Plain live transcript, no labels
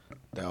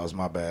That was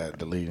my bad,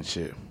 deleting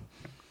shit.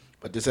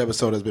 But this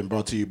episode has been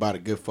brought to you by the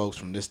good folks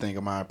from This Thing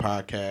of Mine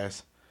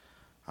podcast.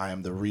 I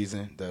am the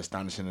reason, the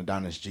Astonishing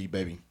Adonis G,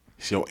 baby.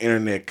 It's your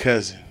internet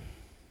cousin,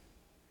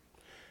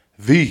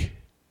 the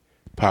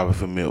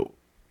PopItForMilt.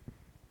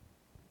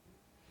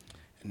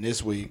 And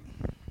this week,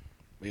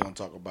 we're going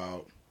to talk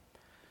about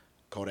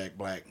Kodak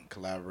Black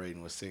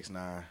collaborating with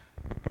 6ix9ine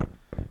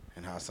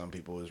and how some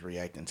people is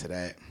reacting to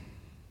that.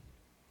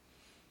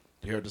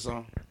 You heard the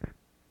song?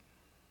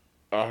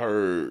 I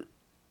heard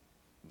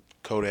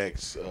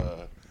Kodak's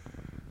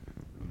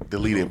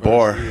deleted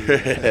bar.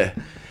 I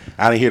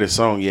didn't hear the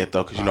song yet,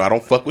 though, because, I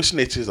don't fuck with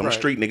snitches. I'm a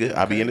street nigga.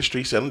 I be in the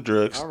street selling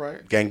drugs. All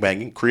right. Gang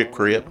banging. Crib.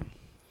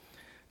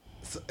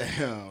 So,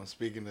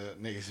 speaking of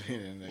niggas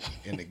being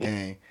in the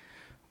gang,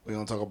 we're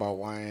going to talk about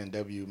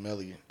YNW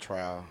Melly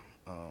trial.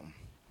 I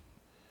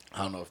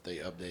don't know if they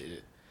updated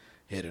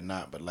it or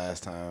not, but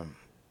last time,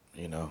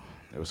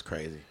 it was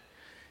crazy.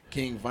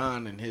 King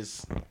Von and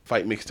his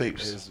fight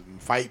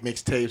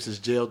mixtapes, his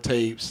jail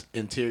tapes,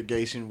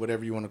 interrogation,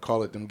 whatever you want to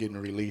call it, them getting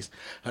released.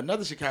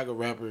 Another Chicago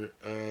rapper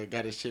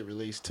got his shit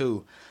released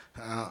too.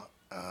 I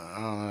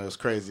don't know, it was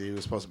crazy. He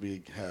was supposed to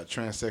be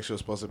transsexual,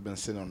 supposed to have been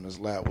sitting on his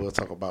lap. We'll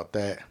talk about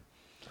that.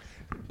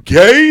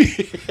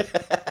 Gay.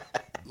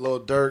 Lil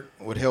Durk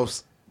with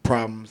health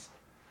problems,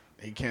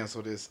 he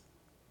canceled his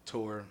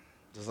tour,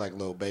 just like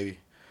Lil Baby.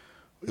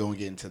 We're gonna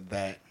get into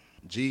that.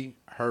 G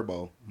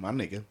Herbo, my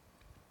nigga,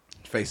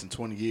 facing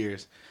 20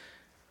 years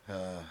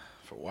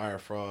for wire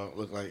fraud.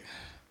 Look like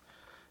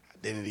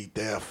identity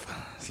theft.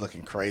 It's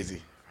looking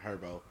crazy for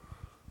Herbo.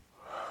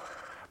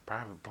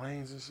 Private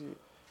planes and shit.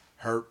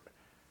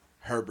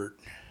 Herbert.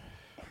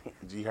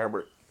 G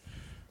Herbert.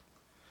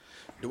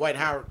 Dwight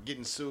Howard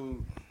getting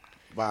sued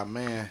by a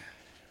man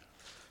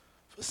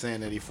for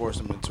saying that he forced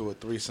him into a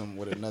threesome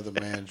with another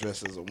man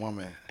dressed as a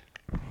woman.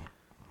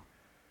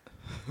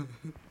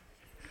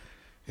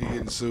 He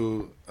getting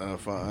sued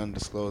for an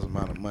undisclosed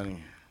amount of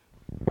money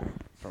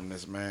from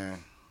this man.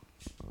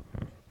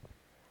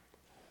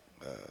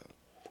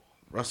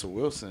 Russell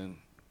Wilson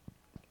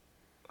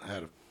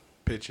had a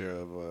picture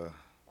of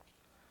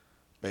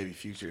baby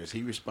Future. Is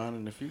he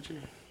responding to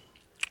Future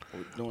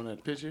with doing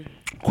that picture?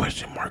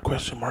 Question mark. We're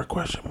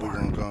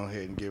going to go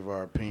ahead and give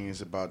our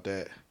opinions about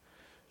that.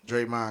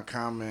 Draymond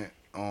comment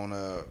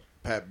on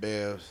Pat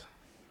Bev's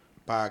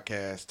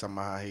podcast talking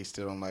about how he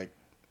still don't like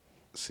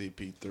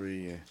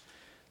CP3 and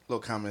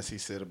little comments he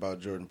said about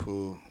Jordan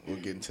Poole. We'll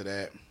get into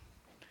that.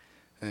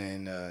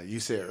 And you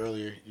said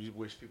earlier you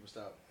wish people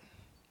stop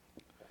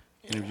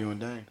interviewing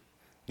Dane.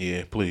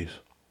 Yeah, please.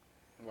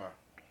 Why?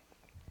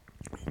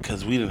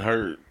 Because we done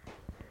heard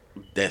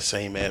that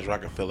same ass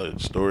Rockefeller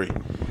story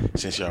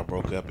since y'all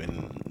broke up in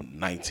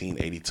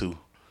 1982.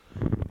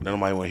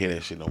 Nobody want to hear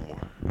that shit no more.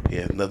 He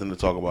has nothing to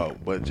talk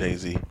about but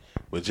Jay-Z,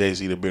 with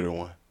Jay-Z the bitter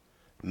one.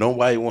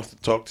 Nobody wants to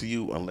talk to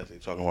you unless they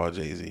talking about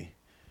Jay-Z.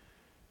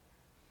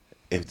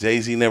 If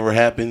Jay-Z never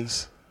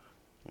happens,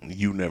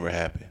 you never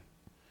happen.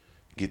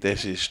 Get that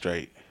shit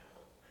straight.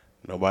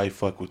 Nobody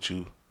fuck with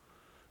you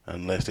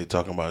unless they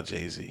talking about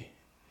Jay-Z.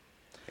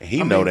 And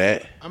he know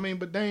that. I mean,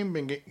 but Dame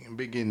been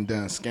getting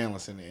done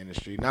scandalous in the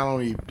industry. Not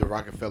only the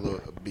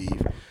Rockefeller beef,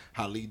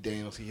 how he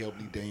helped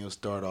Lee Daniels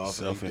start off.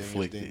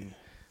 Self-inflicted.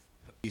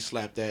 He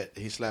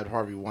slapped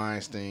Harvey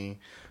Weinstein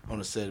on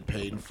the set of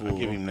Paid in Full. I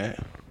give him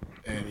that.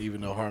 And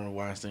even though Harvey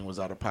Weinstein was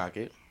out of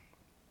pocket,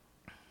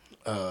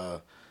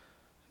 put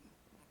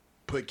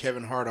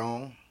Kevin Hart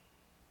on,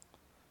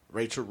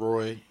 Rachel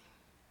Roy,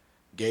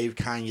 gave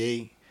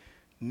Kanye.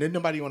 Didn't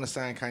nobody want to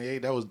sign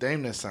Kanye. That was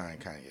Dame that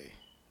signed Kanye.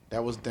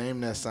 That was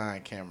Dame that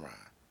signed Cameron.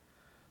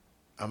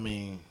 I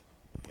mean,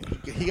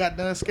 he got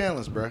done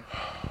scandalous, bro.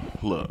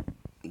 Look,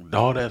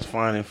 all that's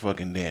fine and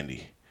fucking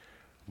dandy,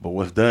 but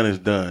what's done is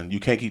done. You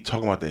can't keep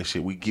talking about that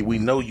shit. We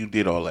know you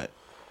did all that.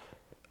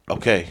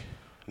 Okay,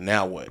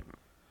 now what?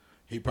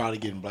 He probably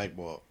getting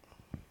blackballed.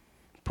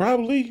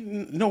 Probably.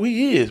 No,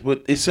 he is,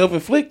 but it's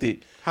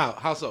self-inflicted.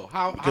 How so?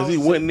 Because he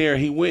went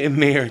in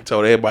there and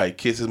told everybody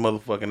kiss his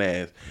motherfucking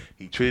ass.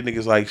 He treated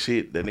niggas like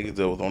shit. That niggas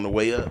that was on the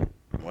way up.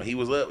 When he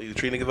was up, he was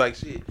treating niggas like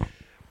shit.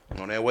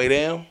 On that way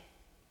down,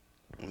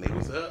 when they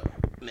was up,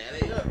 now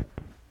they up.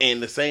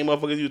 And the same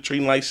motherfuckers you was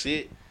treating like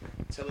shit,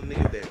 telling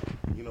niggas that,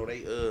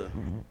 they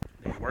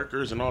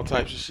workers and all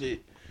types of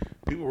shit.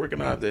 People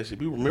recognize that shit.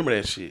 People remember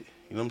that shit.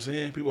 You know what I'm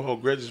saying? People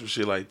hold grudges for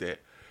shit like that.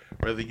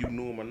 Whether you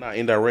knew him or not,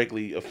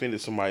 indirectly offended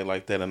somebody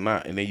like that or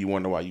not, and then you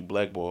wonder why you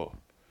blackballed.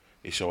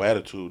 It's your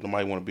attitude.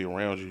 Nobody want to be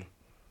around you.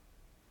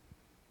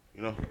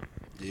 You know?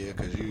 Yeah,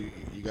 because you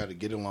got to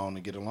get along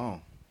to get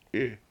along.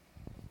 Yeah.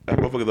 That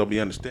motherfuckers don't be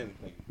understanding.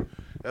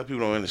 That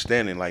people don't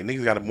understand it. Like,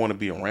 niggas got to want to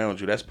be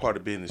around you. That's part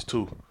of business,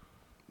 too.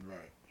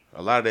 Right.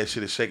 A lot of that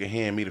shit is shake a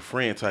hand, meet a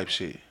friend type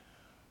shit.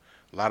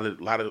 A lot of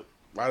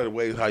the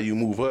ways how you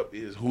move up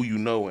is who you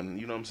know, and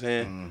you know what I'm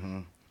saying? Mm-hmm.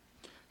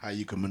 How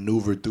you can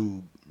maneuver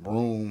through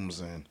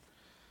rooms and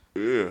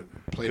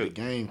play the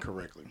game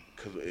correctly.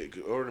 Because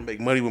in order to make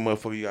money with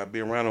motherfuckers, you got to be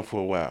around them for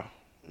a while.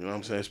 You know what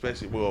I'm saying?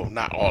 Especially, well,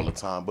 not all the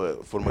time,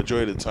 but for the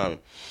majority of the time,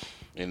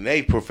 in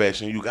their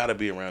profession, you gotta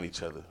be around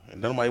each other,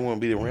 and nobody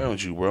want to be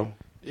around you, bro.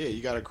 Yeah,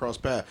 you got to cross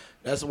paths.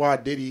 That's why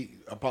Diddy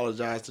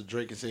apologized to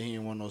Drake and said he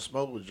didn't want no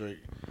smoke with Drake.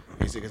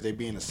 He said because they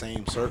be in the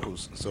same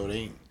circles, so they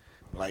ain't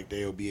like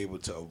they'll be able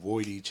to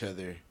avoid each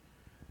other,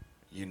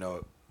 you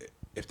know,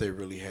 if they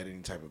really had any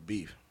type of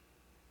beef.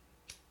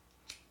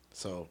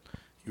 So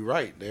you're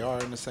right, they are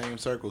in the same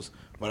circles,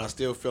 but I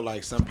still feel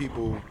like some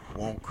people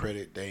won't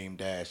credit Dame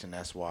Dash, and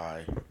that's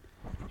why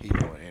he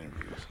doing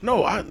interviews.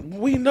 No,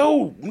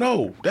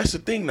 that's the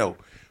thing though.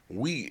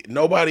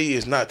 Nobody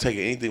is not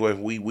taking anything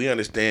away. We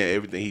understand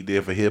everything he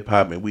did for hip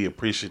hop, and we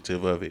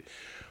appreciative of it.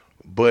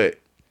 But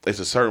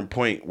there's a certain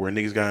point where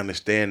niggas gotta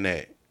understand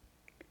that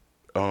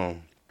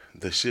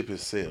the ship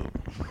is sailed.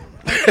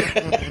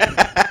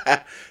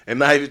 And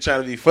not even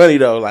trying to be funny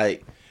though,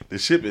 like the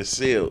ship is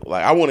sailed.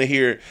 Like I want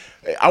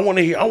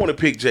to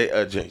pick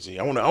Jay-Z.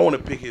 I want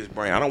to pick his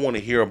brain. I don't want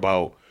to hear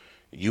about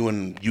you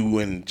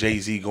and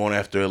Jay-Z going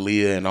after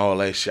Aaliyah and all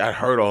that shit. I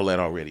heard all that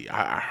already.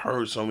 I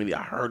heard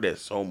that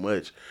so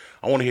much.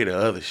 I want to hear the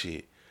other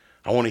shit.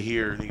 I want to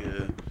hear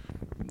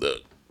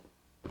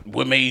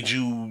what made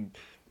you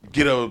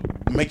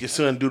make your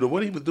son do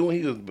what he was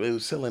doing. He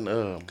was selling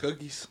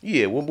Cookies.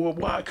 Yeah,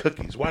 why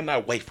cookies? Why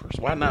not wafers?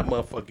 Why not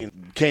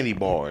motherfucking candy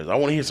bars? I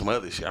want to hear some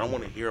other shit. I don't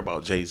want to hear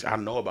about Jay-Z. I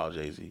know about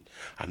Jay-Z.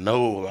 I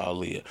know about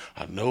Aaliyah.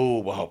 I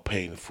know about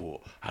Paid in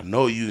Full. I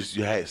know you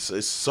had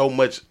it's so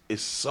much.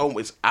 It's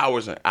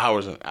hours and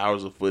hours and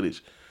hours of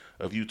footage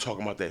of you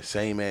talking about that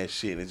same ass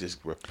shit, and it's just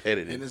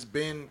repetitive. And it's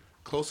been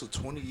close to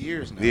 20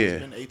 years now. Yeah.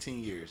 It's been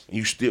 18 years.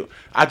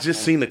 I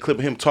just seen the clip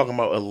of him talking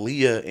about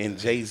Aaliyah and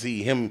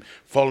Jay-Z, him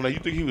falling out. You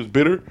think he was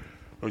bitter?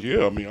 Oh,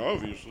 yeah, I mean,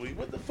 obviously.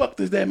 What the fuck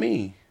does that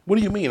mean? What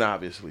do you mean,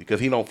 obviously? Because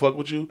he don't fuck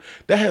with you?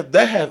 I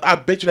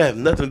bet you that has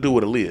nothing to do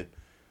with Aaliyah.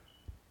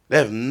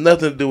 That has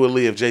nothing to do with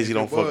Aaliyah if Jay-Z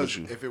don't fuck with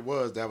you. If it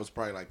was, that was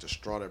probably like the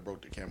straw that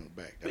broke the camel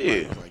back. That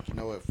Yeah. was like, you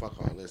know what, fuck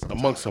all this.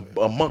 Amongst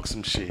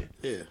some shit.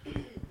 Yeah.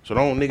 So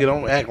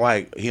don't act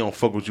like he don't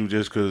fuck with you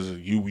just because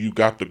you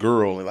got the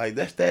girl. And like,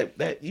 that's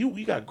that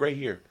you got gray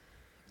hair.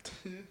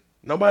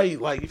 Nobody,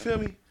 like, you feel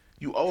me?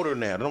 You older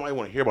now. Nobody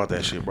want to hear about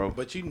that shit, bro.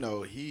 But you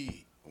know,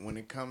 when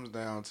it comes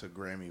down to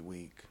Grammy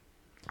week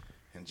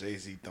and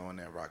Jay-Z throwing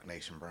that Rock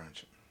Nation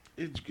brunch.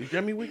 It's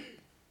Grammy week?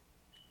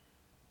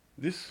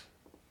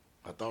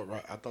 I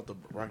thought the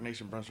Rock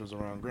Nation brunch was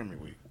around Grammy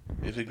week.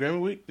 Is it Grammy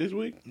week this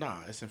week? Nah,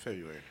 it's in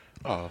February.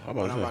 Oh, I'm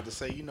about to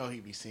say, you know,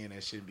 he be seeing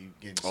that shit, be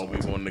getting. Oh, we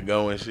wanting to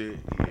go and shit.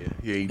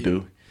 Yeah, he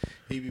do.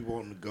 He be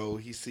wanting to go.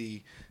 He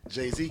see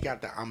Jay-Z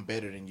got the "I'm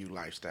better than you"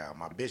 lifestyle.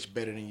 My bitch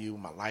better than you.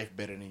 My life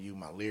better than you.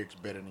 My lyrics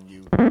better than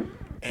you.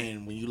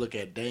 And when you look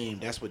at Dame,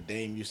 that's what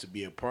Dame used to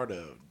be a part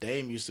of.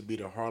 Dame used to be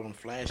the Harlem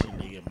Flashy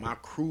nigga. My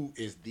crew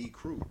is the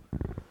crew.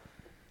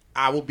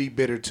 I will be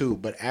bitter too,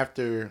 but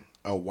after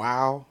a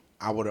while,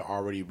 I would have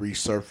already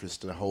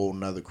resurfaced a whole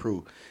nother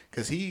crew.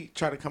 Because he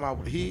tried to come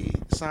out, he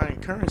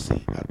signed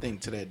Currency, I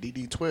think, to that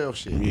DD12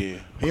 shit.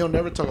 Yeah. He don't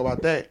never talk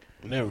about that.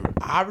 Never.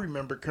 I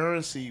remember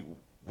Currency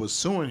was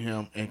suing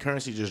him, and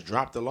Currency just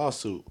dropped the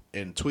lawsuit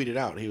and tweeted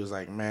out. He was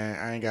like, man,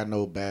 I ain't got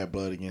no bad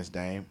blood against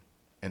Dame,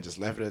 and just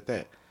left it at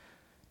that.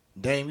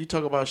 Dame, you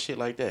talk about shit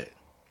like that.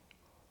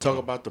 Talk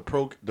about the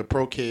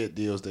pro kid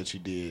deals that you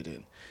did,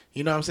 and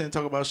you know what I'm saying?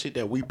 Talk about shit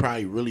that we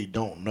probably really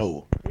don't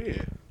know.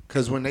 Yeah.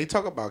 Because when they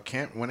talk about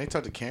when they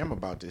talk to Cam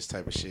about this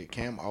type of shit,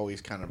 Cam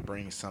always kind of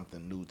brings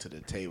something new to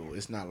the table.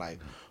 It's not like,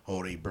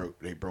 oh, they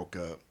broke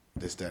up,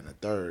 this, that, and the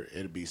third.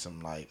 It'll be some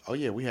like, oh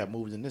yeah, we have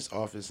moved in this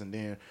office, and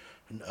then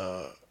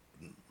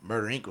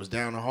Murder Inc. was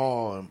down the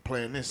hall and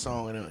playing this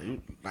song,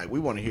 and like we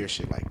want to hear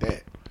shit like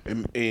that.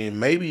 And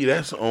maybe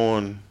that's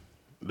on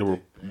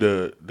the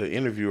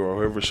interviewer or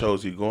whoever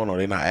shows he's going on.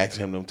 They're not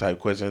asking him them type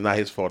of questions. It's not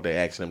his fault they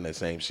asking him that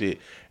same shit.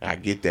 And I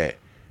get that,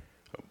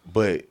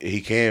 but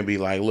he can be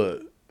like,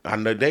 look. I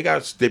know they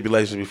got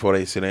stipulations before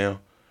they sit down.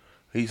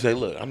 He say,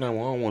 look, I don't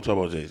want to talk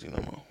about Jay-Z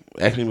no more.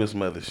 Ask me about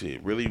some other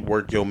shit. Really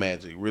work your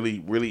magic.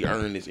 Really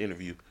earn this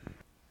interview.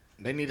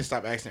 They need to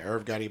stop asking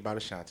Irv Gotti about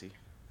Ashanti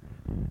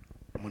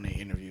when they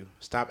interview.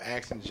 Stop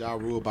asking Ja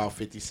Rule about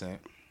 50 Cent.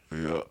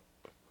 Yeah.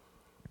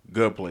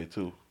 Gunplay,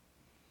 too.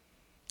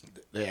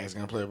 They asked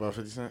Gunplay about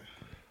 50 Cent?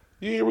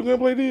 You hear what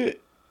Gunplay did?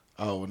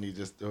 Oh, when he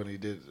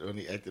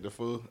acted a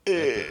fool?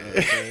 Yeah.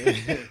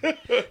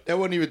 That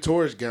wasn't even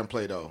towards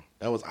Gunplay, though.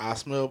 That was I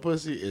Smell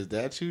Pussy. Is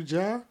that you,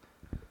 Ja?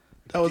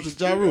 That was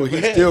the Ja Rule.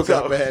 He still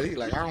got mad. He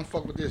like, I don't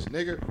fuck with this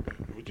nigga.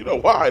 But you know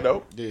why,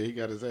 though? Yeah, he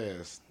got his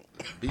ass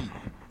beat.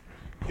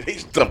 He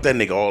stumped that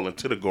nigga all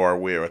into the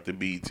guardrail at the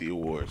BET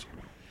Awards.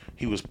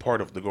 He was part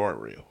of the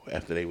guardrail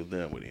after they was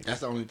done with him. That's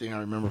the only thing I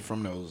remember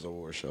from those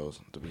award shows,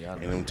 to be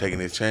honest. And him taking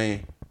his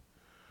chain.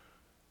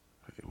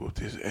 They whooped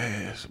his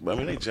ass. But I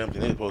mean, they jumped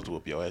in. They supposed to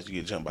whoop your ass. You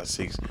get jumped by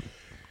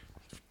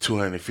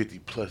 250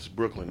 plus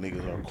Brooklyn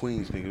niggas or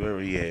Queens niggas,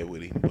 whatever he had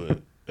with him.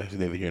 But that's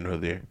neither here nor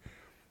there.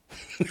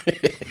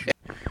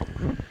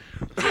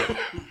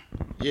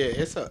 Yeah,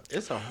 it's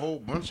a whole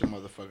bunch of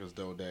motherfuckers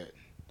though that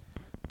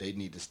they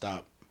need to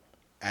stop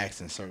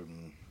asking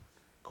certain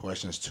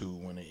questions to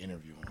when they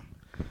interview them.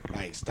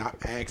 Like, stop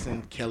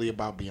asking Kelly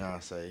about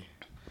Beyonce.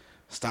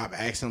 Stop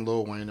asking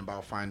Lil Wayne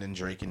about finding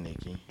Drake and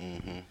Nicki.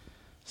 Mm-hmm.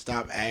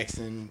 Stop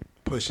asking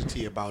Pusha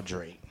T about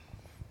Drake.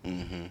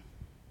 Mm-hmm.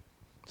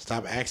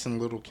 Stop asking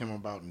Little Kim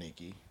about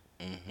Nicki.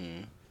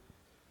 Mm-hmm.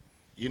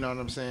 You know what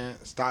I'm saying?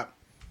 Stop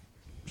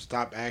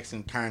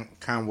asking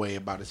Conway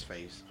about his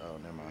face. Oh,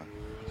 never mind.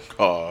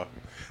 Oh,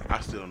 I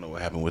still don't know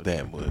what happened with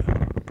that, but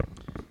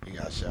He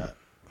got shot.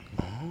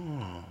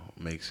 oh,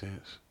 makes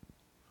sense.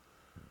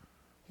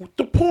 With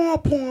the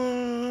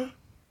point.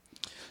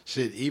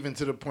 Shit, even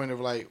to the point of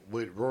like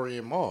with Rory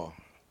and Maul.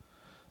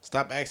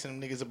 Stop asking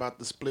them niggas about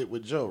the split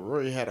with Joe.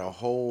 Rory had a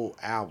whole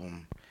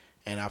album,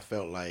 and I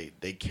felt like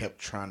they kept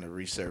trying to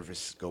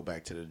resurface, go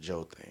back to the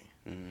Joe thing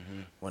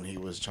when he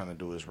was trying to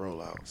do his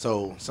rollout.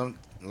 So,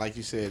 like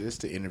you said, it's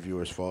the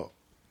interviewer's fault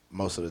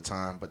most of the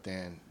time, but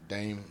then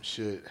Dame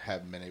should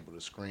have been able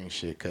to screen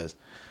shit because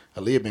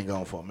Aaliyah been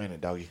gone for a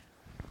minute, doggy.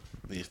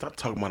 Yeah, stop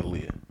talking about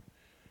Aaliyah.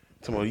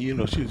 Talking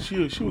about,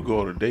 she would go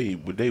on a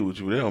date with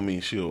you. That don't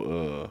mean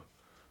she'll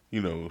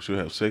she'll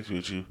have sex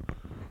with you.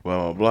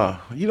 Blah, blah, blah.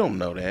 You don't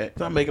know that.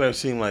 Stop making her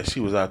seem like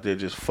she was out there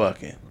just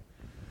fucking.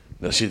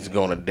 No, she's just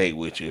go on a date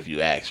with you if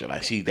you ask her.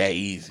 Like, she's that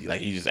easy.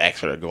 Like, you just ask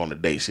her to go on a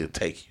date, she'll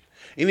take you.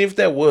 And if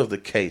that was the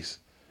case,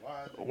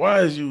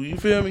 why is you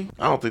feel me?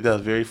 I don't think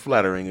that's very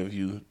flattering of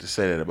you to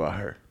say that about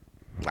her.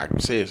 Like I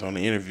said, it's on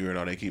the interview and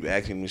all, they keep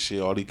asking him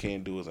shit. All he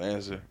can't do is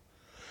answer.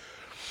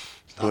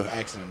 Stop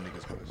asking them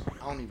niggas questions.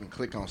 I don't even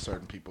click on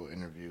certain people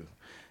interview.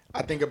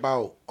 I think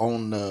about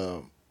on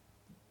the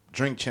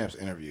Drink Champs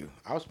interview.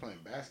 I was playing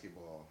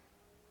basketball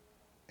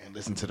and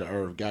listened to the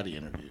Irv Gotti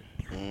interview.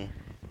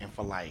 And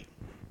for like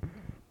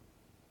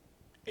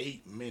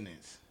 8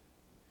 minutes,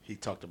 he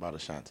talked about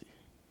Ashanti.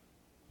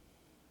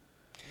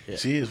 Yeah.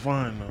 She is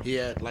fine, though. He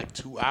had like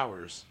 2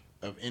 hours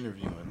of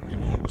interviewing,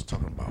 and he was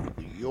talking about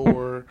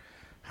Lior,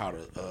 how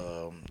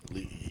to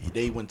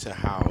they went to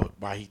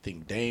why he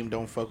think Dame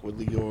don't fuck with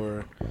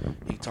Lior.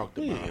 He talked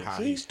about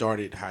how he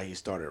started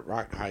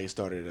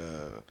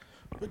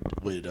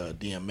with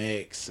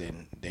DMX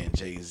and then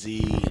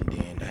Jay-Z and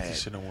then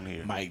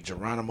had Mike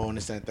Geronimo and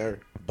this and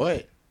third.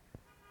 But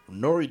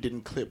Nori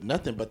didn't clip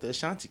nothing but the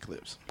Ashanti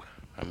clips.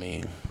 I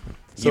mean,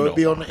 so it'd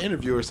be on the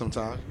interviewer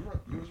sometimes.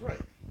 You was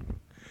right.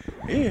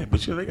 Yeah, but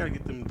they gotta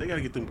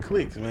get them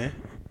clicks, man.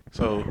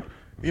 So,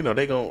 they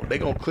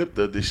gonna clip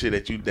the shit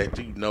that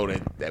you know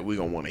that we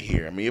gonna want to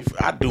hear. I mean,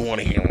 if I do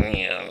want to hear,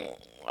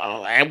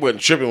 I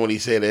wasn't tripping when he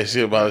said that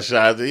shit about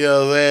Ashanti. You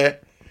know what I'm saying?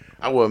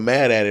 I wasn't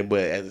mad at it, but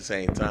at the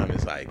same time,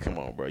 it's like, come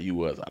on, bro, you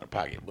was out of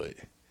pocket,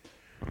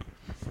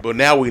 but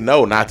now we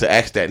know not to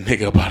ask that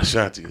nigga about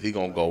Ashanti. He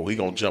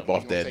gonna jump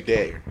off that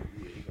deck.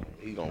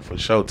 He gonna for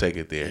sure take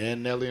it there.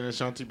 And Nelly and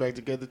Ashanti back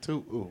together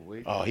too. Ooh,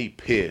 wait. Oh, he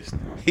pissed.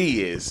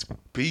 He's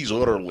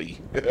utterly.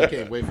 I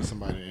can't wait for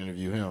somebody to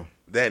interview him.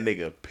 That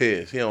nigga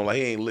pissed. He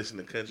ain't listen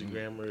to country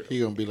grammar.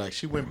 He gonna be like,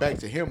 she went back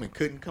to him and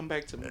couldn't come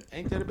back to me.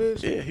 Ain't that a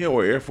bitch? Yeah, he don't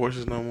wear Air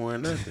Forces no more or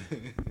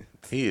nothing.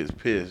 He is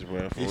pissed,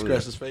 bro. He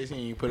scratched his face.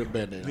 He ain't put a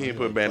Band-Aid on. He ain't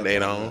put a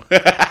Band-Aid on.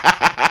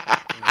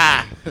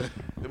 That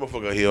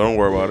motherfucker heal. Don't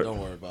worry about it. Don't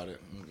worry about it.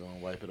 I'm gonna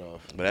wipe it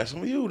off. But that's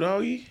on you,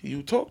 doggy.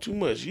 You talk too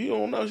much. You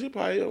don't know. She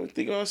probably don't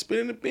think I'm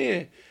spitting the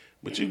pen.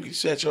 But you can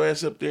set your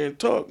ass up there and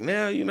talk.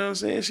 Now, you know what I'm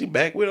saying? She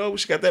back with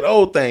she got that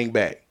old thing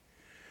back.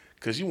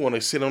 Because you want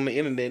to sit on the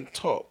internet and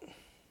talk.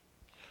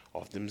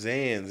 Off them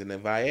Zans and the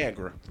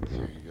Viagra.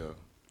 There you go.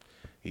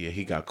 Yeah,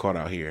 he got caught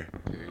out here.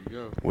 There you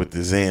go. With the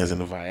Zans and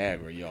the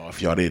Viagra, y'all.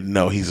 If y'all didn't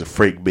know, he's a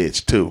freak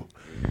bitch, too.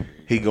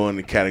 He go in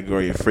the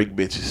category of freak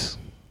bitches.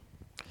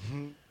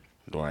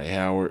 Dwight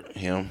Howard,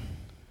 him.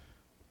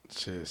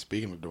 Shit,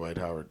 speaking of Dwight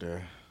Howard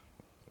there.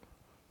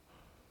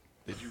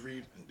 Did you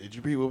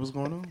read what was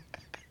going on?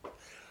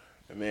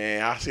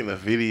 Man, I seen a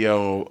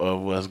video of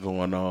what's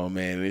going on,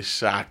 man. It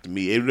shocked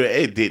me.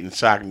 It didn't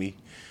shock me.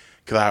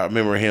 Because I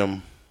remember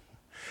him.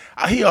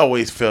 He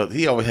always had a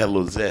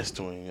little zest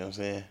to him, you know what I'm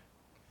saying?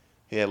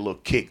 He had a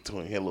little kick to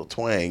him. He had a little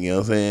twang, you know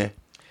what I'm saying?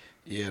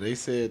 Yeah, they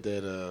said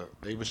that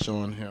they were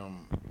showing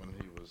him when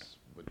he was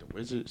with the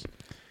Wizards,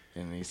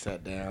 and he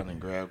sat down and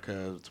grabbed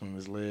Cuz between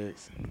his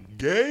legs.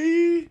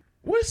 Gay?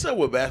 What's up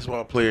with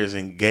basketball players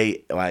and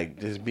gay, like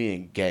just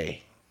being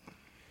gay?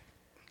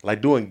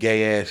 Like doing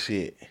gay ass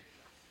shit.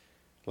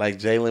 Like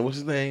Jalen, what's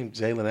his name?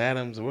 Jalen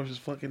Adams, or what's his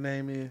fucking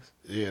name is?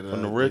 Yeah,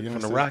 from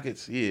the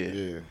Rockets. Yeah.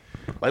 Yeah.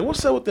 Like,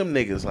 what's up with them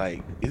niggas?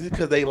 Like, is it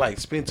because they like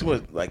spend too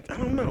much? Like, I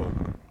don't know.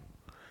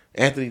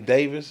 Anthony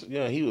Davis,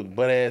 he was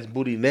butt ass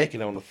booty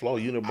naked on the floor,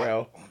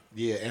 unibrow.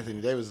 Yeah,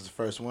 Anthony Davis is the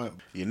first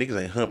one. Yeah, niggas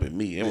ain't humping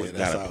me. It was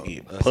gotta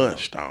get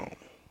punched on.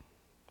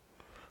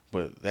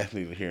 But that's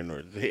neither here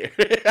nor there.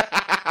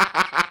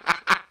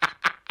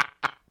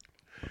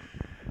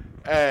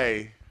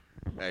 Hey,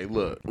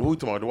 look, who we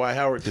talking about? Dwight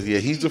Howard? Because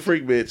he's the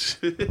freak bitch.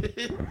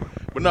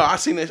 But no, I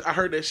seen that. I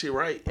heard that shit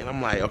right, and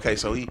I'm like, okay,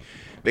 so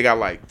they got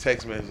like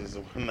text messages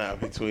and whatnot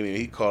between him.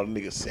 He called a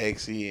nigga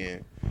sexy,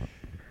 and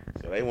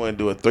so they want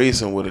to do a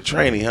threesome with a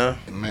trainee, huh?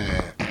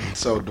 Man,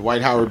 so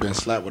Dwight Howard been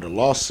slapped with a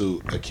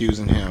lawsuit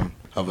accusing him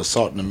of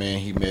assaulting a man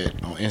he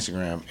met on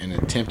Instagram and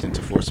attempting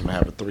to force him to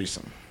have a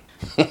threesome.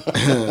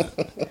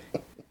 The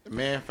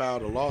man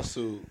filed a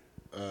lawsuit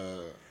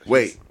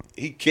Wait,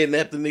 he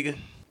kidnapped the nigga?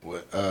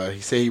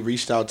 He said he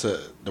reached out to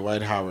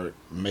Dwight Howard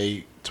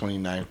May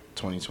 29th,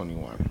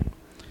 2021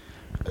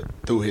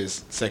 through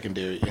his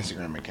secondary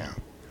Instagram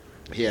account.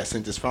 He had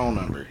sent his phone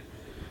number.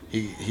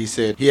 He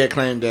said he had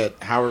claimed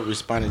that Howard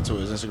responded to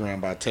his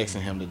Instagram by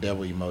texting him the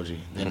devil emoji.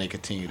 Then they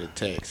continued to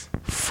text.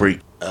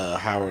 Freak.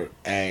 Howard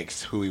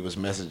asked who he was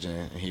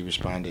messaging, and he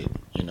responded,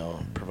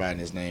 providing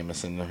his name and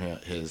sending him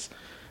his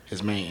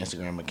main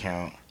Instagram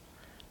account.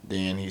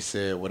 Then he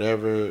said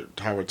whatever.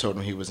 Howard told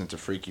him he was into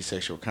freaky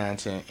sexual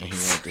content and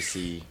he wanted to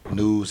see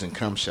nudes and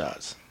cum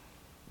shots.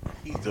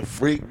 He's a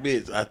freak,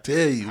 bitch. I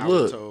tell you.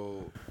 Howard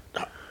Look.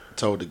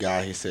 told the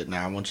guy. He said,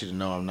 "Now I want you to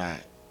know I'm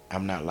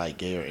not like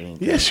gay or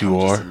anything. Yes, you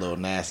I'm are. just a little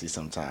nasty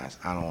sometimes.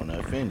 I don't want to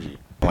offend you."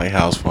 Like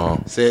house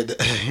phone.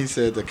 He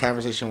said the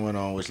conversation went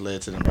on, which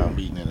led to them about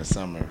meeting in the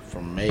summer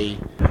from May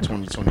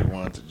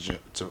 2021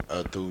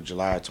 through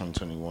July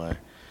 2021.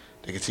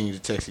 They continued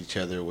to text each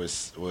other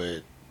with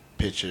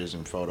pictures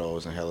and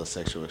photos and hella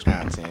sexual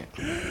content.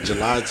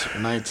 July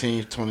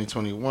 19th,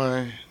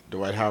 2021,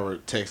 Dwight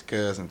Howard texted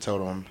Cuz and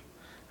told him,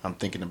 "I'm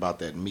thinking about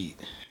that meat."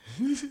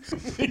 Nigga's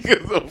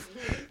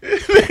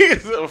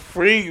a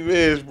freak,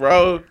 bitch,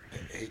 bro.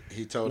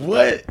 He told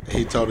what?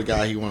 He told the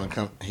guy he want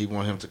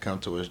him to come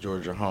to his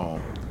Georgia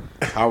home.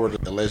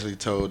 Howard allegedly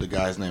told the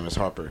guy's name is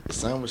Harper. His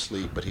son was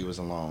asleep, but he was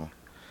alone.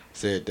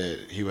 Said that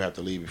he would have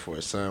to leave before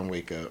his son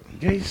wake up.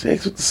 Gay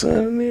sex with the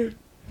son in there?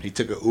 He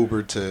took an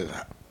Uber to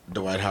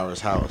Dwight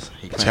Howard's house.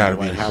 He claimed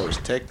Dwight Howard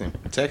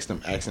text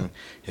him asking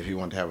if he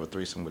wanted to have a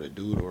threesome with a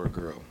dude or a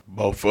girl.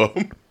 Both of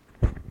them.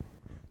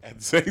 At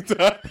the same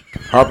time.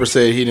 Harper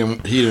said he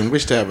didn't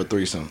wish to have a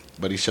threesome,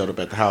 but he showed up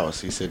at the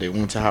house. He said they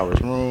went to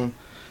Howard's room.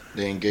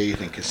 They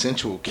engaged in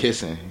consensual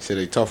kissing. He said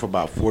they talked for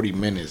about 40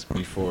 minutes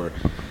before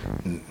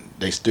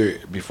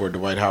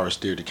Dwight Howard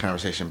steered the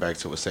conversation back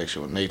to a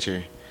sexual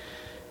nature.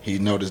 He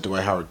noticed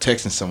Dwight Howard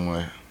texting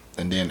someone,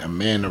 and then a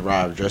man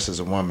arrived dressed as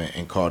a woman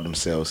and called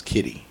themselves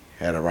Kitty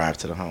had arrived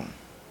to the home.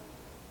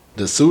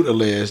 The suit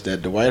alleged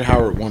that Dwight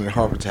Howard wanted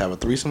Harper to have a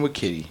threesome with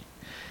Kitty.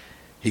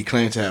 He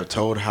claimed to have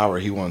told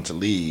Howard he wanted to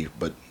leave,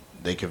 but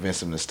they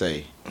convinced him to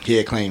stay. He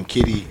had claimed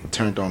Kitty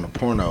turned on the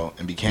porno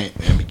and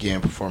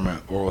began performing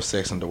oral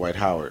sex on Dwight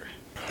Howard.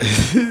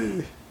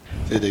 Said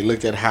they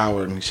looked at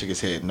Howard and he shook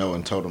his head no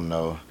and told him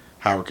no.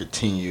 Howard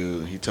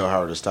continued. He told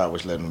Howard to stop,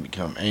 which led him to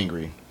become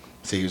angry.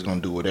 Said he was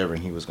going to do whatever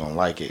and he was going to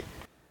like it.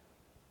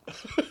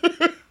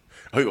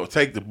 Oh, he going to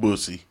take the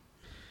pussy.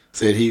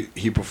 Said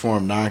he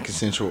performed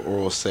non-consensual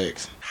oral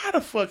sex. How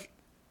the fuck?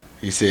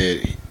 He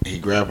said he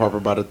grabbed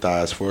Harper by the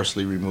thighs,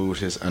 forcibly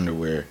removed his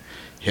underwear,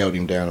 held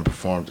him down and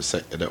performed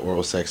the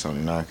oral sex on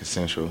him,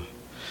 non-consensual.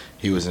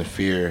 He was in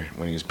fear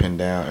when he was pinned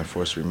down and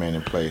forced to remain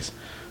in place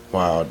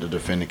while the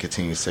defendant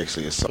continued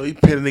sexually assault. So he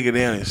pinned a nigga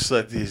down and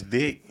sucked his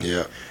dick?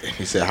 Yeah.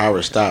 He said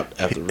Howard stopped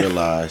after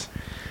realized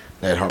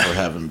that Harper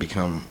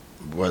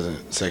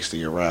wasn't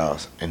sexually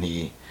aroused, and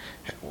he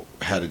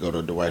had to go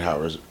to Dwight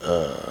Howard's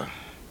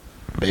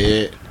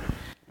bed.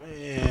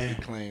 Man,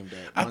 He claimed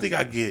that I think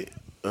I get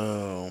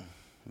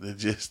the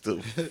gist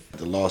of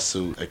the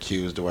lawsuit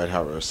accused Dwight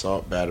Howard of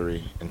assault,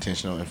 battery,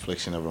 intentional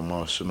infliction of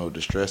emotional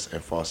distress,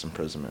 and false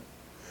imprisonment.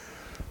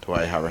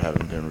 Dwight Howard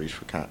haven't been reached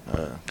for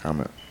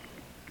comment.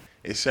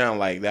 It sounded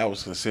like that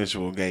was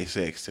consensual gay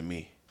sex to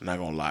me. I'm not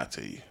gonna lie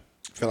to you.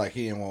 I feel like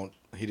he didn't want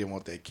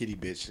that kitty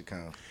bitch to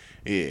come.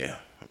 Yeah,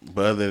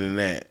 but other than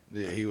that,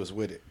 Yeah, he was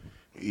with it.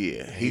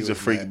 yeah, he's a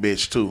freak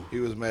bitch too. He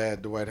was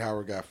mad Dwight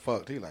Howard got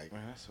fucked. He like,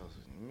 man, that's supposed to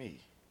be me.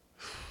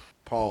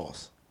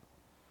 Pause.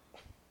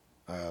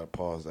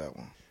 Pause that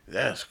one.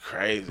 That's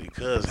crazy,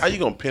 cuz how you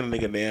gonna pin a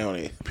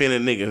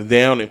nigga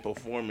down and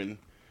performing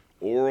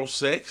oral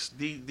sex?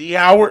 D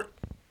Howard?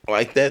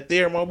 Like that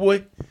there, my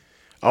boy?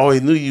 I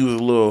always knew you was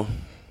a little...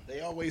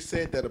 They always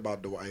said that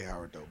about Dwight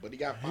Howard, though, but he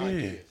got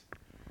 5 kids.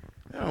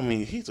 I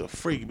mean, he's a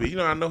freak, but you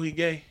know I know he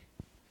gay?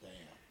 Damn.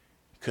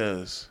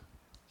 Because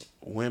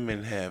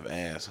women have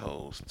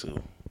assholes,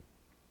 too.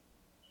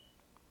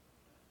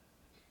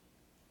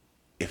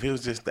 If it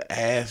was just the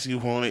ass you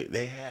wanted,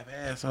 they have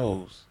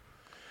assholes.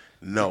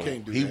 No,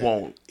 he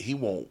won't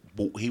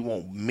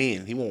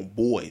men. He won't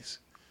boys.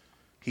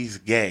 He's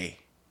gay.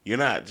 You're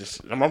not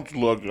just. I get a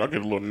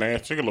little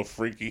nasty. I get a little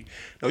freaky.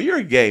 No,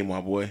 you're gay, my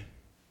boy.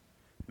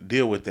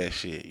 Deal with that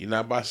shit. You're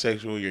not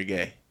bisexual. You're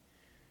gay.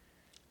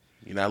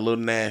 You're not a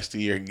little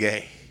nasty. You're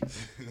gay.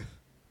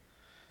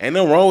 Ain't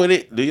nothing wrong with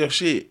it. Do your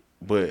shit,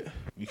 but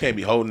you can't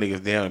be holding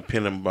niggas down and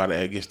pinning them by the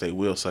against their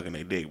will, sucking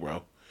their dick,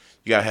 bro.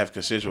 You gotta have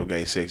consensual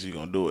gay sex. You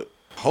gonna do it.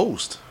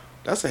 Host.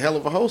 That's a hell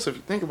of a host if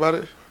you think about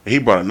it. He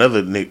brought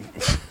another nigga.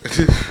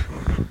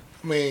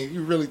 I mean,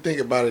 you really think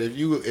about it. If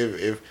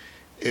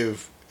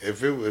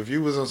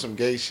you was on some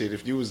gay shit,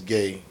 if you was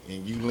gay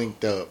and you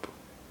linked up,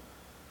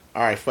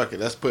 all right, fuck it.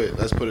 Let's put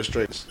a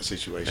straight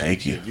situation.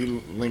 Thank you. If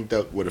you linked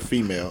up with a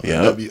female,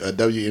 Yep. a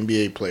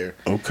WNBA player,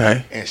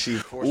 Okay. and she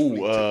forcefully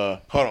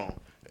hold on,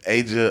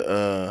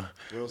 Aja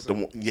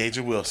Wilson?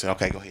 Aja Wilson.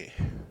 Okay, go ahead.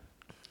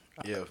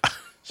 Yeah,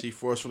 she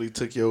forcefully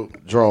took your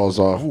drawers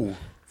off, Ooh.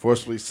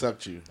 forcefully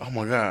sucked you, Oh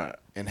my God.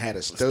 and had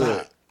a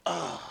stud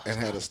and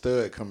had a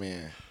stud come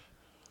in.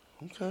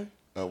 Okay.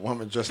 A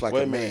woman dressed like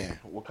Wait a minute. man.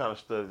 What kind of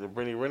stud? The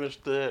Brittany Renner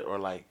stud or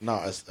like No,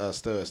 a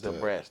stud. the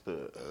Brat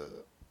stud?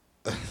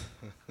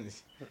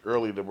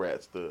 Early the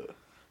Brat stud.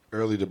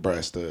 Early the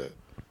Brat stud.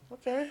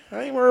 Okay,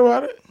 I ain't worried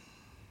about it.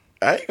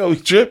 I ain't gonna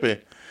be tripping.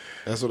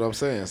 That's what I'm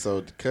saying.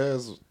 So,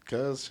 cuz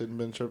shouldn't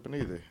been tripping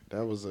either.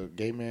 That was a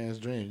gay man's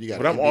dream. You got.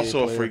 But I'm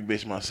also a freak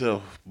bitch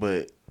myself.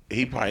 But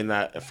he probably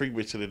not a freak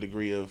bitch to the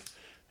degree of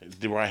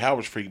Dwight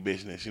Howard's freak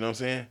bitchness. You know what I'm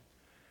saying?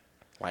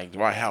 Like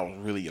Dwight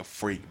Howard's really a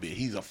freak bitch.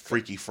 He's a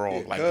freaky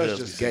frog. Yeah, like cuz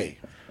just gay.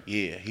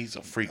 Yeah, he's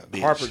a freak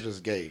bitch. Harper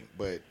just gay,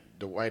 but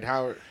Dwight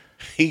Howard,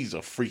 he's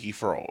a freaky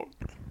frog.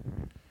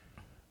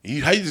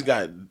 He just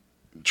got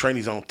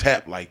trainees on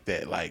tap like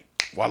that. Like,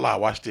 voila,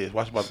 watch this.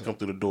 Watch about to come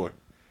through the door.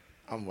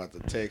 I'm about to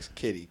text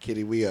Kitty.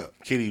 Kitty, we up.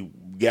 Kitty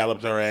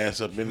gallops her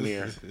ass up in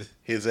there.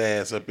 His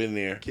ass up in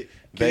there.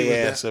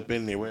 They ass up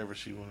in there, wherever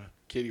she wanna.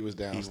 Kitty was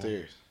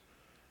downstairs,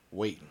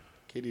 waiting.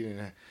 Kitty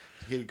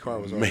car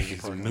was making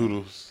some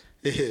noodles.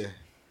 Yeah.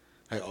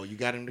 Like, oh, you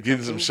got him to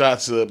getting some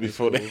shots up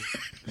before they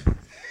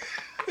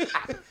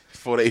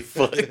before they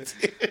fucked.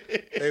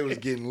 They was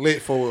getting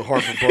lit for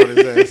Harper brought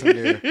his ass in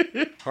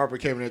there. Harper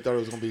came in there, thought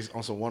it was gonna be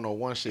on some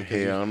 101 shit.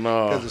 Hell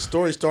no. Because the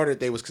story started,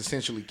 they was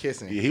consensually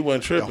kissing. Yeah, he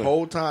wasn't tripping. The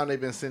whole time they've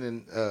been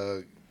sending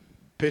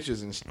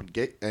pictures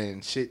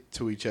and shit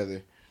to each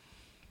other.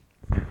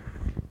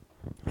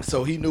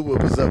 So he knew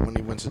what was up when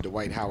he went to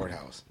Dwight Howard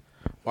house.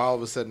 Why all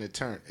of a sudden it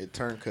turned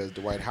because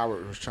Dwight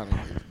Howard was trying to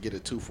get a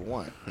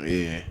 2-for-1.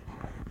 Yeah.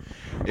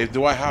 If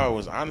Dwight Howard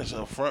was honest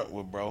up front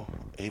with bro,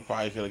 he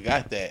probably could have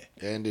got that.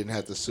 And didn't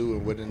have to sue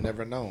and would have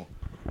never known.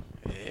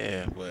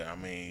 Yeah, but I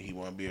mean, he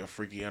want to be a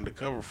freaky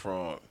undercover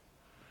fraud.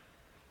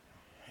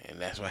 And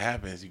that's what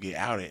happens. You get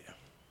outed.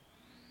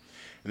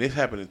 And this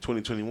happened in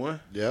 2021?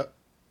 Yep.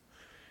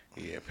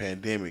 Yeah,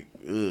 pandemic.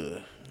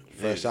 Ugh.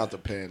 Fresh out the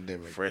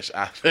pandemic. Fresh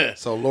out.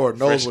 So Lord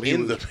knows what he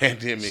was in the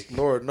pandemic.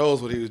 Lord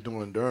knows what he was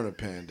doing during the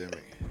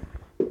pandemic.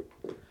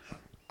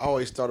 I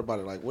always thought about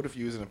it like, what if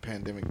you was in a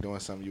pandemic doing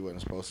something you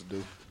wasn't supposed to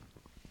do?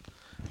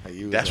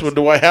 Like that's what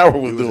Dwight Howard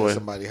was doing. Doing. In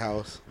somebody's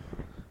house,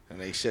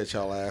 and they shut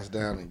y'all ass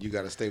down, and you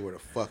got to stay where the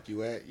fuck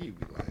you at. You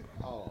be like,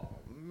 oh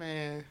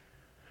man.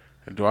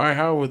 Dwight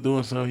Howard was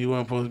doing something he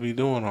wasn't supposed to be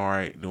doing. All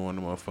right, doing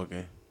the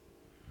motherfucking.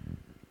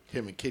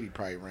 Him and Kitty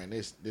probably ran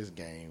this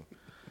game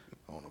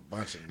on a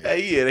bunch of niggas.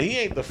 Hey, yeah, he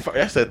ain't the first.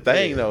 That's the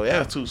thing, though.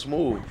 That's too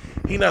smooth.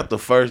 He not the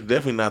first,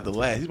 definitely not the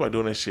last. He's probably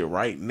doing that shit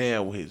right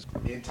now with his.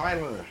 In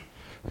Thailand.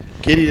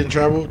 Kitty didn't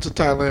travel to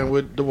Thailand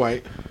with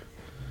Dwight.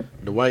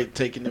 Dwight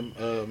taking them,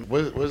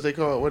 what they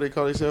call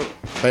themselves?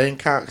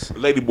 Bangkoks?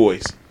 Lady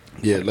boys.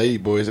 Yeah, lady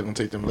boys. They're going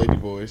to take them lady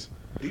boys.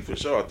 He for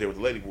sure out there with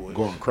the lady boys.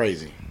 Going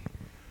crazy.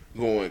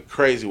 Going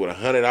crazy with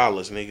 $100,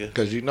 nigga.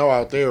 Because you know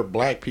out there,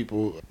 black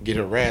people get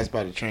harassed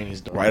by the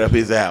trainees. Right up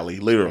his alley,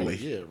 literally.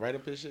 Yeah, right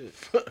up his shit.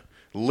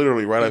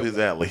 Literally right up his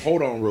alley.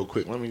 Hold on real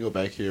quick. Let me go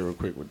back here real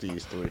quick with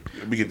these three.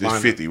 Let me get this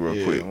 50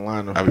 real quick.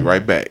 I'll be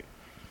right back.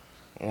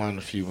 Line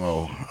a few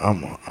more. I'm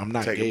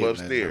not Take gay. Take him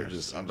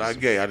upstairs. I'm not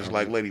gay. I just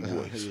like lady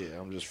boys. Yeah,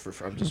 I'm just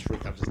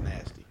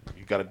nasty.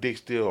 You got a dick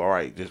still? All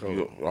right. All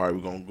right,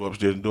 we're going to go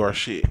upstairs and do our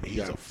shit.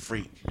 He's a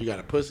freak. You got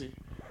a pussy?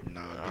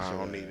 Nah, I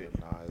don't need it.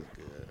 Nah, it's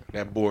good.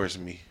 That bores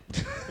me.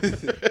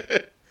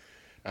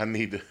 I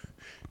need to.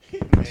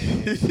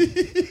 Man.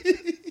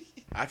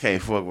 I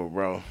can't fuck with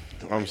bro.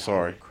 I'm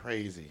sorry.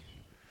 Crazy.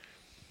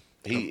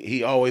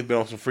 He always been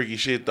on some freaky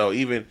shit though.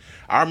 Even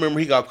I remember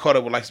he got caught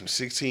up with like some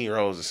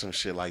 16-year-olds or some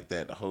shit like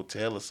that, the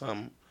hotel or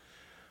something.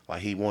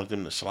 Like he wanted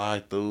them to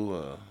slide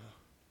through.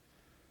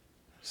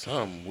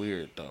 Something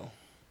weird though.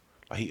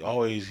 Like he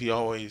always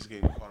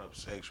getting caught up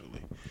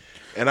sexually.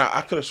 And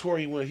I could have swore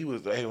when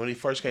he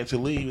first came to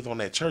the league, he was on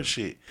that church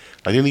shit.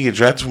 Like didn't he get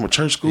drafted from a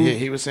church school? Yeah,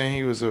 he was saying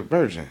he was a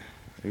virgin.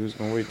 He was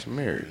gonna wait to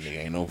marriage. He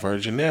ain't no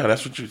virgin now.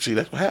 That's what you see.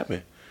 That's what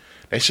happened.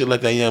 They should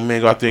let that young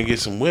man go out there and get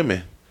some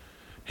women.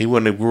 He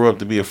wouldn't have grew up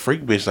to be a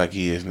freak bitch like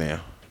he is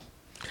now.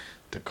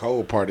 The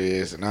cold part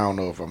is, and I don't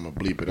know if I'm gonna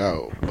bleep it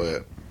out,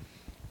 but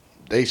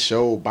they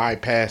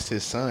bypassed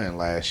his son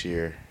last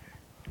year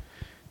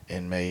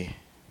in May.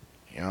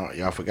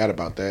 Y'all forgot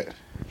about that.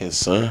 His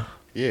son?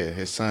 Yeah,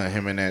 his son.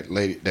 Him and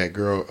that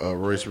girl,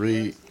 Royce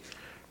Reed's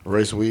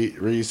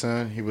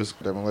son. He was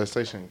that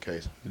molestation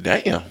case.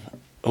 Damn.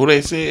 Who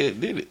they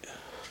said did it?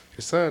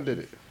 His son did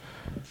it.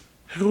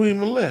 Who he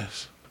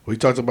molest? We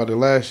talked about it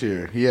last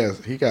year.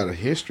 He got a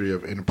history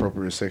of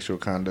inappropriate sexual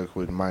conduct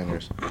with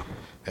minors.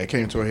 That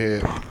came to a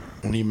head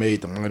when he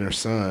made the minor's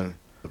son,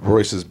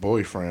 Royce's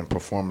boyfriend,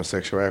 perform a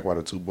sexual act while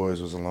the two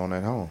boys was alone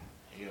at home.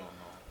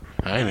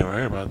 I ain't never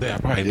heard about that. I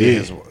probably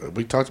did.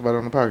 We talked about it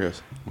on the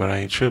podcast. But I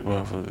ain't trip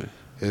off of it.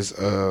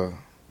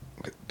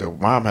 The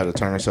mom had to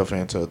turn herself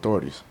in to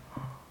authorities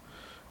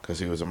because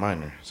he was a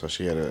minor. So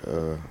she had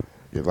to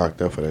get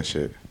locked up for that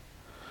shit.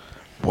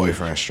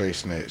 Boyfriend straight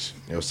snitch.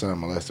 Your son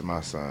molested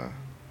my son.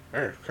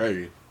 That's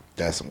crazy.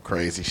 That's some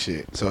crazy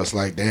shit. So it's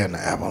like, damn, the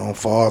apple don't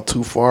fall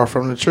too far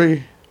from the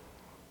tree.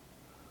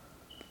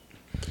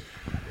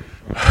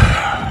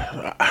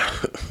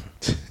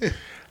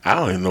 I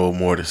don't even know what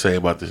more to say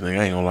about this nigga.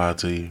 I ain't gonna lie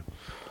to you.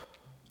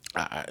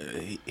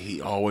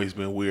 He always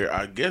been weird.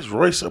 I guess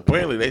Royce,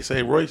 apparently they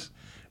say Royce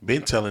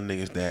been telling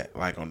niggas that,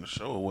 like on the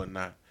show or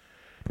whatnot,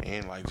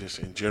 and like just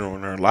in general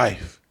in her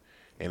life,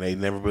 and they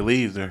never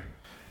believed her.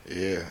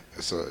 Yeah,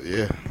 so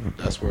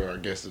that's where I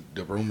guess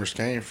the rumors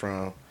came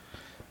from.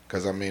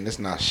 Cause I mean, it's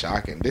not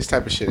shocking. This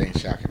type of shit ain't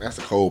shocking. That's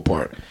the cold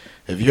part.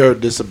 If you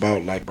heard this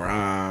about like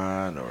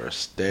Brian or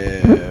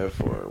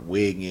Steph or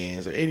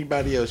Wiggins or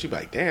anybody else, you be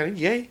like, damn,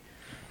 yay.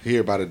 You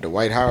hear about it,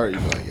 Dwight Howard, you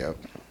be like, yep.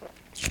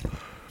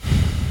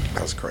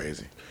 That's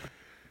crazy.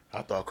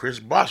 I thought Chris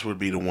Bosh would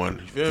be the one.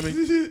 You feel me?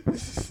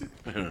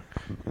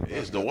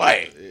 It's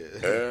Dwight.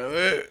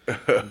 Yeah.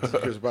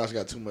 Chris Bosh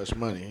got too much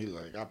money. He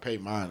like, I pay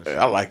mine.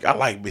 I like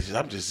bitches.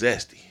 I'm just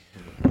zesty.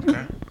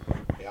 Okay.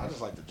 I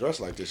just like to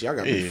dress like this. Y'all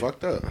got me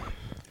fucked up.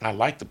 I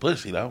like the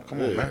pussy though.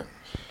 Come on, man.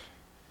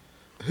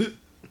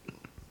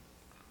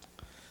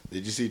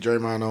 Did you see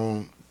Draymond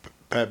on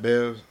Pat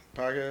Bev's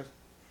podcast?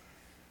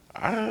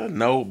 I don't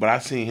know, but I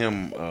seen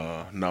him.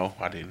 No,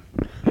 I didn't.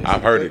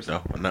 I've heard it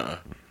though. Nuh-uh.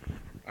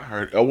 I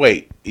heard. Oh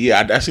wait,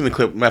 yeah, I seen the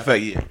clip. Matter of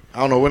fact, yeah. I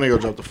don't know when they gonna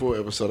drop the full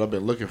episode. I've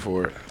been looking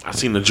for it. I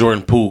seen the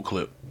Jordan Poole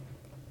clip.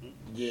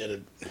 Yeah,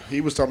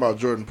 he was talking about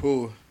Jordan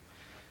Poole.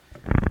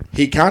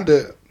 He kind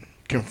of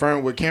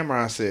confirmed what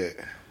Cameron said.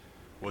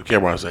 What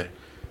Cameron say?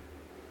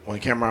 When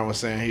Cameron was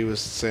saying, he was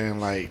saying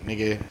like,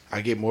 nigga,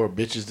 I get more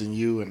bitches than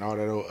you and all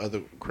that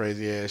other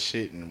crazy ass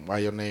shit, and why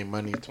your name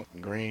Money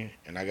Green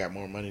and I got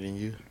more money than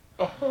you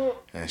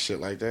and shit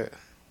like that.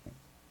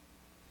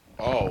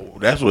 Oh,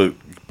 that's what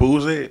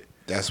Poole said?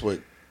 That's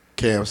what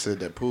Cam said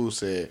that Poole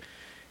said.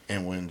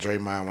 And when they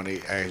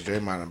asked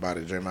Draymond about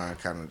it, Draymond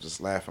kind of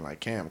just laughing like,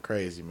 Cam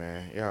crazy,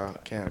 man. Y'all,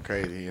 Cam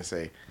crazy. He didn't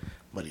say,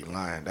 but he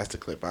lying. That's the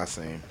clip I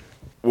seen.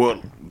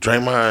 Well,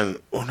 Draymond,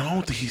 no, I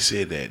don't think he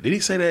said that. Did he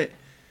say that?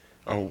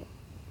 Oh,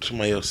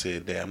 somebody else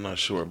said that. I'm not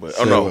sure, but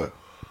What?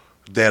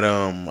 That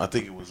I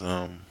think it was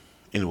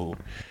anyway,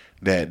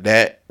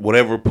 that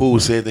whatever Poole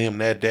said to him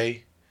that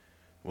day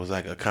was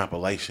like a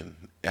compilation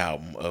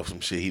album of some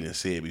shit he didn't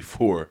say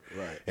before,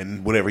 right?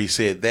 And whatever he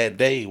said that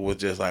day was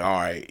just like, all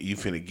right, you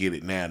finna get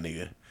it now,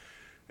 nigga.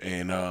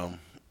 And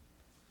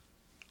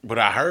but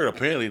I heard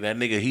apparently that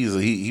nigga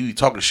he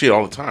talking shit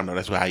all the time though.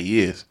 That's how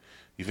he is.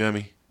 You feel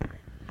me?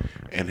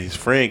 And his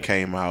friend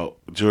came out,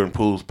 Jordan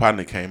Poole's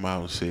partner came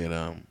out and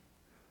said,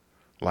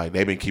 like,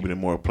 they've been keeping it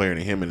more a player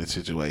than him in the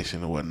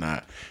situation and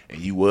whatnot. And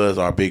you was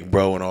our big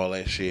bro and all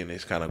that shit, and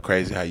it's kind of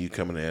crazy how you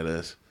coming at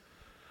us.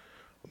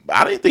 But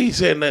I didn't think he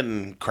said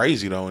nothing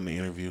crazy, though, in the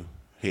interview.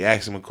 He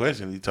asked him a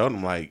question. He told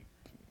him,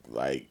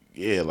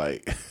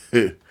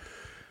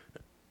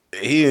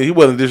 he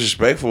wasn't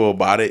disrespectful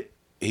about it.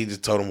 He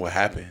just told him what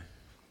happened.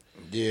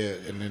 Yeah,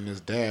 and then his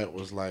dad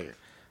was like,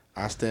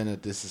 I stand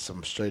that this is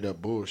some straight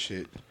up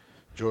bullshit.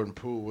 Jordan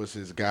Poole was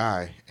his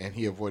guy, and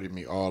he avoided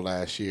me all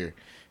last year.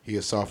 He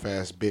a soft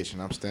ass bitch,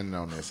 and I'm standing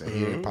on this. And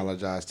he didn't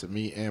apologize to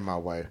me and my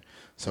wife,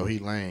 so he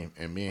lame.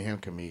 And me and him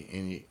can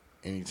meet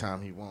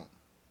anytime he want.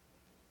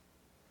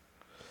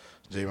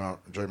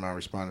 Draymond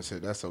responded and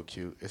said, "That's so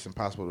cute. It's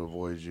impossible to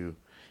avoid you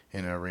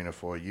in the arena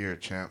for a year,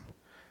 champ.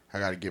 I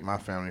got to get my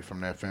family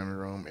from that family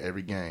room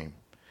every game.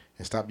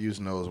 And stop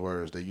using those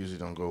words. They usually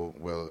don't go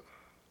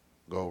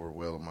over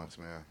well amongst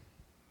men."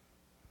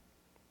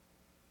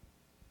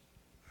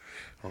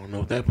 I don't know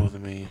what that supposed to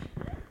mean.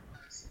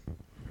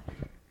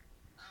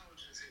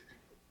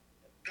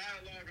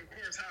 Dialogue, of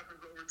course,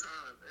 happens over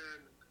time,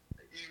 and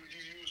you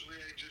usually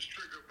ain't just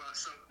triggered by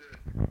something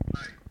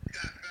like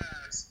that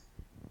fast,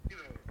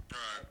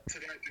 to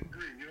that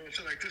degree. You know what I'm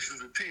saying? Like, this is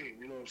a team.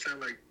 You know what I'm saying?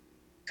 Like,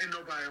 ain't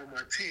nobody on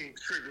my team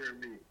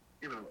triggering me,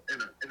 in an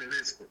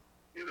instant.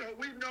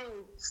 We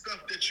know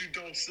stuff that you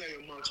don't say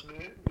amongst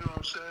men. You know what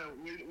I'm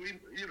saying?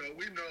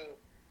 We know,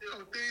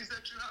 things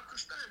that you have to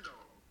stand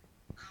on.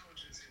 I don't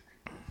just hit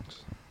people.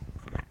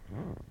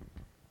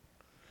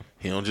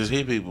 He don't just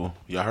hit people.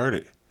 Y'all heard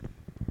it.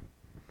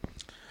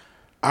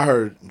 I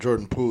heard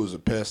Jordan Poole's a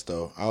pest,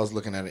 though. I was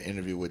looking at an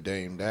interview with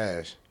Dame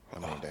Dash.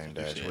 With Dame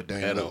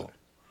Lillard.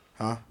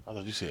 Huh? I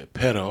thought you said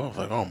pedo. I was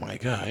like, oh my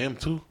God, him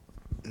too?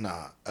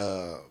 Nah,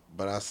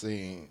 but I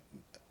seen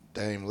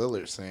Dame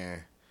Lillard saying,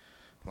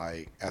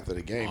 like, after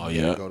the game,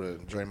 go to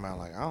Draymond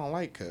like, I don't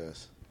like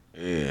Cuz.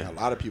 Yeah. A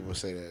lot of people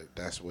say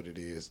that's what it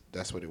is.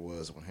 That's what it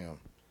was with him.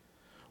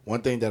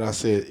 One thing that I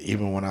said,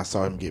 even when I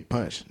saw him get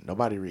punched,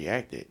 nobody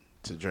reacted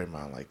to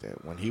Draymond like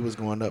that. When he was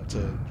going up to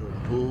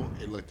Jordan Poole,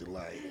 it looked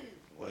like,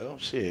 well,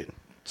 shit,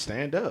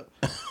 stand up.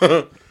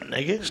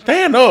 Nigga,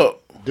 stand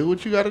up. Do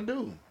what you got to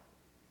do.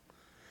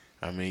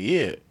 I mean,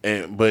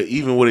 yeah. But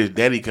even with his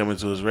daddy coming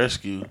to his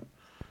rescue,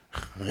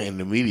 in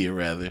the media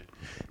rather,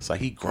 it's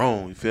like he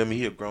grown, you feel me?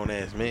 He a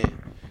grown-ass man.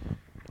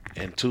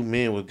 And two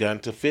men was got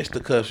into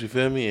fisticuffs, you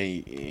feel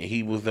me? And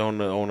he was on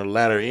the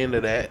latter end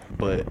of that,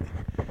 but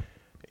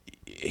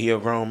he a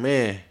grown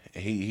man.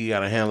 He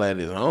got to handle it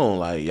his own.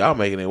 Like, y'all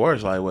making it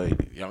worse. Like,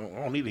 wait, y'all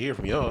I don't need to hear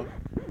from y'all.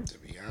 To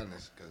be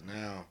honest, because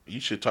now you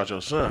should taught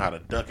your son how to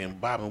duck and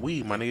bob and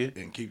weave, my nigga.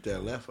 And keep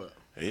that left up.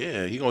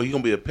 Yeah, he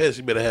gonna be a pest.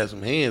 You better have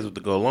some hands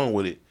to go along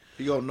with it.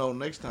 He gonna know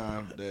next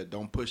time that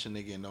don't push a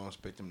nigga and don't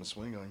expect him to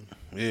swing on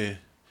you. Yeah.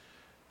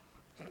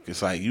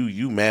 It's like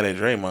you mad at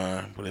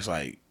Draymond, but it's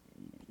like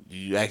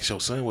you ask your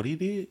son what he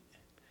did.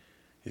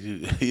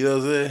 You know what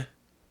I'm saying?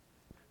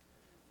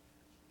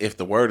 If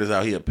the word is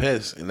out, he a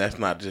pest, and that's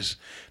not just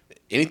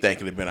anything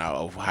could have been out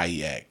of how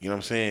he act. You know what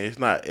I'm saying? It's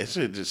not. It's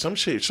just some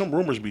shit. Some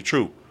rumors be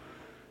true,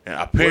 and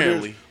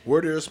apparently,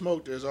 where there's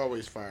smoke, there's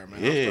always fire,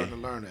 man. Yeah. I'm starting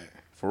to learn that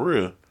for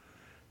real.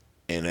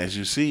 And as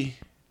you see,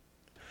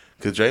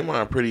 because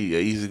Draymond a pretty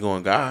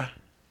easygoing guy,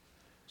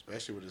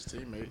 especially with his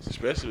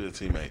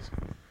teammates.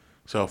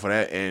 So for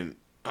that and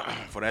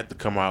for that to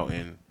come out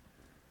and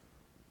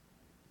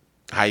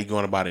how you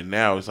going about it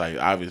now, it's like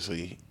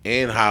obviously,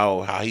 and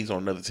how he's on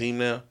another team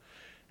now,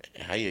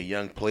 and how he a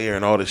young player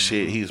and all this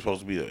shit. He's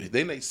supposed to be.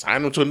 Then they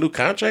signed him to a new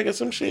contract or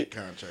some shit.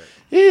 Contract.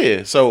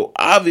 Yeah. So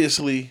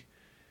obviously,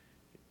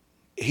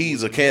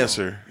 he's a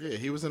cancer. Yeah,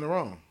 he was in the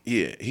wrong.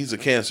 Yeah, he's a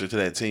cancer to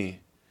that team,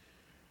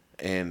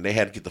 and they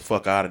had to get the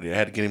fuck out of there. They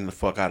had to get him the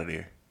fuck out of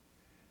there.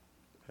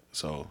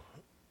 So,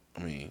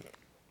 I mean,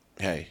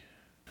 hey.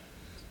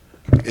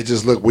 It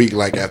just looked weak,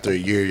 like after a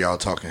year, y'all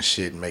talking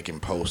shit and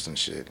making posts and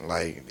shit.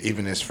 Like,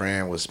 even his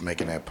friend was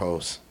making that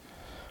post.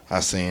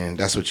 I seen,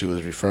 that's what you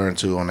was referring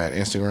to on that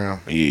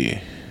Instagram?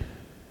 Yeah.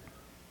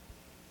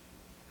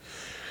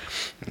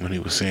 When he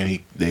was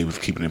saying they was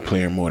keeping the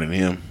player more than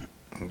him.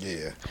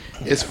 Yeah.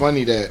 It's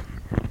funny that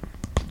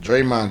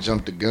Draymond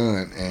jumped the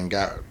gun and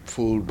got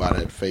fooled by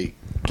that fake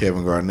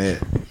Kevin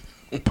Garnett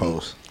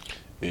post.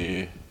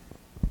 Yeah.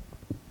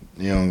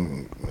 I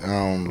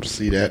don't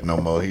see that no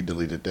more. He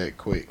deleted that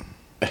quick.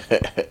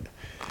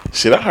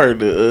 Shit, I heard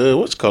the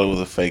what's called was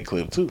a fake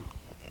clip too.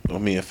 I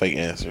mean, a fake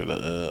answer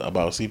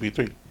about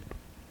CP3.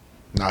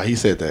 Nah, he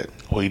said that.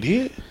 Oh, he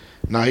did?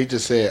 Nah, he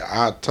just said,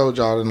 I told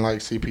y'all I didn't like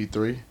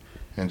CP3,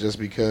 and just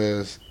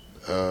because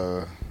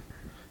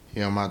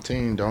he on my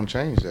team, don't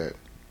change that.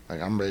 Like,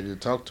 I'm ready to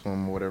talk to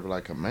him or whatever,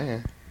 like a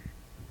man.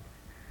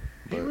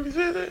 He really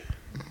said that?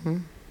 Mm-hmm.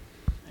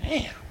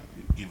 Damn, you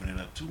giving it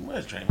up too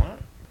much,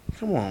 Draymond.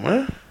 Come on,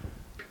 man.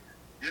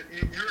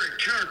 You're in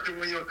character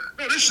when you're.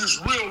 No, this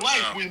is real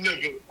life we live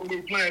when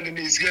we're playing in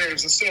these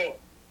games. And so,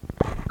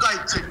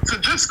 like, to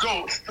just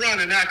go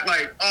front and act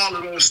like all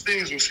of those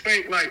things was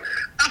fake. Like,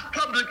 I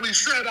publicly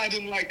said I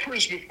didn't like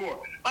Chris before.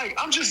 Like,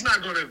 I'm just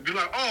not going to be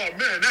like, oh,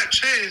 man, that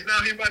changed. Now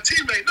he's my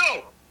teammate.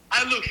 No.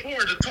 I look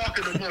forward to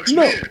talking amongst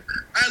men.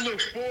 I look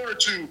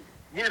forward to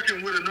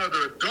working with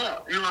another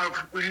adult. You know,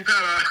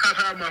 I've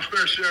had my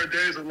fair share of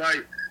days of,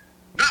 like,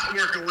 not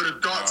working with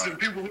adults and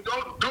people who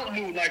don't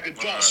move like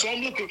adults. So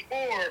I'm looking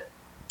forward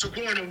to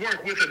going to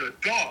work with an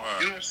adult. You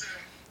know what I'm saying?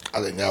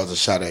 I think that was a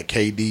shot at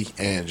KD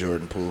and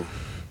Jordan Poole.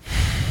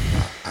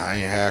 I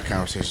ain't had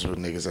conversations with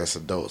niggas that's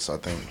adults. I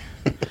think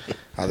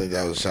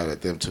that was a shot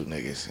at them two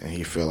niggas, and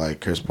he feel like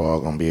Chris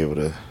Paul gonna be able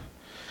to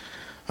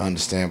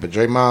understand. But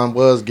Draymond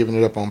was giving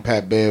it up on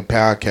Pat Bev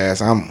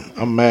podcast.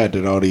 I'm mad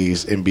that all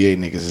these NBA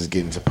niggas is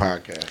getting to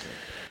podcasting.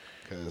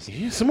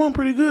 Cause someone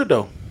pretty good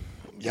though.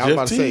 Y'all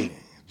about to say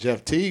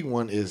Jeff Teague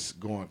one is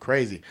going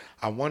crazy.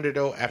 I wonder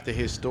though, after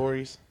his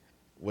stories,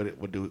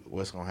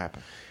 what's gonna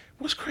happen?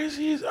 What's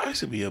crazy is I used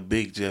to be a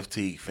big Jeff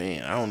Teague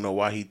fan. I don't know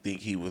why he think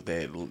he was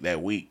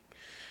that weak.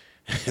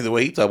 The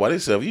way he talk about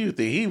himself, you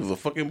think he was a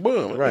fucking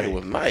bum. Right? It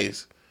was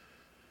nice.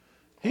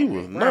 He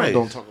was nice.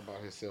 Don't talk about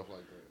himself like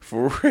that.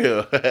 For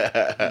real.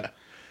 For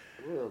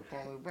real,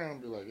 Kwame Brown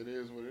be like, it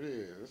is what it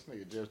is. This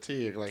nigga Jeff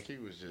Teague, like he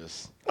was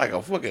just like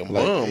a fucking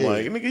bum. Yeah.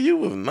 Like nigga, you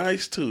was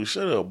nice too.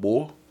 Shut up,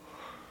 boy.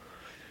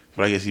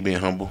 But I guess he being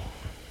humble.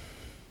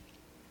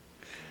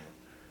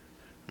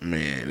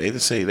 Man, they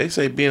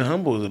say being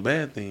humble is a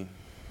bad thing.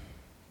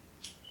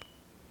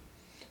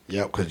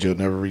 Yep, because you'll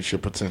never reach your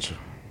potential.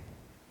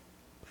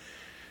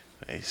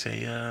 They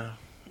say you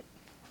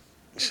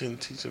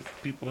shouldn't teach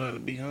people how to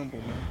be humble,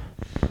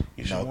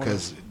 man. No,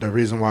 because the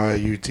reason why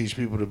you teach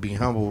people to be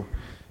humble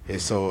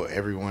is so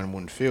everyone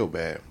wouldn't feel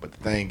bad. But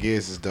the thing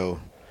is though,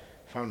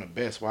 if I'm the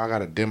best, why I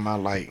gotta dim my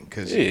light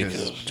because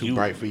it's too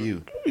bright for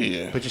you?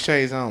 Yeah. Put your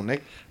shades on,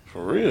 Nick.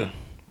 For real.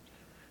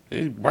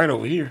 It's bright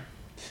over here.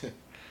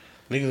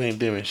 Niggas ain't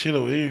dimming shit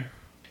over here.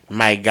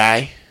 My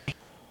guy.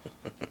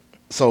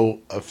 So,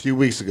 a few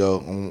weeks ago,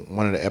 on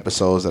one of the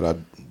episodes that I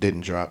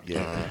didn't drop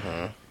yet,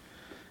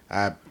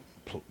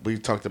 we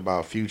talked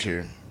about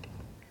Future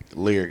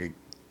lyric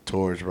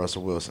towards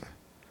Russell Wilson.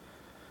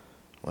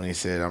 When he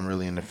said, I'm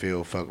really in the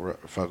field,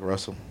 fuck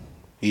Russell.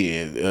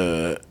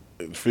 Yeah,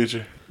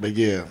 Future. But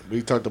yeah,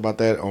 we talked about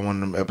that on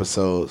one of them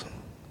episodes.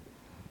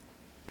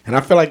 And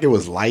I feel like it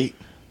was light.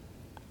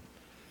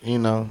 You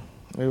know,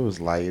 it was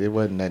light. It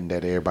wasn't nothing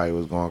that everybody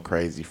was going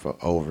crazy for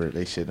over.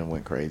 They shouldn't have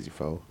went crazy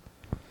for.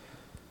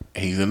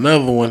 He's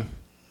another one.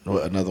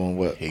 What, another one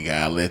what? He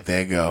got to let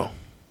that go.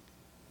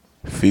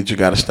 Future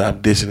got to stop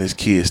dissing his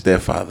kid's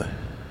stepfather.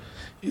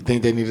 You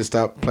think they need to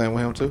stop playing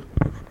with him too?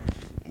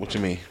 What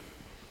you mean?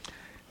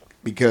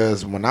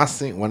 Because when I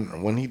seen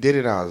when he did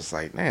it, I was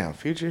like, damn,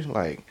 Future.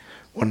 Like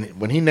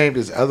when he named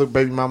his other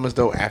baby mamas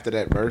though after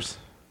that verse.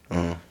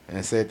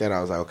 And said that,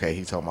 I was like, okay,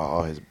 he talking about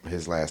all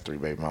his last three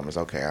baby mamas.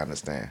 Okay, I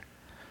understand.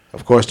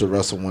 Of course, the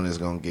Russell one is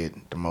gonna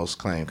get the most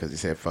claim because he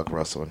said fuck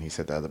Russell and he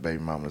said the other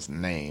baby mama's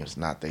names,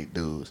 not they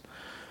dudes.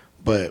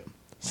 But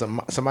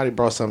somebody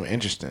brought something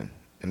interesting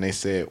and they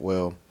said,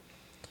 well,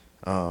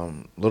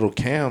 little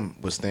Cam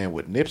was staying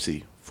with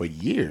Nipsey for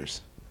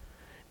years,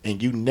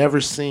 and you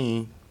never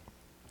seen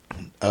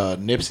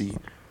Nipsey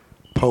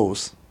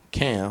post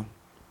Cam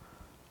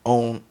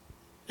on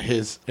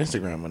his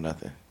Instagram or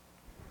nothing.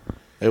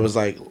 It was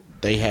like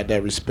they had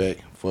that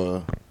respect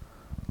for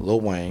Lil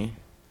Wayne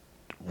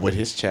with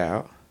his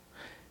child,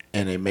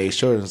 and they made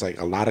sure it's like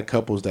a lot of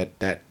couples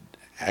that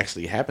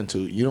actually happened to.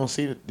 You don't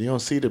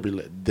see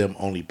them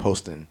only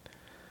posting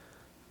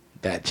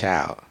that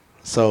child.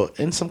 So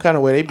in some kind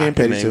of way, they being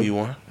petty too. You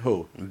one?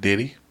 Who?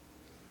 Diddy.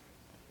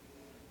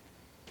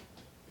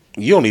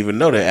 You don't even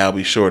know that Al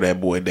B. Shore,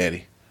 that boy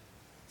daddy.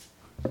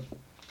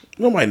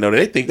 Nobody know that.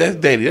 They think that's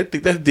Daddy. They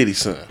think that's Diddy's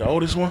son, the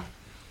oldest one.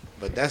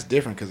 But that's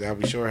different because Al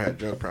B. Shore had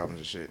drug problems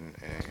and shit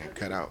and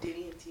cut out.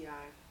 Diddy and T.I.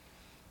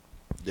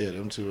 Yeah,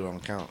 them two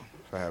don't count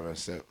for having a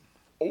sip.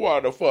 Why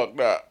the fuck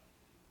not?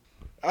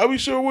 Al B.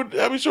 Shore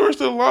is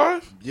still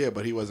alive? Yeah,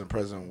 but he wasn't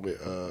present with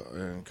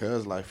in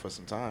Cuz life for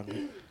some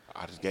time.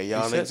 I just gave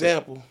y'all an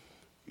example.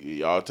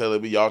 Y'all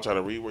telling me y'all trying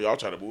to read where y'all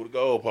trying to move the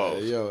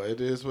goalposts. Yo,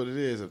 it is what it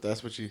is. If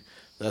that's what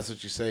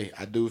you say.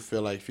 I do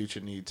feel like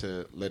Future need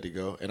to let it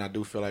go, and I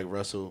do feel like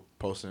Russell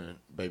posting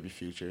Baby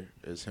Future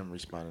is him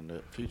responding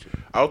to Future.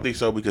 I don't think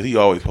so because he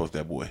always posts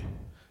that boy.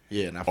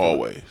 Yeah, and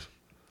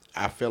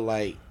I feel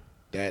like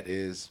that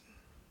is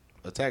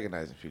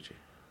antagonizing Future.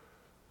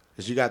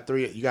 Cause you got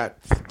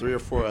three or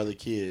four other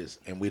kids,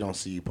 and we don't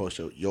see you post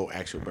your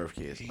actual birth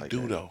kids. He like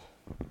do that. though,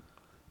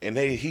 and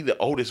he the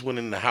oldest one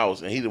in the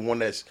house, and he the one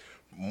that's,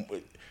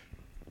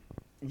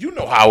 you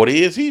know how it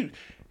is.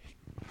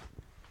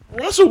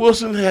 Russell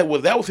Wilson that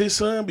was his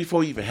son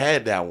before he even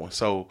had that one,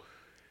 so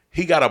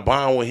he got a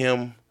bond with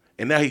him,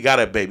 and now he got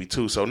a baby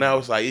too. So now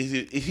it's like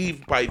he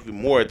probably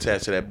even more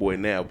attached to that boy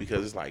now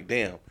because it's like,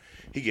 damn,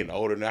 he getting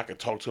older now. I can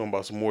talk to him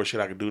about some more shit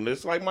I can do. And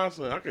it's like my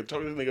son. I can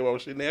talk to this nigga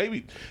about shit now. He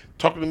be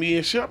talking to me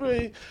and shit. I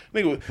mean,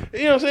 nigga,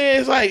 you know what I'm saying?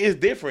 It's like it's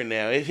different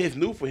now. It's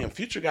new for him.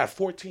 Future got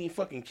 14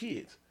 fucking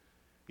kids.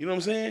 You know what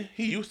I'm saying?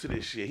 He used to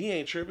this shit. He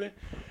ain't tripping.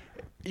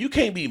 You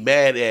can't be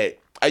mad at.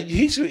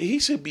 He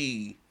should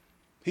be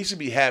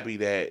happy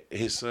that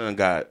his son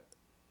got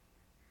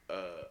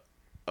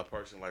a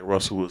person like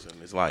Russell Wilson in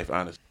his life.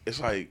 Honestly, it's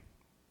like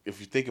if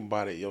you think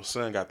about it, your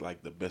son got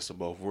like the best of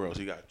both worlds.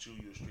 He got you,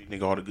 a street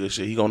nigga, all the good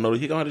shit. He gonna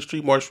have the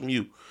street march from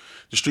you,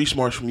 the street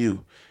smarts from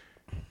you.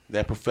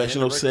 That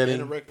professional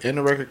setting, in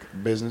the record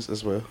business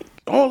as well.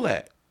 all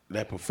that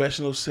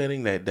professional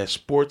setting, that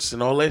sports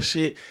and all that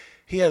shit.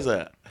 He has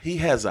a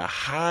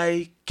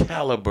high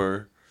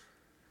caliber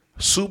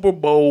Super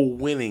Bowl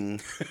winning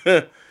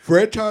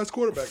Franchise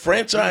quarterback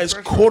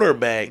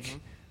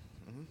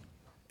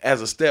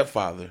as a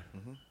stepfather.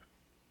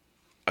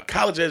 A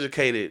college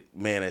educated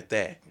man at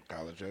that.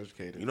 College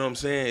educated. You know what I'm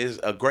saying? Is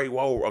a great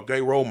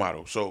role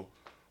model. So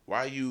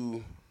why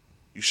you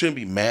shouldn't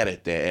be mad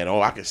at that at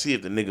all. I can see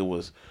if the nigga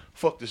was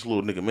fuck this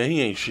little nigga, man,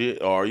 he ain't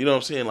shit, or you know what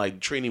I'm saying, like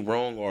treating him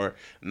wrong, or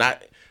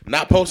not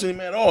posting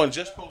him at all and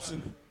just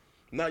posting.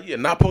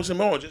 Not posting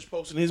him on, just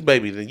posting his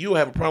baby. Then you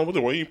have a problem with it.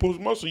 Why you ain't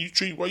posting my son?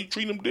 Why you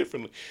treating him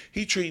differently?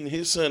 He treating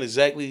his son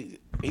exactly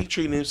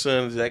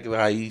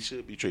how he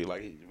should be treated.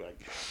 Like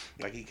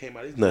he came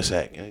out of his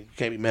nutsack. You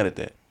can't be mad at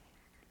that.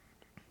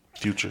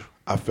 Future.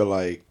 I feel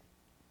like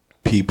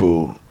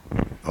people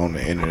on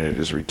the internet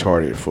is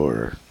retarded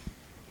for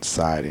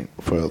siding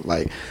for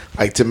like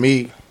to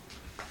me,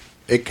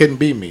 it couldn't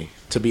be me.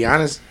 To be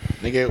honest,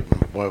 nigga,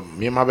 when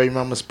me and my baby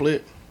mama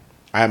split,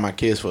 I had my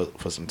kids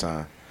for some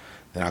time.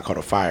 Then I caught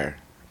a fire,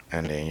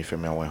 and then you feel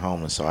me, I went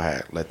home, and so I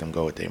had let them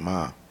go with their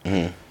mom.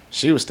 Mm-hmm.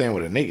 She was staying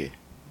with a nigga.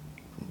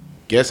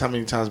 Guess how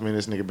many times me and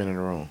this nigga been in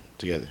the room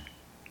together?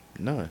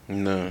 None.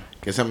 No.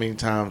 Guess how many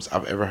times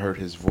I've ever heard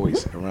his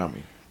voice around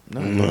me?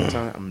 None.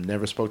 No. I've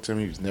never spoke to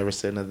him. He's never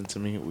said nothing to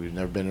me. We've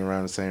never been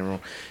around the same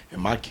room.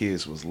 And my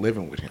kids was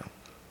living with him.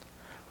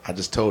 I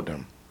just told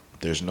them,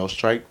 there's no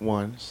strike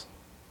ones,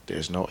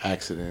 there's no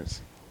accidents,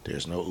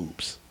 there's no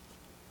oops.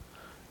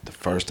 The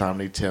first time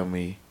they tell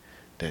me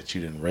that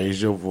you didn't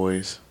raise your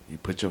voice, you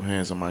put your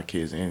hands on my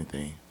kids,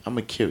 anything, I'm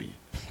going to kill you.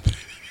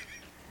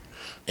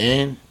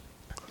 And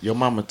your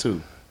mama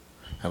too.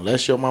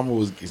 Unless your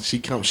mama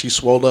she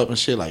swole up and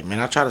shit like, man,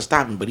 I tried to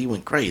stop him, but he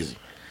went crazy.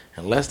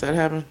 Unless that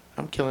happened,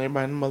 I'm killing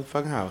everybody in the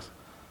motherfucking house.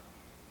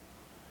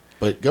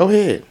 But go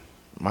ahead.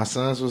 My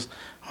sons was,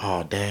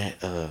 oh, Dad,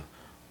 I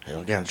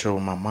got in trouble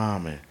with my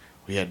mom and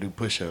we had to do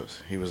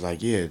push-ups. He was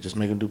like, yeah, just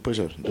make them do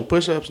push-ups. Do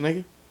push-ups,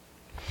 nigga.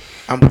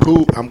 I'm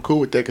cool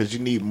with that because you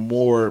need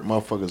more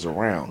motherfuckers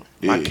around.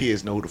 Yeah. My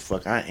kids know who the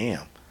fuck I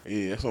am.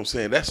 Yeah, that's what I'm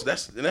saying. That's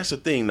the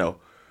thing though,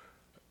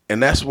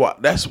 and that's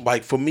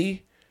like for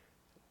me.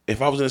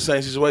 If I was in the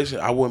same situation,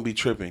 I wouldn't be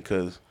tripping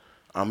because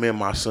I'm in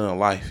my son's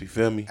life. You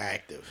feel me?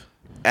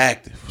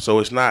 Active. So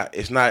it's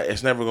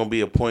never gonna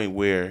be a point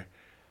where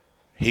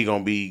he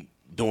gonna be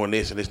doing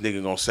this and this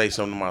nigga gonna say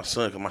something to my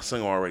son because my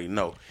son already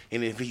know.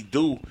 And if he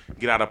do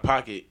get out of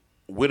pocket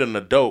with an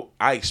adult,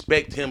 I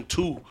expect him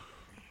to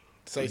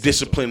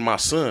discipline my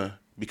son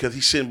because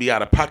he shouldn't be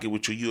out of pocket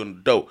with you. You're an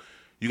adult.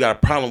 You got a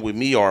problem with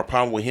me or a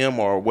problem with him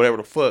or whatever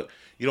the fuck.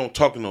 You don't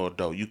talk to no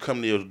adult. You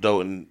come to your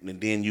adult and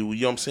then you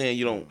know what I'm saying?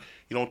 You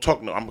don't talk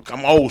to no.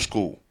 I'm old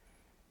school.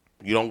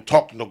 You don't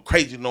talk to no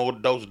crazy no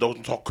adults. Adults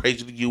don't talk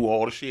crazy to you.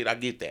 All the shit. I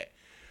get that,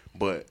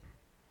 but.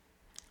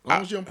 As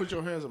long as you don't put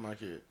your hands on my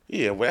kid.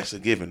 Yeah, well, that's a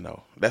given,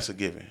 though. That's a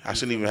given. I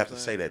shouldn't even have to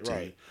say that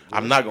to you.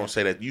 I'm not going to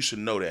say that. You should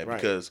know that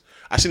because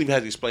I shouldn't even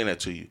have to explain that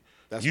to you.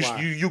 That's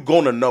why. You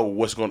going to know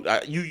what's going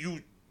to...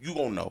 You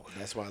going to know.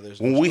 That's why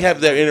there's... When we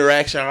have that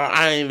interaction,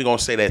 I ain't even going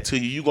to say that to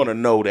you. You're going to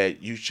know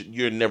that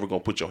you're never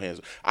going to put your hands...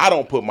 I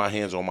don't put my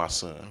hands on my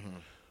son. Mm-hmm.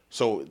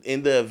 So,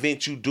 in the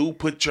event you do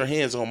put your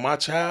hands on my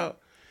child,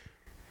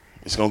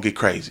 it's going to get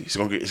crazy. It's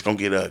going to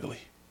get ugly.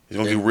 It's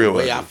going to get real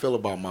ugly. The way I feel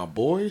about my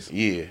boys...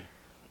 Yeah.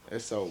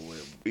 It's so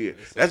weird. Yeah,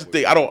 that's the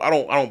thing. I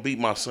don't beat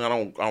my son.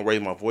 I don't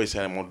raise my voice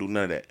at him. I don't do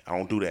none of that. I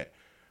don't do that.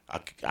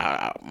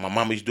 My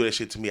mama used to do that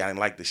shit to me. I didn't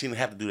like that. She didn't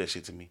have to do that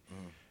shit to me.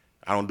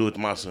 I don't do it to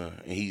my son,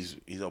 and he's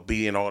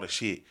obedient all the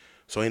shit.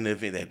 So in the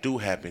event that do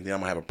happen, then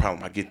I'm gonna have a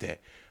problem. I get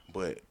that,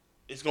 but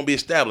it's gonna be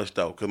established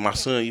though, cause my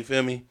son, you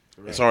feel me?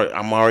 Right. It's already,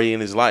 I'm already in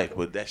his life,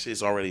 but that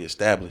shit's already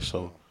established.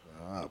 So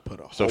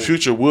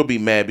Future will be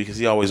mad because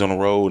he always on the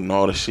road and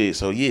all the shit.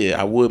 So yeah,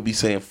 I would be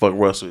saying fuck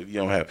Russell if you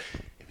don't have.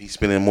 He's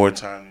spending more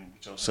time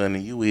with your son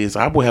than you is.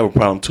 I would have a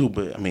problem too,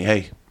 but I mean,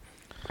 hey,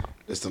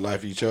 it's the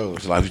life you chose.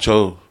 It's the life you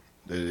chose.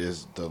 It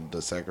is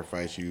the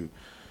sacrifice you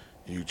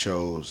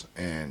chose,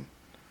 and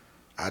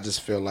I just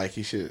feel like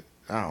he should.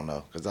 I don't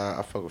know, cause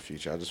I fuck with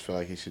Future. I just feel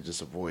like he should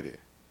just avoid it.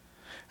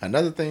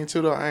 Another thing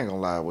too, though, I ain't gonna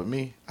lie. With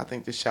me, I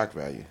think this shock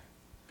value.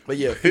 But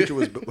yeah, Future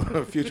was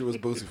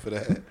boosted for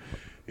that.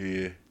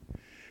 Yeah,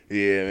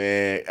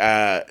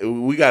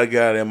 man. We gotta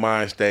get out of that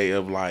mind state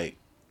of like.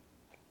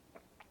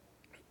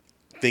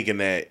 Thinking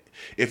that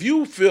if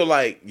you feel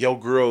like your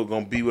girl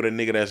gonna be with a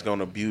nigga that's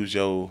gonna abuse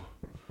yo,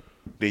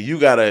 then you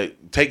gotta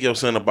take your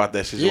son about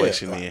that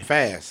situation. Yeah,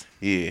 fast.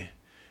 Yeah,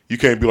 you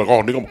can't be like,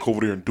 oh nigga, I'm gonna go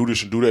over there and do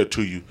this and do that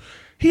to you.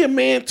 He a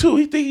man too.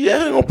 He think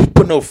I ain't gonna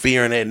put no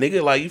fear in that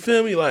nigga. Like you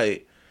feel me?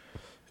 Like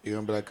you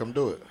gonna be like, come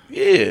do it.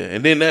 Yeah,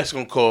 and then that's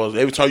gonna cause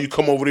every time you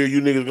come over there,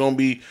 you niggas gonna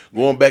be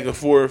going back and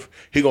forth.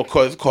 He gonna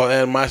cause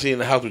animosity in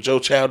the house with your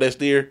child that's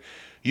there.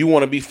 You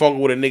want to be fucking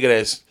with a nigga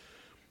that's.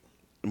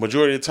 The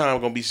majority of the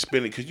time gonna be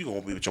spending because you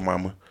gonna be with your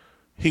mama.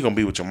 He gonna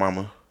be with your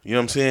mama. You know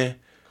what I'm saying?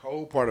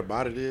 Whole part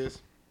about it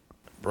is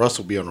Russ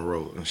will be on the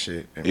road and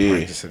shit and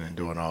practicing and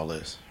doing all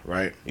this,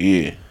 right?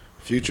 Yeah.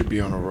 Future be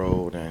on the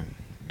road and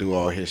do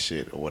all his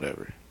shit or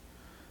whatever.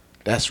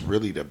 That's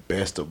really the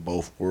best of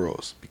both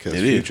worlds because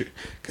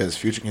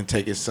Future can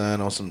take his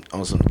son on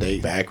some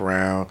date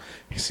background.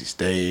 He can see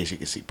stage. He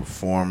can see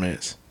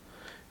performance.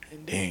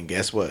 And then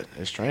guess what?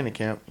 It's training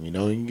camp. You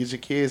know you can get your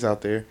kids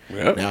out there.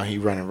 Yep. Now he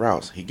running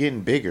routes. He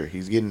getting bigger.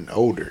 He's getting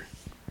older.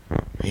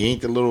 He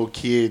ain't the little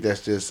kid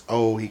that's just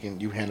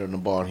you hand him the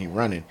ball and he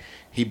running.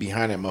 He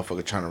behind that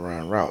motherfucker trying to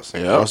run routes.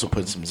 And also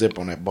putting some zip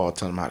on that ball,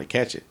 telling him how to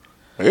catch it.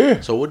 Yeah.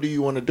 So what do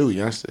you want to do,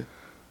 youngster?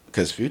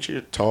 Because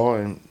Future tall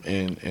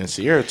and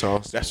Sierra tall.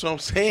 That's what I'm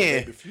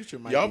saying.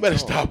 Y'all better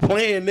stop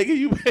playing, nigga.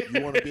 You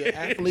want to be an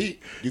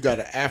athlete? You got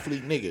an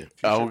athlete nigga.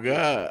 Oh,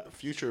 God.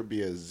 Future would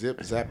be a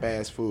zap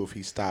ass fool if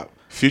he stopped.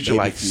 Future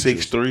like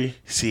 6'3".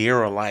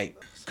 Sierra like.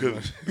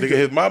 Cause nigga,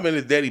 his mom and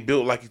his daddy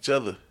built like each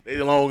other. They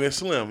long and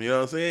slim. You know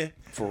what I'm saying?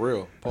 For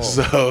real. Pause.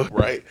 So,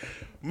 right.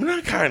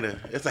 Not kind of.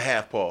 It's a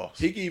half pause.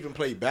 He can even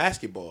play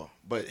basketball.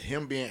 But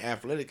him being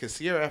athletic, because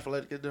Sierra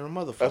athletic than a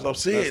motherfucker. That's what I'm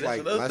saying.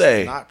 That's another let's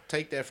thing. Not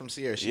take that from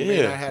Sierra. She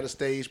may not have a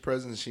stage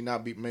presence. She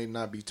may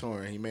not be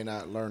touring. He may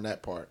not learn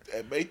that part.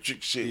 That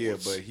Matrix shit. Yeah,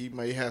 but he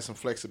may have some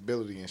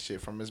flexibility and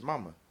shit from his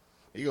mama.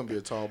 He gonna be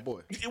a tall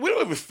boy. We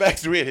don't even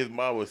factor in his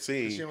mama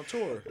scene. She on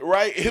tour,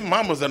 right? His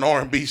mama's an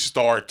R&B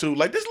star too.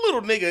 Like this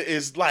little nigga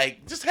is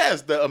like just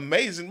has the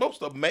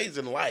most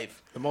amazing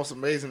life. The most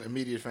amazing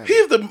immediate family. He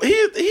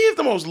is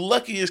the most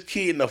luckiest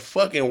kid in the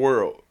fucking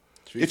world.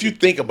 If you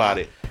think about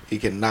it. He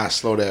cannot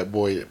slow that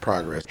boy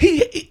progress.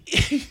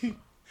 I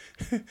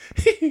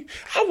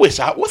wish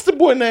what's the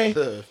boy name?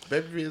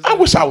 I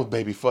wish I was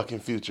baby fucking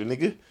Future,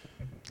 nigga.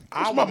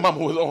 My mama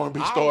was an R&B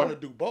star. I want to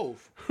do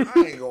both. I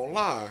ain't gonna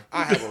lie.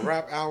 I have a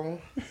rap album.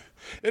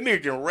 That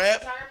nigga can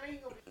rap.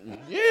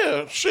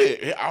 Yeah,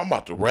 shit. I'm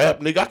about to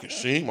rap, nigga. I can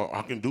sing.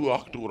 I can do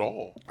it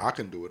all. I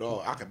can do it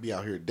all. I can be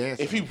out here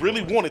dancing. If he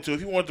really wanted to, if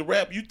he wanted to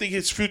rap, you think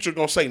his Future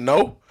gonna say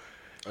no?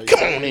 Come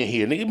on in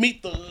here, nigga.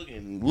 Meet Thug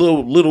and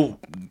little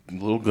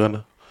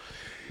Gunna.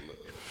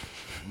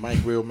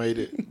 Mike Will made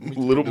it.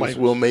 Little Mike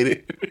Will made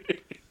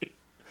it.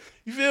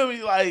 You feel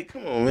me? Like,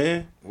 come on,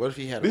 man. What if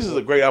he had? This is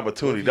a great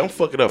opportunity. Don't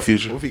fuck it up,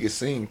 Future. What if he could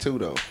sing too,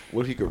 though?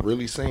 What if he could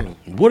really sing?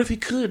 What if he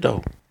could,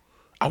 though?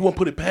 I wouldn't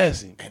put it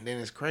past him. And then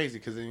it's crazy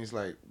because then he's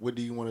like, "What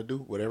do you want to do?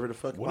 Whatever the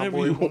fuck,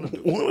 whatever you want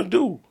to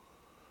do.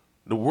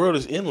 The world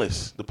is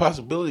endless. The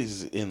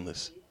possibilities is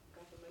endless.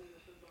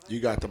 You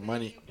got the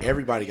money.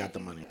 Everybody got the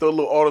money. Throw a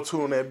little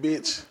auto-tune on that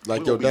bitch.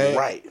 Like your dad.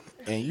 Right.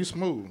 And you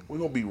smooth. We're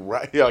going to be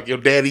right here like your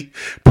daddy.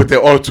 Put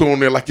that auto on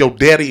there like your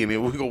daddy, and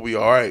then we're going to be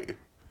all right.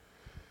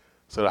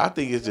 So I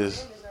think it's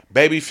just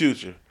Baby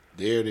Future.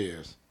 There it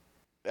is.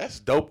 That's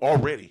dope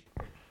already.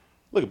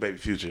 Look at Baby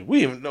Future. We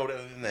didn't even know that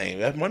was his name.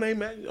 That's my name,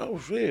 man. Oh,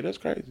 shit. That's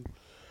crazy.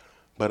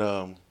 But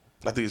I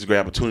think it's a great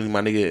opportunity,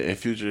 my nigga, in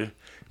Future.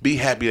 Be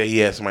happy that he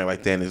has somebody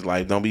like that in his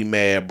life. Don't be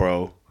mad,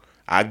 bro.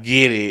 I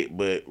get it,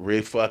 but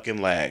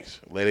relax.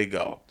 Let it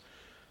go.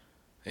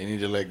 They need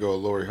to let go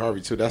of Lori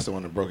Harvey, too. That's the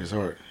one that broke his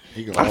heart.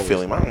 I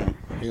feel him.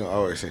 He gonna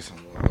always say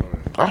something.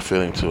 I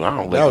feel him, too. I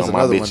don't let that was go of my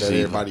another one bitches that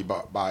either. everybody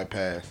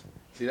bypassed.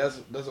 See, that's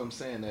what I'm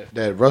saying.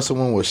 That Russell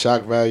one was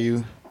shock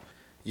value.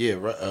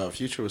 Yeah,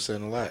 Future was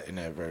saying a lot in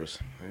that verse.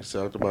 He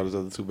talked about his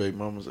other two baby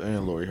mamas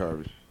and Lori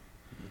Harvey.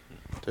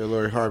 Tell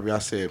Lori Harvey, I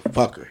said,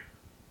 fuck her.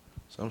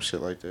 Some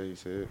shit like that, he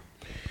said.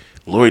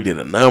 Lori did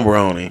a number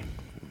on him.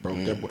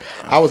 Broke that boy.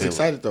 I was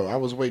excited, though. I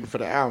was waiting for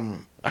the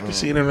album. I can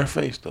see it in her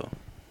face, though.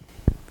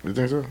 You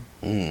think so?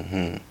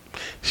 Mm-hmm.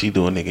 She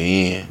do a nigga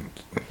in.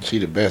 She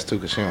the best, too,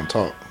 because she don't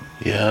talk.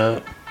 Yeah.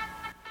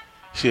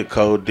 She a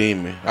cold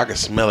demon. I can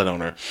smell it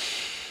on her.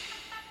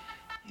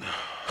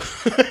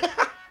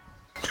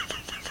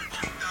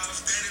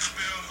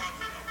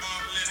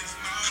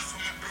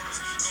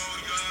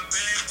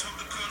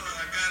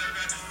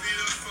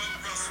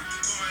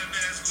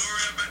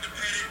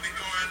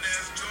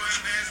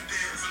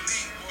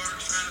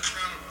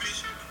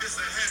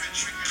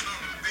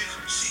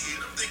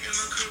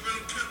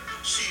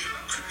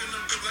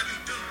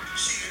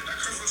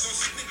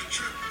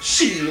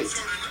 Shit.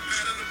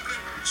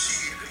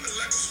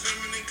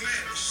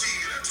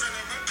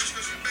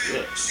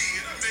 Yeah.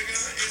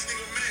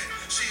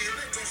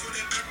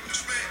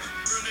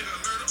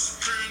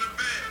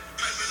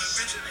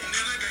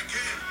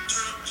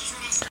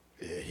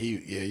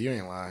 Yeah, you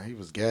ain't lying. He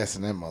was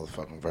gassing that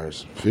motherfucking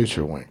verse.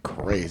 Future went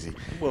crazy.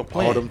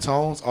 All them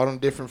tones, all them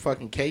different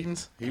fucking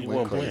cadence. He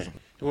went crazy.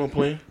 He wasn't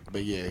playing.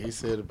 But yeah, he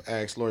said,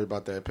 ask Lori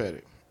about that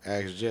petty.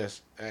 Ask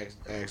Jess.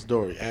 Ask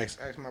Dory. Ask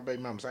my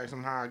baby mamas. Ask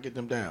them how I get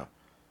them down.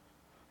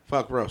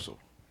 Fuck Russell.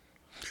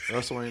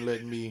 Russell ain't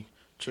letting me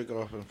trick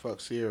off and fuck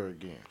Sierra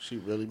again. She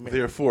really mad.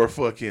 Therefore,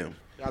 fuck him.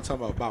 Y'all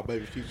talking about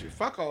Baby Future.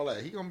 Fuck all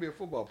that. He gonna be a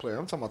football player.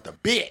 I'm talking about the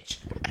bitch.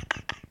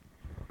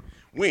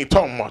 We ain't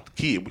talking about the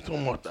kid. We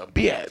talking about the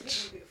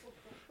bitch.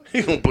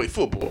 He gonna play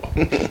football.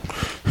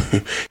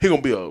 He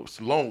gonna be a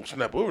long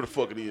snapper. Whatever the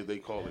fuck it is they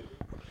call it.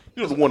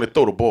 You know, the one that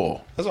throw the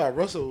ball. That's why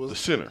Russell was the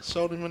center.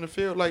 Showed him in the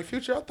field like,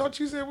 Future, I thought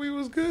you said we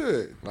was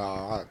good.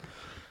 Nah, I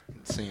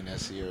seen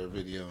that Sierra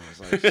video and it's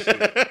like,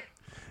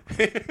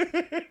 shit.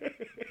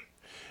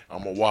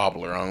 I'm a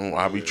wobbler.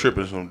 I'll be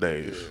tripping some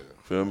days. Yeah.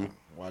 Feel me?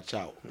 Watch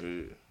out.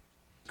 Yeah.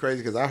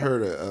 Crazy because I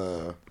heard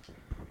a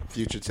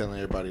Future telling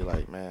everybody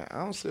like, man, I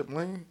don't sip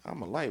lean.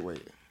 I'm a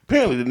lightweight.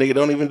 Apparently the nigga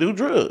don't even do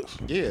drugs.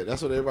 Yeah,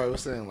 that's what everybody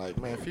was saying. Like,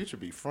 man, Future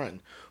be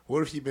fronting.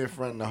 What if he been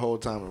fronting the whole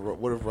time? And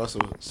what if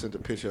Russell sent a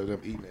picture of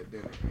them eating at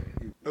dinner?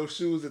 No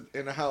shoes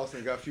in the house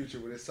and got Future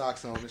with his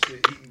socks on and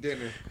shit eating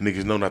dinner.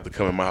 Niggas know not to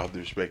come in my house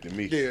disrespecting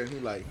me. Yeah, and he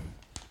like,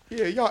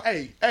 yeah, y'all,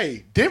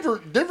 hey,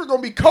 Denver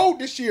gonna be cold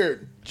this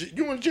year.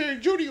 You and Jerry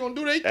Judy gonna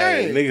do their thing.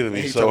 Hey, niggas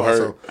be so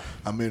hurt.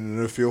 I'm in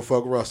the field,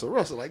 fuck Russell.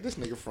 Russell, like, this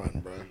nigga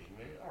fronting, bro. Man,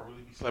 I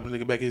really be slapping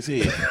nigga back in his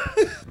head.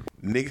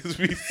 Niggas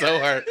be so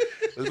hurt.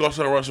 Let's go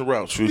start Russell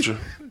Routes, Future.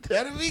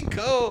 That'd be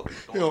cool.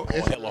 You know,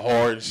 it's hella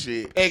hard and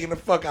shit. Egging the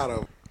fuck out of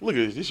him. Look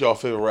at this. This y'all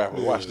favorite rapper.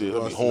 Yeah, Watch this.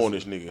 Let me horn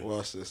this nigga.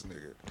 Watch this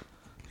nigga.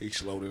 He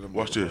slowed in the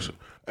Watch this.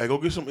 Hey, go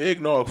get some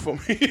eggnog for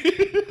me.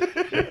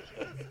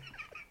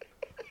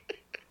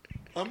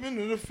 I'm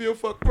in the field,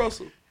 fuck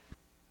Russell.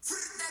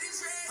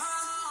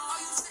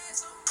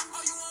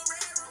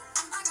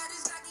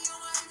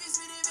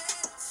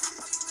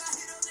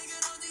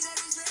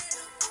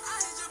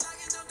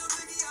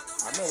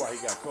 I know why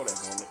he got Kodak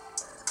on it.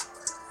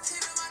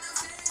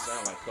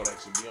 Sound like Kodak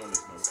should be on this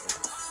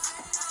motherfucker.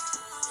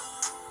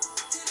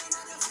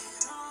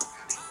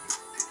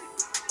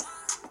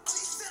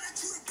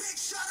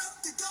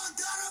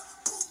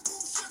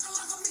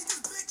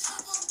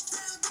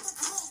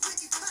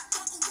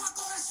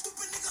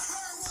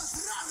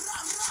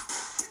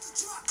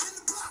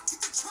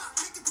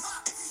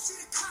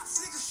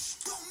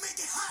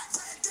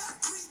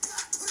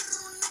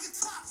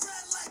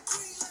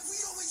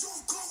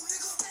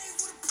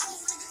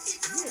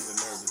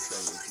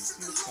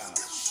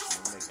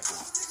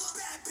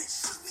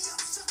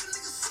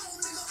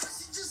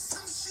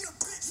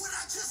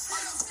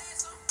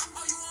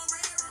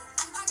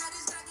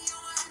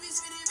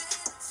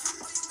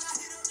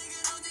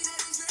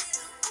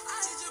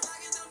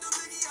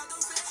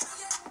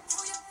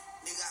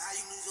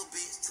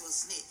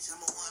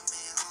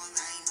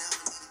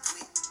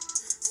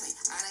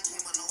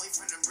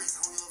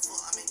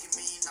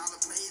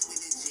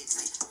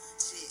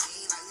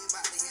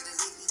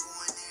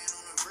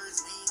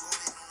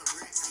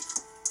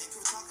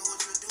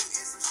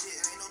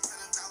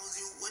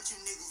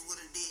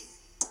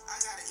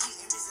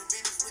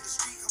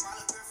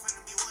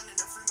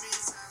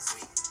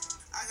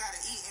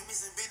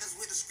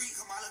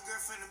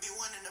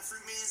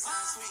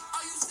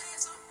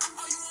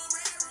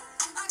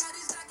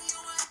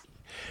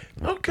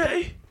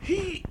 Okay,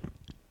 He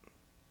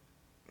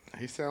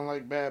sound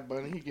like Bad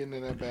Bunny. He getting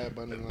in that Bad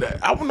Bunny line.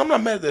 I'm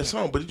not mad at that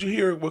song, but did you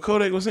hear what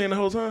Kodak was saying the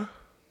whole time?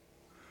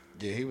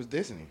 Yeah, he was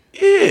dissing him.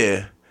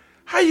 Yeah.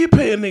 How you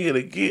pay a nigga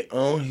to get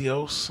on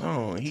your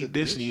song? He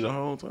dissing you the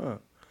whole time.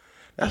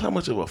 That's how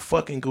much of a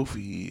fucking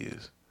goofy he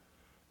is.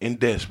 And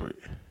desperate.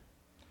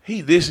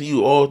 He dissing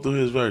you all through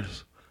his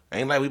verse.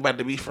 Ain't like we about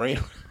to be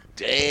friends.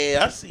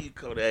 Damn, I see you,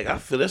 Kodak. I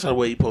feel that's how the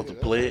way you supposed to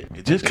play it.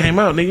 It just came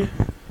out, nigga.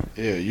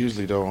 Yeah,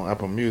 usually though on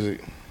Apple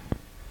Music.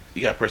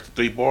 You gotta press the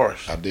 3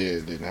 bars. I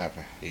did. It didn't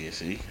happen. Yeah,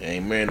 see? It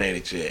ain't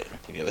marinated yet.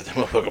 You gotta let that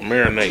motherfucker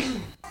marinate.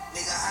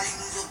 Nigga, how you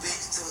lose your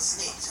bitch to a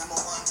snitch? I'm a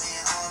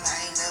one-man army,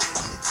 I ain't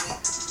never need a click.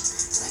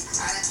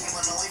 I done came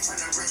a long way from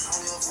the bricks,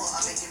 only a fuck,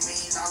 I'm making $1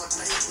 million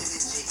plays with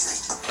this chick.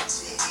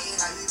 Shit, ain't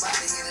like we bout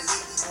to get a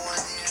lead, we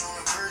going in on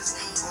the birds,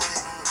 we ain't going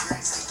in on the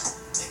bricks.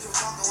 Nigga,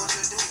 talking what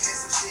you do,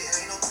 get some shit,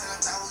 ain't no telling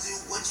if that was you,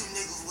 what you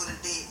niggas would've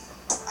did.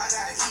 I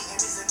gotta eat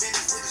and miss a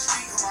business with the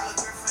street, come all the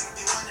girlfriend to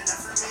be one in the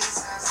free million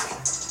times sweet.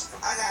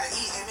 I gotta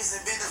eat and miss a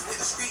business with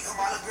the street, come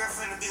all the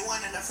girlfriend to be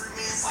one in the free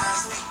million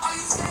times sweet. Are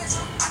you scared?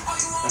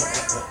 Are you on red?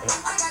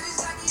 I got this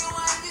jacket on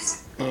my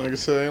bitch. Like I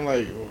said, it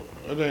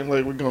ain't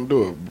like we gonna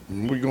do it.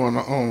 We going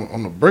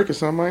on a break or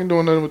something. I ain't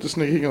doing nothing with this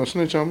nigga. He gonna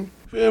snitch on me.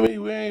 Feel me?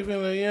 We ain't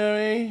finna, you know what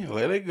I mean?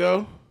 Let it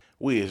go.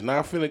 We is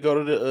not finna go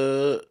to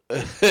the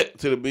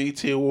to the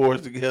BET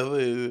Awards together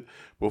and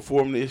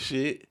perform this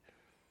shit.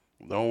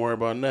 Don't worry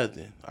about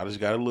nothing. I just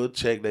got a little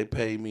check they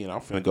paid me and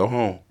I'm finna go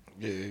home.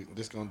 Yeah,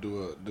 this gonna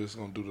do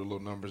the little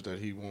numbers that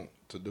he want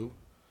to do,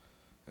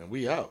 and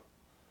we out.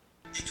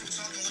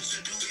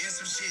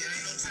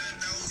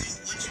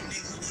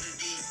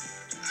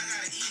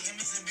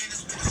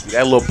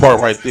 That little part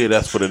right there,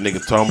 that's for the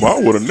nigga talking about, I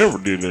would've never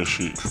did that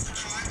shit.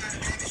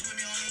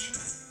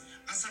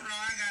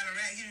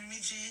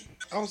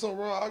 I'm so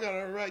raw, I got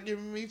a rat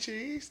giving me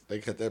cheese. They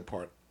cut that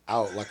part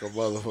out like a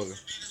motherfucker.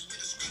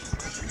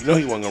 You know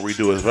he wasn't gonna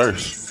redo his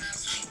verse.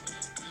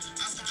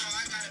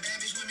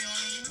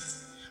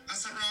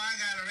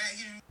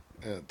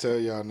 Yeah, tell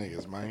y'all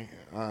niggas, man.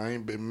 I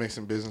ain't been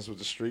mixing business with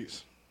the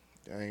streets.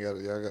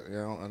 Y'all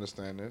don't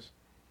understand this.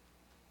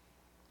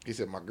 He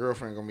said my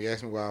girlfriend gonna be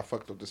asking me why I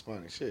fucked up this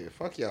money. Shit,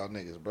 fuck y'all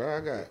niggas,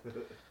 bro.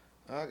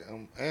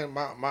 And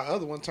my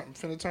other one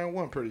finna turn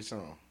 1 pretty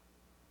soon.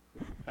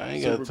 I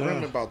ain't got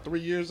time. About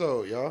 3 years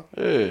old, y'all.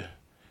 Yeah,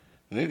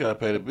 nigga gotta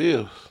pay the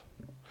bills.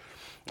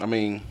 I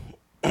mean,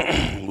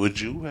 would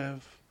you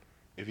have,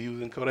 if you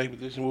was in Kodak's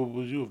position, what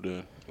would you have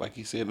done? Like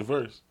he said in the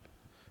verse.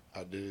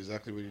 I did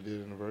exactly what he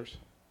did in the verse.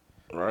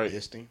 Right.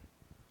 Dissed him.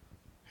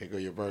 Here go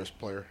your verse,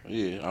 player.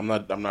 Yeah, I'm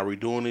not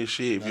redoing this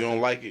shit. If you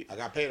don't like it, I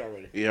got paid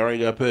already. Yeah, I already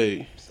got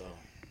paid. So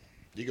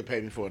you can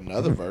pay me for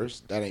another verse.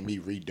 That ain't me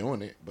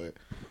redoing it, but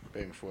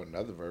pay me for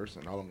another verse,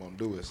 and all I'm gonna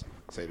do is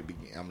say the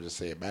beginning. I'm gonna just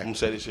say it back. I'm gonna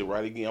say this shit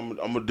right again.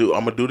 I'm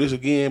gonna do this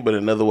again, but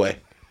another way.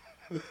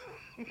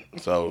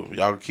 So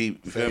y'all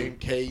keep same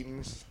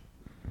cadence,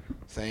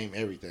 same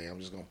everything. I'm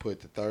just gonna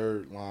put the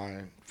third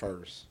line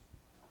first,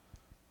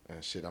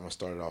 and shit. I'm gonna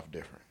start it off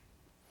different.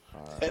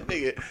 That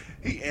nigga,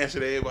 he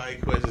answered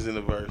everybody's questions in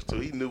the verse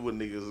too. He knew what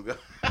niggas was going.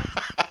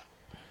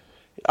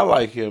 I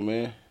like him,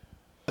 man.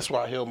 That's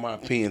why I held my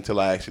opinion until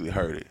I actually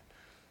heard it.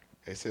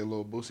 They said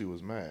Lil Boosie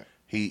was mad.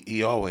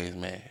 He always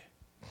mad.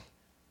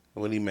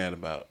 What he mad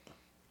about?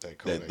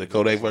 The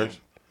Kodak verse?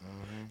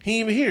 Mm-hmm. He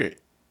didn't even hear it.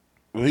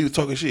 When he was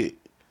talking shit.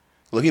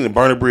 Look, he done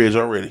burned the bridge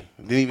already.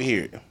 Didn't even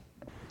hear it.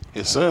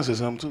 His son said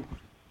something too.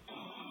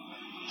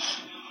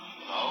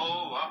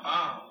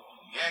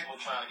 Yak was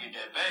trying to get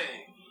that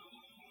bag.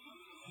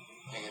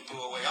 Nigga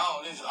threw away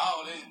all this.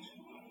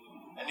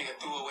 That nigga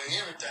threw away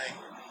everything.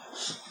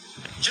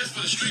 Just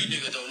for the street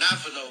nigga though, not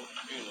for no,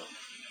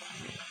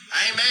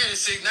 I ain't mad at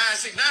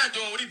 6ix9ine. 6ix9ine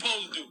doing what he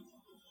supposed to do.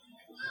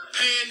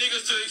 Paying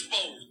niggas to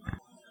expose.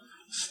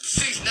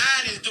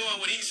 6ix9ine is doing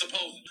what he's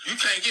supposed to do. You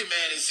can't get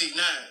mad at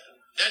 6ix9ine.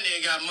 That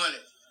nigga got money.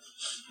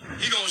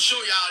 He gonna show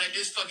y'all that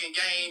this fucking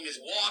game is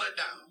watered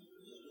down.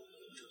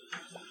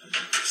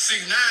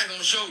 6ix9ine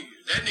gonna show you.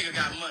 That nigga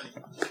got money.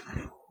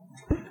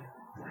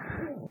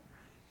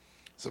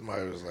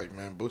 Somebody was like,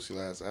 man, Boosie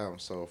last album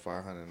sold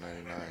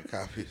 599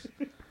 copies.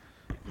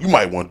 You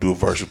might want to do a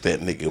verse with that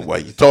nigga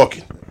while you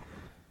talking.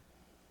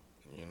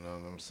 You know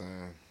what I'm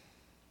saying?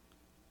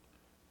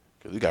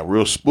 Because it got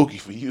real spooky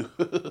for you.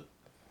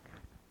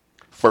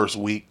 First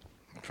week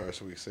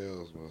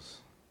sales was.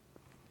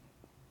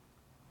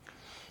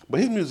 But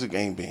his music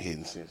ain't been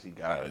hitting since he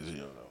got out of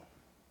jail, though.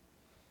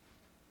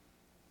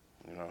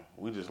 You know,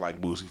 we just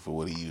like Boosie for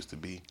what he used to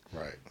be.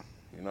 Right.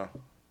 You know?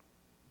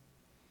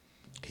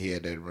 He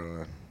had that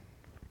run.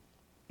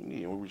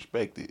 Yeah, we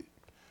respect it.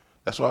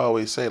 That's why I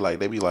always say, like,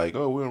 they be like,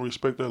 oh, we don't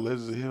respect our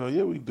legends. Hell,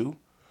 yeah, we do.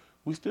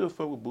 We still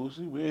fuck with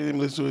Boosie. We ain't even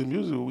listen to his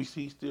music, but we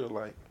see still,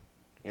 like,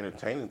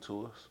 entertaining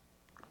to us.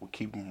 We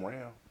keep him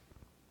around.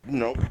 You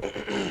know,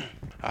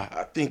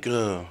 I think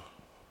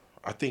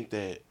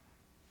that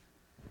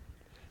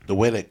the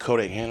way that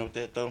Kodak handled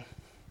that, though,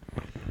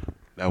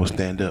 that was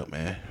stand up,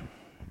 man.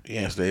 He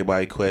answered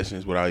everybody's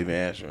questions without even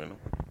answering them.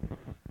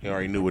 He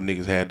already knew what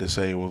niggas had to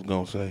say and was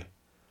going to say.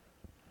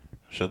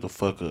 Shut the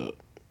fuck up.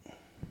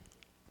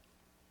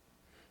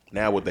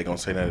 Now what they gonna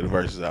say now that the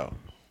verse is out?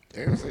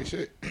 They ain't gonna say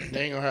shit.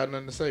 They ain't gonna have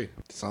nothing to say.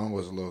 The song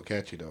was a little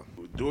catchy though.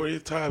 During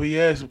his time, he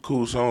had some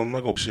cool songs. I'm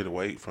not gonna shit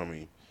away from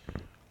him.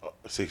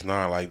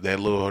 6ix9ine, like that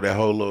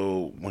whole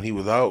little when he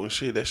was out and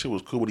shit, that shit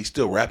was cool. But he's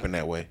still rapping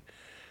that way,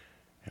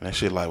 and that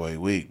shit lightweight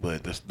weak.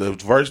 But the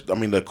verse, I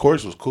mean, the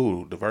chorus was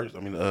cool. The verse,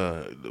 I mean,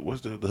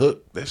 what's the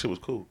hook? That shit was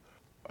cool.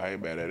 I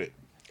ain't mad at it.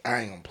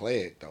 I ain't gonna play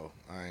it though.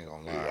 I ain't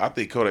gonna lie. I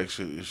think Kodak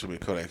should be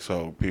Kodak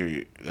song.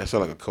 Period. That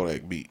sound like a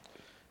Kodak beat.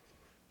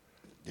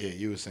 Yeah,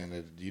 you were saying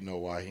that you know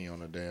why he on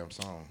the damn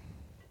song.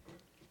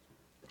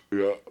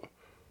 Yeah.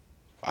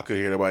 I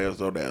couldn't hear nobody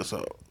else on that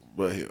song,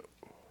 but him.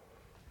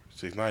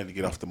 6ix9ine to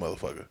get off the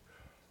motherfucker.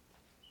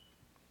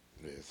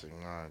 Yeah,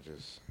 6ix9ine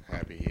just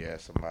happy he had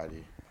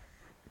somebody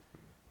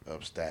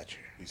of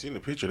stature. You seen the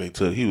picture they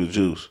took? He was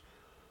juice.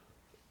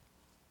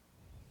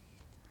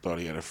 Thought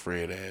he had a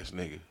Fred ass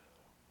nigga.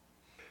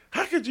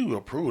 How could you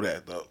approve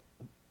that though?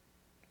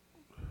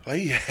 Like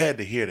he had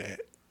to hear that.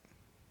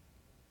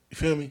 You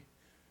feel me?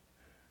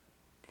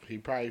 He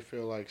probably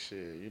feel like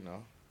shit, you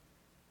know.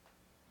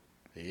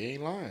 He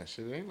ain't lying.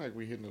 Shit, it ain't like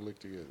we hitting the lick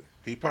together.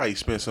 He probably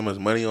spent so much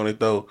money on it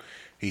though.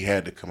 He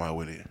had to come out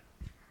with it.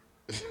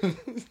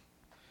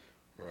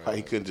 Right. Like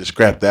he couldn't just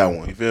scrap that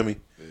one. You feel me?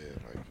 Yeah,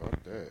 like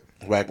fuck that.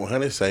 Whack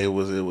 100 say it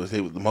was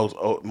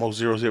the most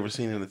zeros ever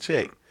seen in a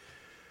check.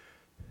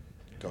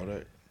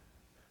 Kodak.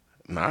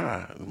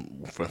 Nah,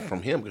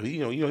 from him because he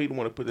didn't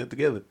want to put that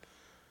together.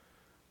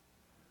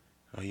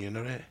 Oh, you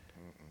know that?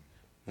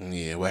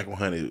 Yeah, Whack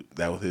 100.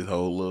 That was his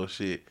whole little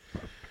shit.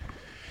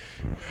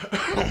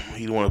 He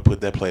didn't want to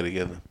put that play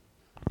together.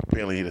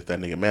 Apparently, he's that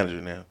nigga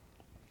manager now.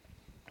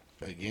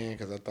 Again,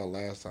 because I thought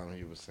last time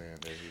he was saying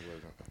that he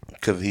wasn't.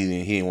 Because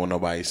he didn't want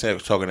nobody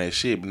talking that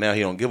shit, but now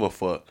he don't give a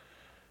fuck.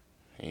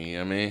 You know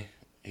what I mean?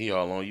 He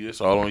all on you.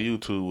 It's all on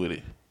YouTube with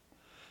it.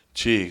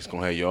 Chicks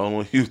gonna have you all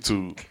on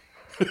YouTube.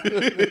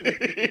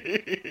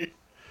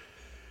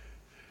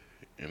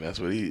 And that's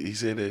what he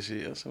said that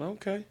shit. I said,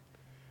 okay.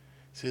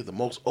 He said the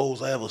most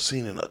O's I ever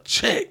seen in a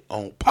check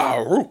on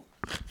Pyro.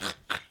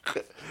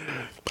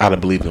 I'd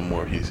have believed him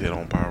more if he said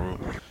on Pyro.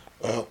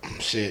 Well,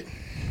 shit.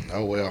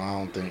 Oh well, I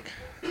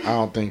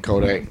don't think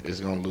Kodak is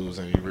gonna lose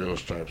any real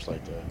stripes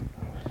like that.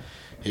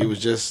 He was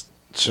just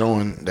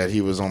showing that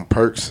he was on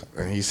perks,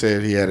 and he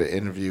said he had an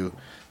interview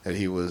that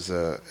he was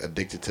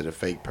addicted to the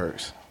fake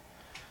perks.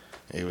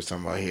 He was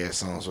talking about he had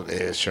songs with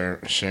Ed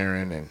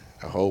Sheeran and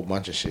a whole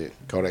bunch of shit.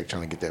 Kodak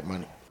trying to get that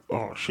money.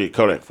 Oh shit,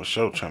 Kodak for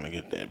sure trying to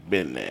get that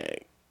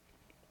big.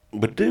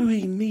 But do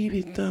he need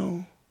it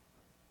though?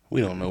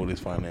 We don't know what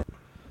his finance.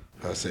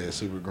 I said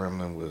Super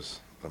Gremlin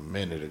was a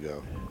minute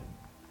ago.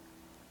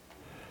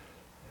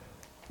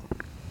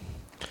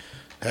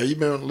 Have you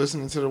been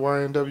listening to the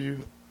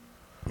YNW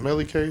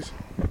Melly case?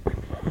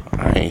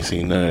 I ain't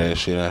seen none of that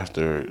shit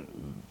after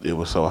it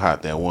was so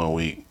hot that one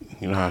week.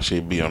 You know how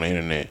shit be on the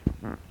internet.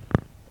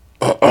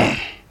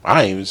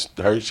 I ain't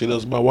even heard shit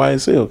else about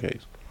YSL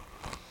case.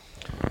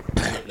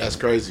 That's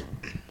crazy.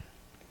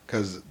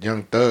 Because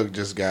Young Thug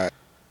just got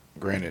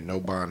granted no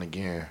bond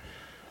again.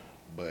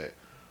 But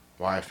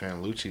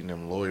YFN Lucci and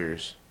them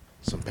lawyers,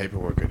 some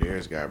paperwork of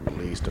theirs got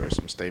released or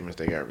some statements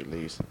they got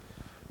released.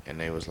 And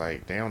they was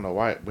like, we don't know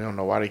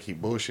why they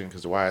keep bullshitting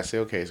because the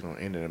YSL case is going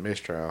to end in a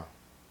mistrial.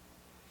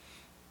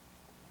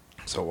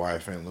 So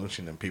YFN Lucci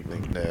and them people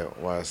think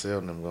that YSL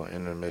and them going to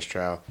end in a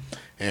mistrial.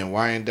 And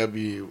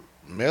YNW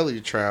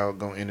Melly trial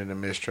going to end in a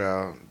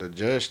mistrial. The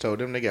judge told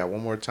them they got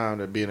one more time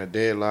to be in a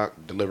deadlock,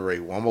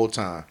 deliberate one more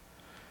time.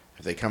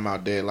 If they come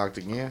out deadlocked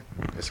again,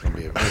 it's going to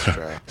be a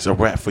mistrial. It's a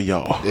wrap for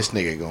y'all. This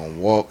nigga going to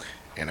walk,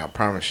 and I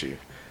promise you,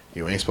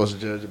 you ain't supposed to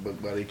judge a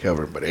book by the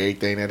cover, but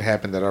everything that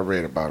happened that I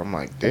read about, I'm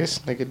like, this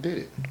nigga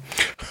did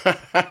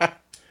it.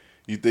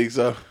 You think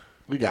so?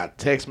 We got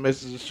text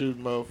messages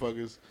shooting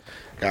motherfuckers.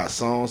 Got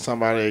songs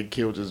somebody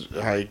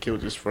how he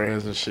killed his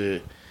friends and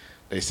shit.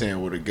 They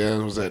saying where the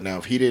guns was at. Now,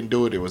 if he didn't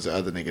do it, it was the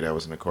other nigga that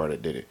was in the car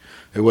that did it.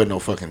 It wasn't no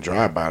fucking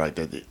drive-by like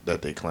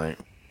that they claim.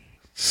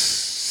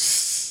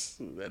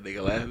 That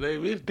nigga last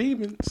name is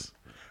Demons.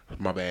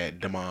 My bad,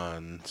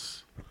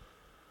 Demons.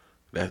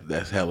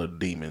 That's hella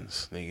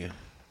demons, nigga.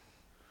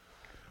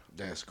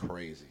 That's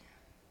crazy.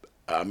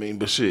 I mean,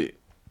 but shit,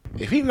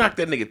 if he knocked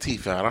that nigga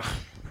teeth out,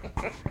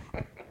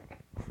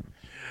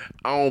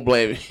 I don't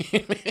blame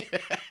him.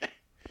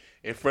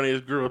 In front of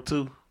his girl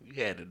too,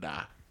 he had to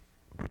die.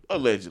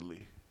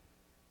 Allegedly.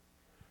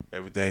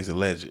 Everything's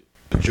alleged.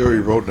 The jury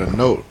wrote a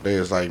note. They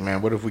was like,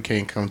 man, what if we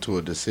can't come to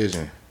a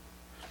decision?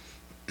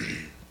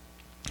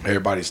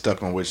 Everybody's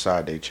stuck on which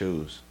side they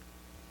choose.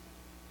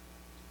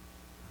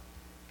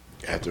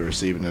 After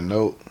receiving the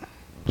note,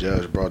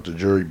 judge brought the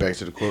jury back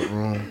to the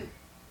courtroom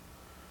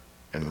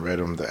and read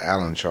them the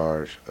Allen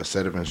charge, a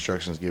set of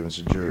instructions given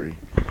to jury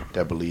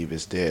that believe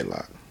it's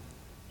deadlock.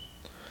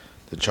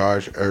 The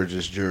charge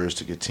urges jurors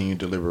to continue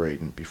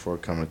deliberating before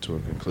coming to a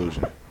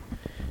conclusion.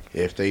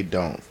 If they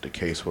don't, the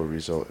case will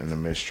result in a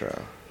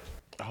mistrial.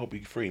 I hope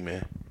he's free,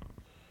 man.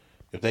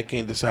 If they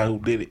can't decide who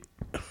did it,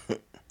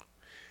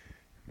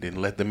 then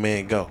let the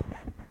man go.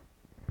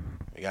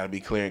 It got to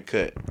be clear and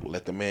cut.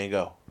 Let the man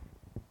go.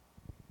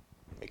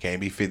 It can't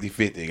be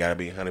 50-50. It got to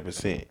be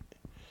 100%.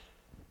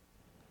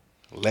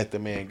 Let the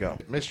man go.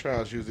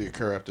 Mistrials usually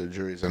occur after the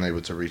jury is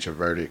unable to reach a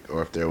verdict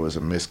or if there was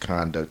a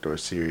misconduct or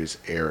serious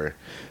error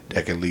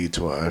that can lead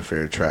to an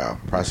unfair trial.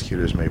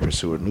 Prosecutors may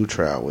pursue a new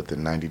trial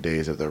within 90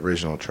 days of the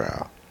original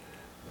trial.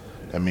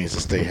 That means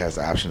the state has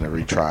the option to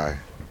retry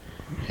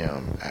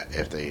him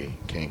if they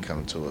can't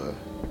come to a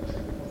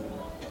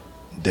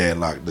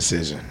deadlock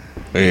decision.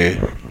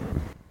 Yeah.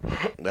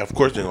 Of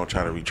course they're going to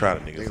try to retry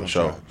the nigga for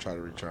sure. Try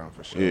to retry him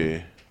for sure.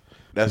 Yeah.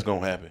 That's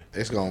going to happen.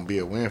 It's going to be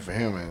a win for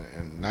him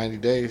in 90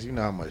 days. You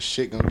know how much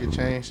shit going to get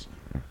changed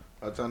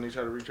by the time they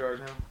try to recharge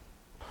him?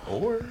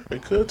 Or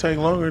it could take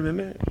longer than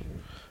that.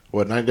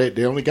 What, 90 days?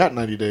 They only got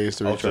 90 days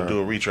to retry. To do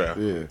a retrial?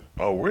 Yeah.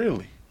 Oh,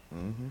 really?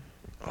 Mm-hmm.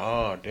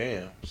 Oh,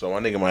 damn. So my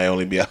nigga might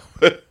only be out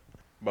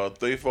about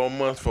 3-4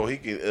 months before he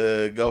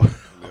can go.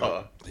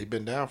 He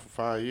been down for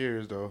 5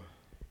 years, though.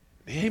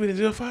 He ain't been in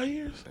jail 5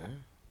 years? Yeah.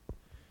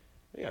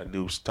 They got to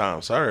do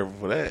time served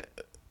for that.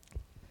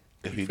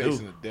 If he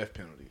facing do. the death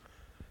penalty.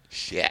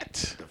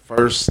 Shit.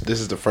 This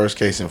is the first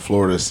case in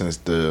Florida since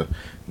the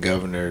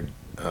governor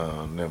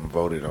them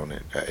voted on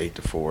it. An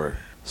 8-4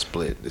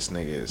 split. This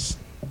nigga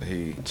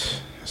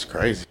it's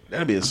crazy.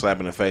 That'd be a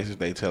slap in the face if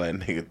they tell that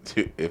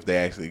nigga if they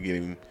actually get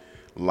him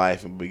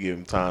life and give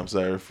him time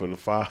served for the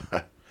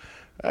 5.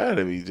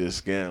 That'd be just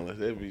scandalous.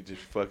 That'd be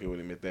just fucking with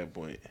him at that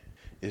point.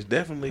 It's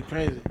definitely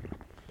crazy.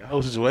 The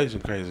whole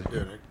situation crazy.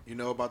 Yeah, you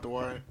know about the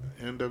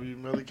YNW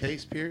Millie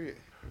case, period?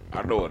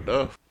 I know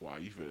enough. Why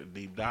you finna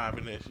deep dive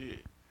in that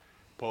shit?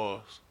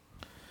 Pause.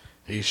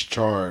 He's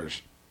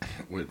charged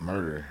with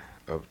murder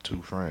of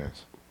 2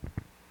 friends.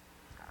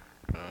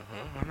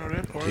 I know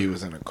that part. He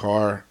was in a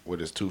car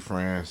with his 2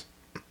 friends.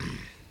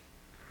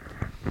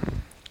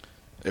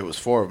 It was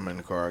 4 of them in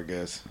the car, I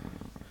guess.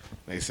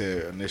 They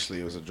said initially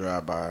it was a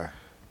drive-by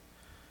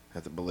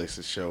at the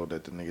ballistics showed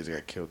that the niggas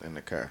got killed in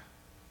the car.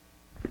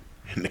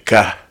 In the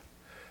car.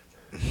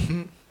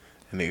 The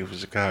nigga from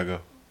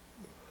Chicago.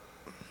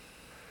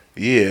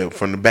 Yeah,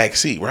 from the back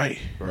seat, right?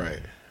 Right.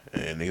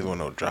 And niggas want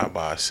no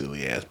drive-by,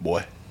 silly ass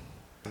boy.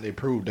 And they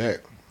proved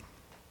that.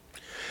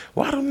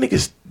 Why do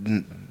niggas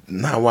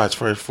not watch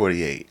First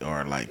 48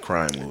 or like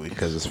crime movies?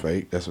 Because it's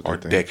fake. That's what or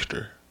they think.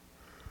 Dexter.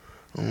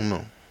 I don't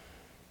know.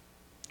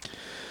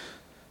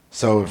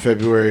 So in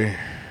February,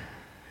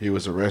 he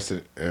was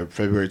arrested.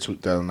 February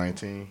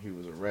 2019, he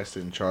was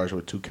arrested and charged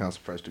with 2 counts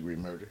of first-degree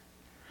murder.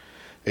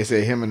 They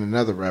said him and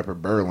another rapper,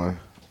 Berlin,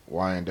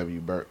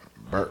 YNW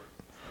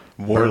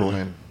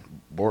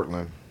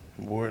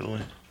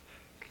Bortland.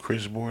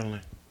 Chris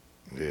Borland.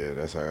 Yeah,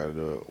 that's how I gotta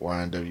do it.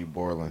 YNW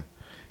Borland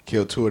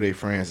killed 2 of their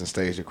friends and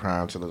staged a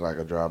crime to look like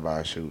a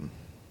drive-by shooting.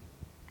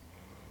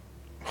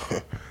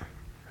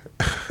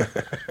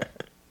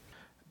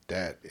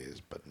 That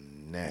is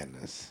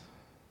bananas.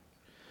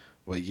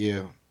 But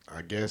yeah,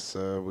 I guess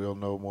we'll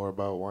know more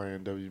about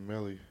YNW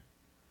Millie.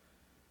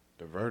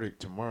 The verdict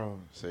tomorrow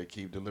said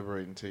keep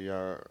deliberating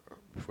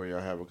before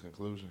y'all have a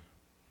conclusion.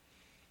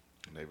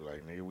 And they be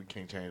like, nigga, we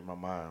can't change my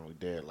mind. We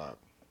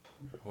deadlocked.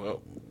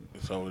 Well,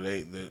 so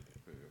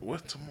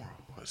what's tomorrow?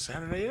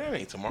 Saturday? That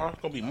ain't tomorrow. It's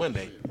gonna be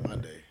Monday.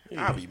 Monday.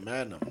 Yeah. I'll be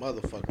mad in a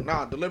motherfucker.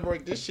 Nah,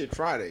 deliberate this shit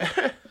Friday.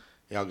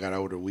 Y'all got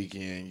over the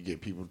weekend. You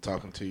get people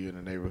talking to you in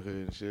the neighborhood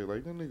and shit.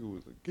 Like, that nigga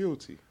was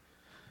guilty.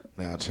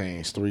 Now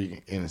change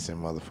 3 innocent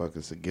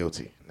motherfuckers to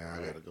guilty. Now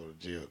I gotta go to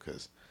jail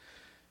because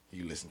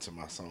you listened to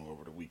my song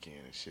over the weekend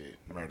and shit.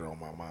 Murder on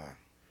my mind.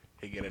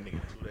 He get a nigga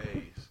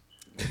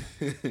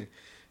 2 days.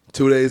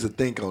 2 days to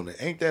think on it.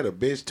 Ain't that a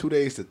bitch? 2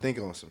 days to think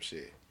on some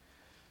shit.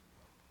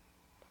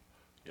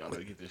 Y'all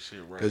better get this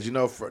shit right. Because you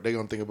know they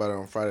going to think about it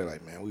on Friday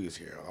like, man, we was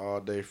here all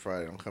day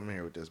Friday. I'm coming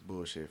here with this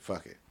bullshit.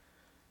 Fuck it.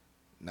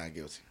 Not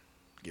guilty.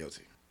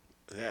 Guilty.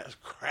 That's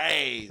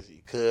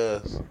crazy.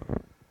 Cause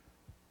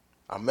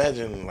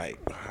imagine like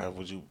how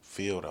would you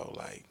feel though?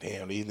 Like,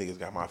 damn, these niggas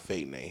got my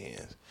fate in their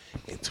hands.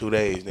 In 2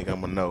 days, nigga,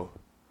 I'ma know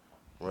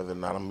whether or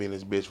not I'm in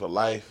this bitch for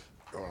life.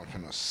 Or I'm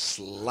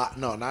finna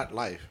No, not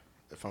life.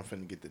 If I'm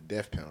finna get the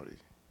death penalty.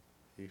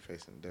 He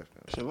facing the death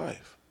penalty. It's your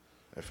life.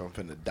 If I'm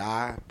finna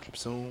die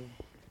soon,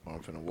 or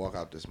I'm finna walk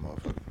out this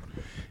motherfucker.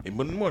 Yeah,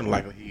 but more than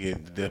likely he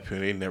get the death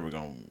penalty. They never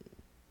gonna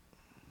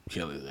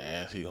kill his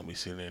ass. He gonna be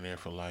sitting in there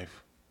for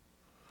life.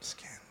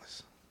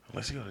 Scandalous.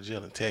 Unless he go to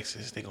jail in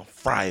Texas, they gonna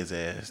fry his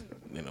ass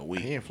in a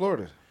week. He in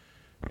Florida.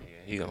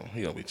 Yeah, he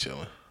gonna be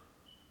chilling.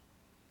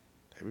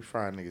 They be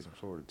frying niggas in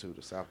Florida too.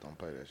 The South don't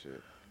play that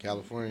shit.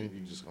 California,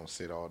 you just gonna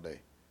sit all day.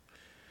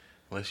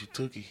 Unless you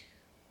Tookie.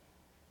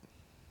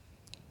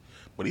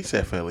 But he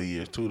sat for hella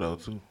years too, though,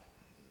 too.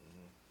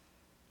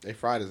 They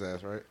fried his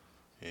ass, right?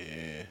 Yeah.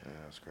 Yeah,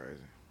 that's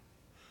crazy.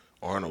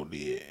 Arnold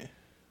did.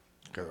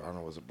 Because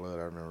Arnold was a blood.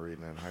 I remember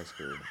reading that in high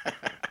school.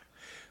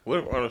 What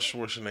if Arnold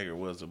Schwarzenegger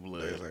was a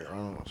blood? They was like,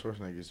 Arnold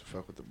Schwarzenegger used to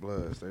fuck with the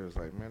Bloods. They was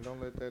like, man,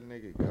 don't let that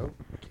nigga go.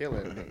 Kill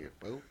that nigga,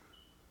 boo.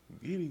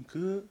 Get him,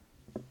 cuz.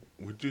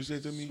 What you say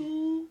to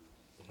me?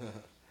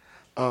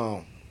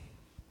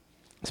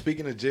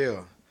 Speaking of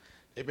jail,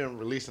 they've been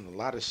releasing a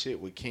lot of shit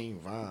with King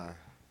Von.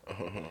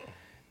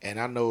 And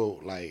I know,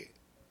 like,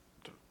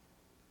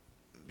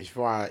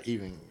 before I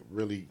even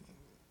really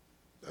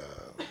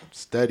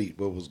studied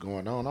what was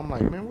going on, I'm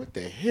like, man, what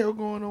the hell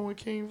going on with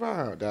King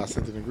Vibe? That I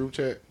sent in the group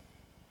chat.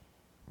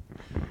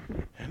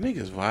 That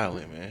nigga's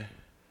violent, man.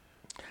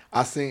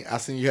 I seen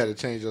you had to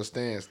change your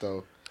stance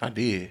though. I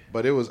did.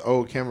 But it was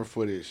old camera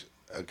footage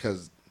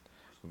because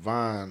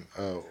Vaughn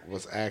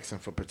was asking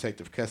for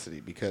protective custody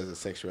because of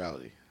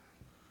sexuality.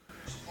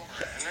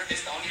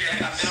 It's the only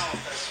thing I've been on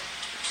because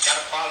got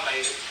a problem,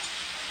 baby.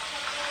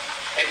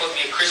 They supposed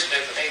to be a Christian,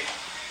 but they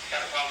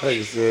got a problem. Like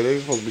you said, they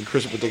supposed to be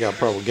Christian, but they got a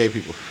problem with gay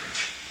people.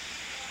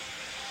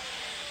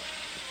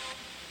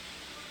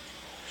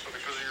 So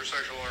because of your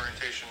sexual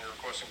orientation, you're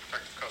requesting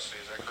protective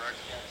custody, is that correct?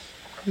 Yes.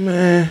 Okay.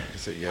 Man. He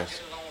said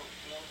yes. Get along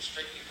with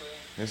straight people.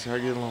 That's how I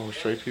get along with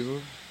straight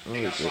people. Oh,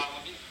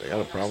 they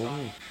got a problem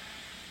with me.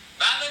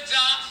 Bye,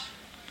 Josh.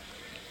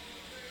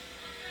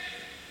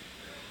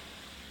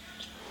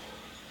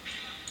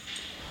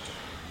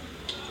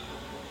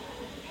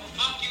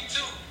 Fuck you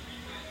too.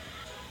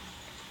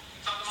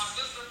 Talk to my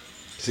sister.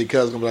 See,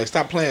 cuz gonna be like,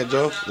 stop playing,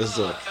 Joe. This is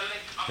it.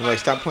 He's like,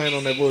 stop playing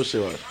on that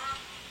bullshit. Tell him to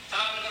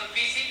go to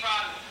BC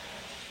Private.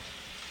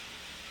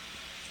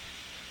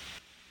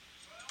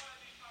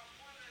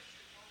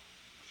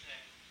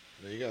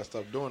 You gotta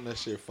stop doing that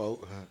shit,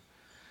 folk.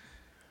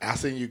 I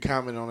seen you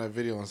comment on that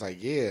video and it's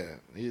like, yeah,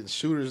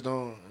 shooters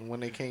don't, when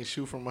they can't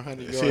shoot from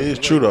 100 yards. See, it's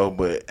true though,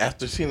 but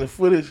after seeing the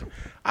footage,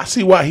 I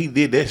see why he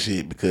did that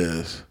shit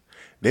because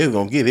they was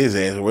gonna get his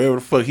ass wherever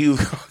the fuck he was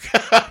gonna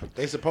go.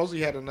 They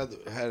supposedly had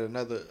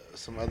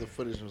some other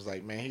footage and was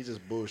like, man, he's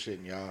just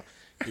bullshitting y'all.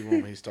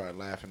 When he started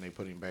laughing, they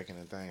put him back in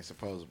the thing,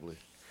 supposedly.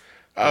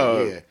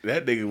 Oh, yeah.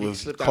 that nigga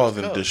was slipped out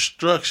causing his cuffs.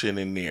 destruction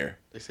in there.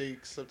 They say he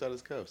slipped out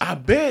his cuffs. I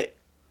bet.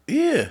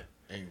 Yeah.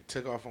 And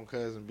took off on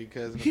cousin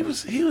because He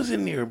was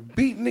in there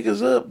beating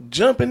niggas up,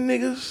 jumping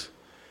niggas.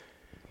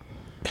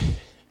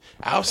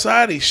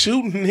 Outside, he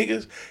shooting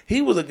niggas.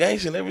 He was a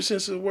gangster ever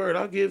since his word.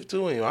 I'll give it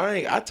to him.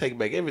 I take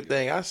back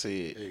everything I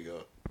said. There you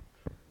go.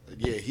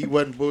 Yeah, he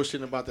wasn't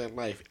bullshitting about that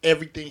life.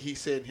 Everything he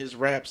said in his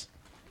raps,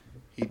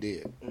 he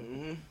did.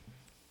 Mm-hmm.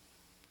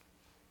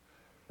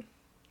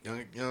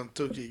 Young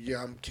Tookie,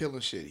 yeah, I'm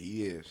killing shit.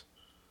 He is.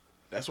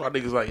 That's why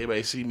niggas like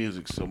MAC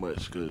music so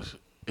much, because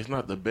it's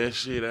not the best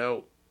shit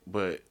out,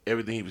 but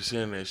everything he was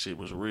saying that shit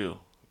was real.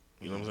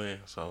 You know what I'm saying?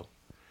 So,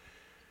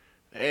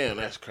 damn,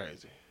 that's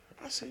crazy.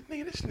 I said,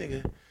 nigga, this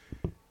nigga,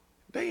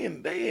 they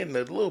in the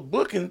little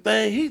booking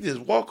thing. He just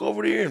walk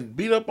over there and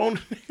beat up on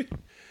the nigga,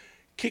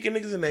 kicking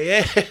niggas in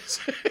their ass.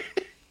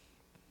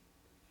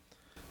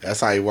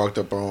 That's how he walked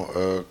up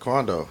on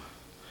Quando.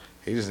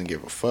 He just didn't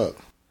give a fuck.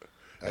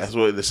 That's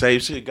what the same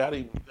shit got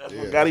him. That's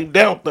Yeah. what got him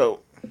down though.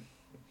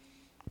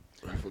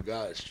 I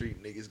forgot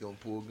street niggas gonna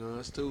pull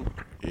guns too.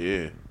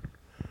 Yeah.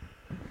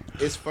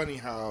 It's funny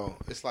how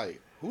it's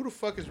like, who the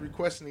fuck is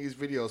requesting these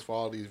videos for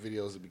all these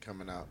videos to be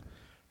coming out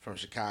from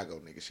Chicago,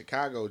 nigga?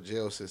 Chicago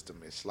jail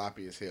system is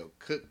sloppy as hell.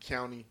 Cook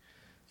County,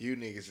 you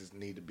niggas just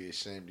need to be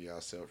ashamed of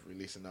yourself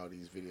releasing all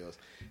these videos.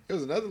 There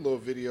was another little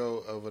video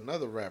of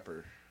another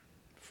rapper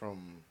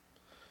from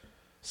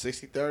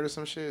 63rd or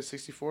some shit,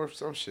 64th,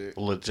 some shit.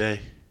 Lil J.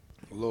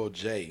 Lil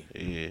J.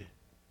 Yeah.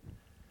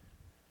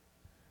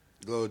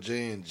 Lil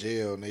J in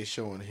jail, and they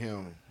showing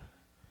him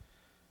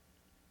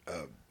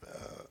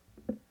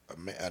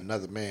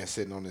another man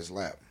sitting on his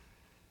lap.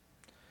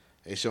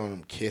 They showing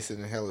him kissing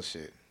and hella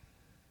shit.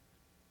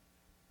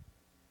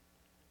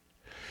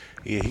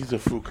 Yeah, he's a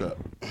fruit cup.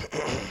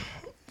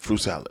 Fruit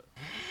salad.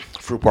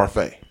 Fruit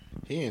parfait.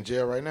 He in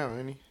jail right now,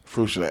 ain't he?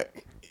 Fruit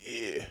snack.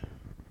 Yeah.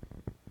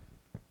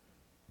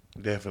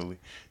 Definitely.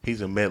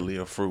 He's a medley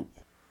of fruit.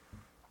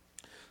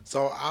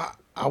 So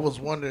I was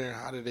wondering,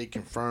 how did they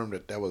confirm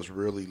that was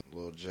really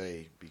Lil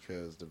J,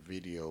 because the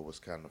video was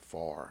kind of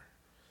far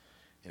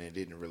and it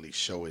didn't really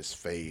show his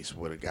face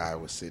where the guy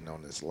was sitting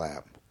on his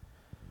lap.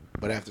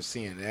 But after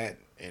seeing that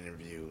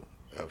interview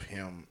of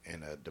him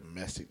in a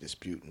domestic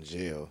dispute in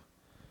jail,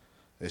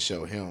 they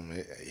show him,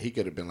 he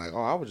could have been like,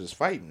 oh, I was just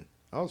fighting.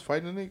 I was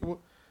fighting a nigga.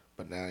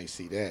 But now you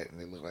see that, and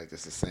it looked like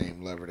it's the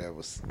same lover that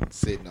was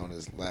sitting on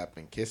his lap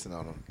and kissing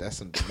on him. That's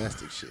some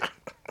domestic shit.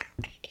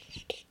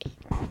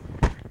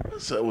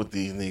 What's up with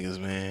these niggas,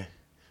 man?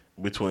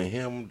 Between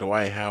him,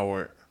 Dwight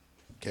Howard,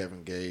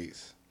 Kevin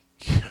Gates.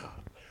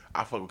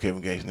 I fuck with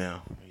Kevin Gates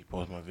now. He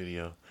posted my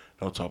video.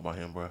 Don't talk about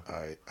him, bro.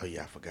 All right. Oh,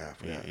 yeah, I forgot.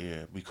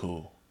 Yeah, be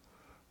cool.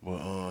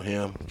 But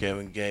him,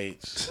 Kevin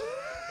Gates.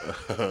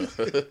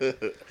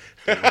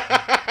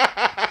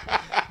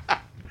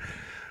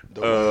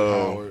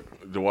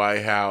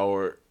 Dwight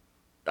Howard.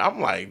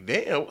 I'm like,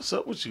 damn, what's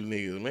up with you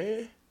niggas,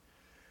 man?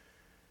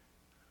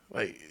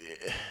 Like,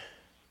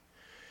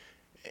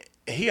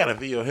 he got a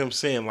video of him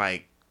saying,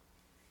 like,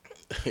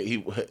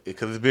 because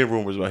there's been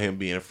rumors about him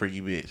being a freaky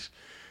bitch.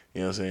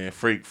 You know what I'm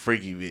saying?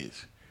 Freaky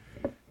bitch.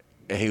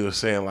 And he was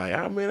saying, like,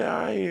 I mean, the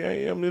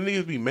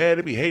niggas be mad,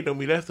 they be hating on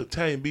me. That's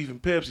Italian beef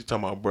and Pepsi.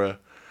 Talking about, bruh,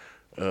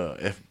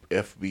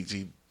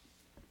 FBG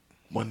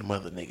one of them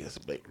other niggas.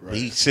 But Right.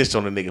 he snitched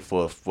on the nigga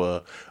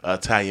for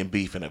Italian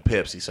beef and a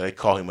Pepsi. So they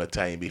call him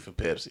Italian beef and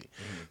Pepsi.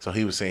 So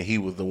he was saying he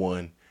was the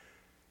one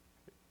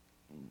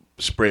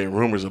spreading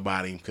rumors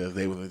about him because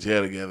they was in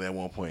jail together at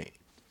one point.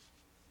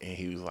 And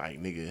he was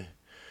like, nigga.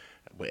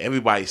 But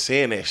everybody's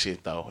saying that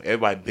shit, though.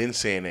 Everybody been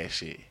saying that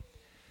shit.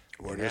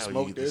 Where And there's now you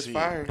smoke, get to there's see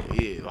fire.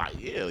 it.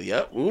 Yeah,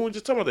 yep. We were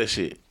just talking about that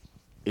shit.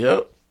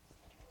 Yep.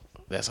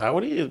 That's how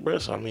it is, bro.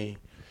 So, I mean,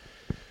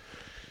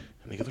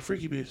 nigga's a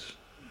freaky bitch.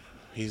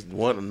 He's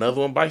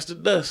another one bites the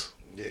dust.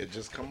 Yeah,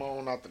 just come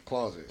on out the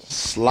closet.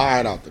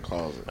 Slide out the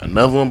closet.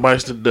 Another one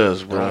bites the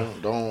dust, bro.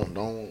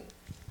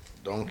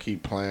 Don't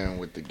keep playing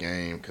with the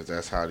game, because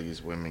that's how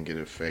these women get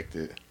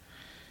affected,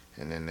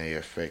 and then they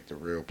affect the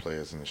real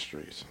players in the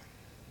streets.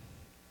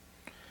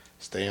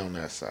 Stay on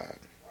that side.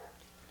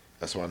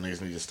 That's why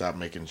niggas need to stop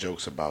making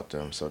jokes about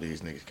them, so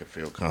these niggas can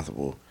feel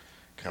comfortable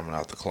coming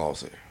out the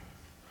closet.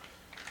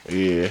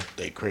 Yeah.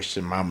 They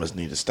Christian mamas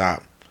need to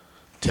stop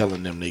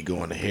telling them they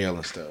going to hell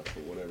and stuff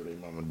for whatever they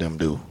mama them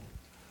do.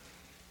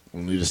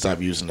 We need to stop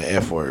using the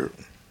F word.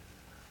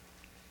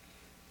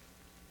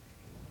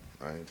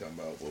 I ain't talking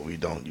about what we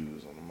don't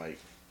use on the mic.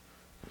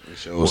 We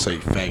sure say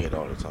faggot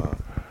all the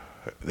time.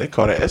 They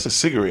call that's a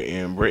cigarette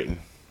in Britain.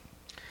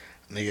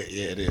 Nigga,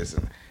 yeah, it is.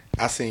 And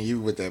I seen you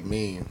with that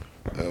meme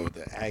of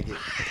the agate.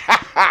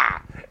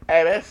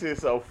 Hey, that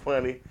shit's so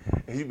funny.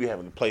 And you be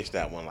having to place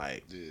that one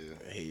like, Yeah.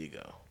 here you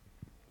go.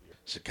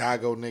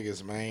 Chicago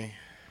niggas, man.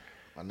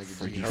 My nigga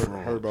Freaky G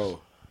frauds. Herbo.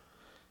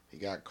 He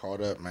got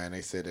caught up, man.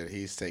 They said that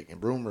he's taking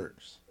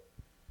rumors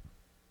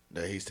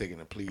that he's taking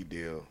a plea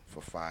deal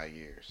for 5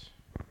 years.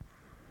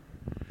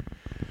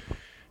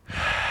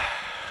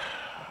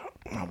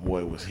 My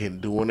boy was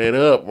doing it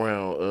up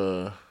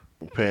around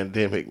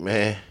pandemic,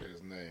 man.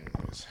 His name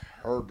is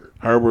Herbert.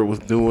 Herbert was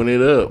doing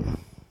it up.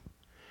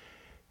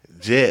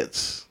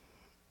 Jets.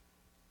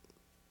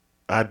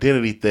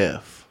 Identity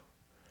theft.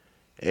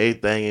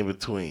 Everything in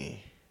between.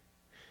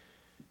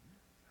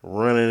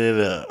 Running it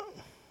up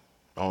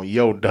on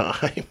your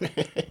dime.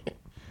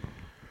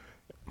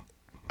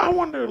 I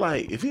wonder,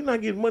 like, if he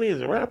not getting money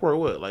as a rapper or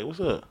what? Like, what's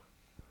up?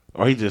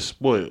 Or he just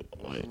spoiled?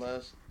 What's Like, the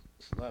last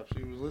slaps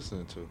you was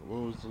listening to?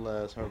 What was the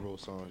last Herbo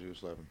songs you was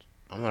slapping to?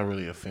 I'm not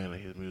really a fan of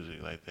his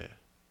music like that.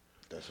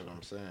 That's what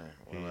I'm saying.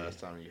 When the last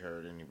time you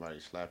heard anybody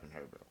slapping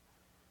Herbo?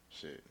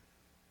 Shit.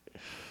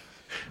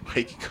 Why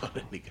you call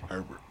that nigga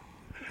Herbert?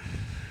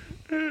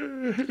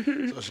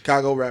 So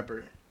Chicago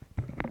rapper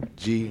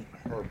G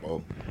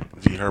Herbo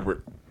G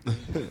Herbert.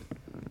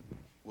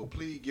 will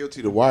plead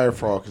guilty to wire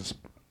fraud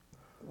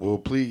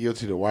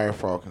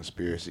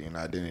conspiracy and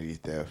identity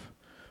theft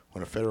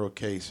when a federal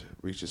case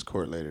reaches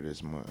court later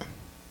this month.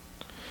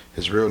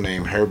 His real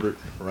name, Herbert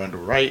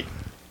Randall Wright,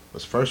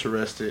 was first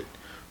arrested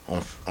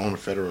on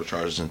federal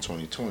charges in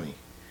 2020.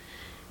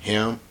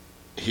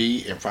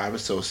 He and 5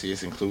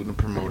 associates, including the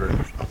promoter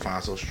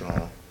Alfonso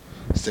Strong,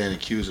 stand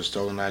accused of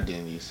stolen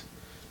identities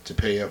to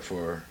pay up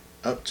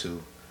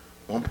to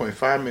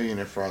 $1.5 million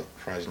in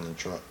fraudulent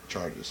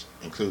charges,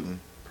 including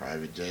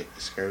private jet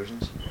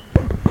excursions,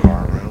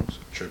 car rentals,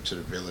 trip to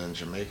the villa in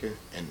Jamaica,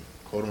 and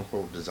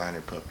quote-unquote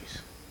designer puppies.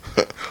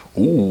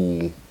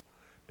 Ooh.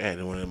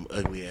 And one of them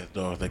ugly ass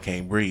dogs that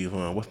can't breathe,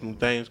 huh? What's them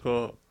things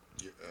called?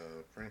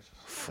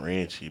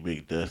 Frenchie,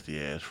 big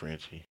dusty ass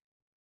Frenchie.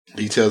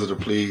 Details of the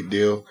plea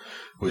deal,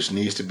 which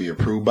needs to be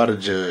approved by the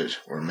judge,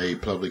 were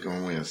made public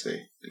on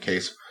Wednesday. The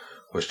case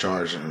was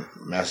charged in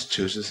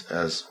Massachusetts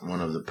as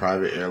one of the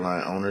private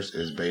airline owners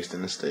is based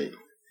in the state.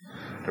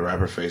 The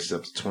rapper faces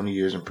up to 20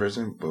 years in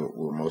prison, but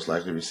will most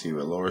likely receive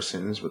a lower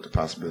sentence with the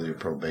possibility of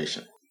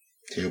probation.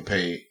 He'll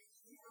pay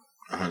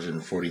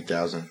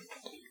 $140,000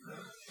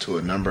 to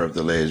a number of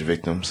the alleged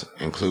victims,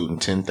 including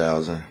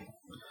 $10,000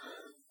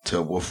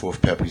 to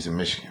Wolf Peppies in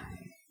Michigan.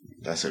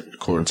 That's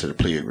according to the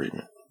plea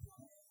agreement.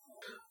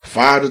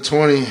 5 to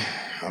 20.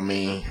 I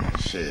mean,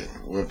 shit.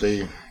 What if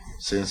they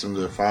sentence him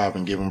to 5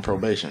 and give him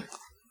probation?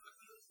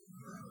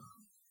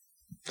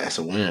 That's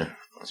a win.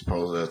 As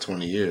opposed to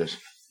 20 years.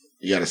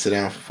 You got to sit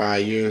down for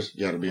 5 years.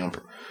 You got to be on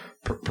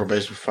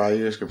probation for 5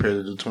 years compared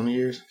to the 20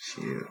 years.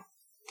 Shit.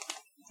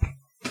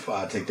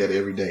 I take that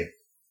every day.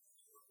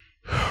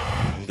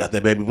 Got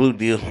that baby blue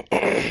deal.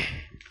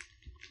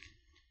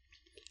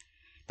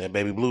 That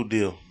baby blue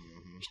deal.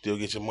 Still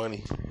get your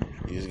money.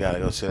 You just gotta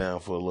go sit down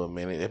for a little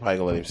minute. They probably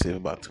gonna let him sit for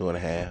about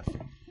 2.5.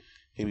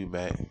 He'll be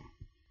back.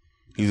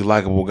 He's a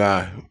likable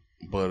guy,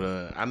 but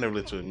I never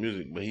listened to his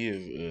music. But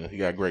he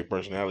got great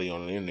personality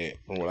on the internet,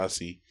 from what I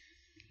see.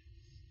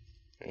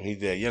 And he's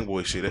that young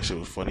boy shit. That shit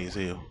was funny as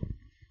hell.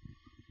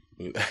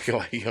 He was acting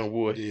like a young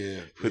boy.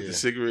 Yeah. With the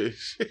cigarette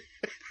shit.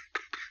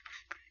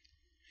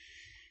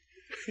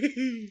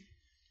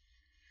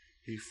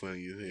 He's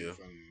funny as hell.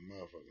 Funny as a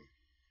motherfucker.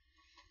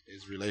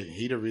 It's related.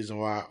 He the reason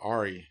why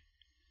Ari,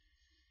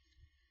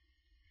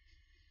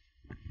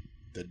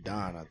 the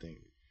Don, I think,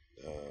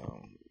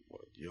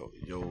 Yo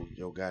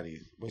Gotti,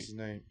 what's his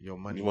name? Yo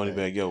Money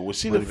Bag. Yo, was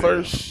she Money the Bag.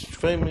 first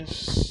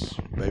famous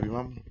baby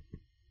mama?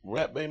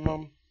 rap baby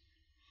mama?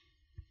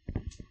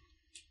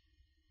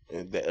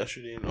 And that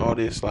ushered in all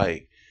this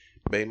like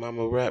Baby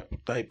mama rap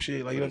type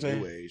shit, like you know what I'm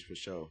saying? New age for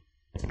sure.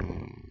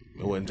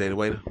 It wasn't Jada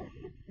Waiter.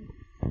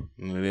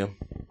 None of them.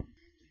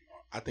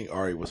 I think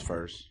Ari was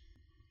first.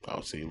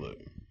 Oh, see, look.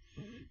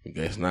 I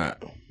guess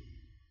not.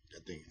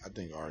 I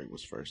think Ari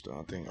was first though.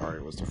 I think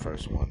Ari was the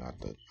first one out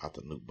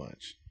the new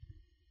bunch.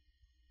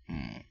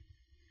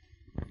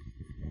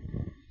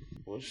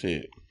 Well,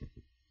 shit.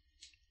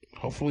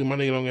 Hopefully my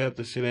nigga don't have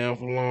to sit down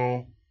for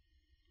long.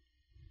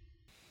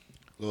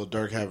 Lil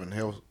Durk having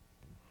health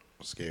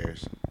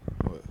scares.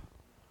 What?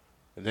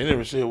 They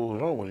never said what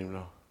was wrong with him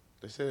though.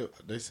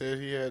 They said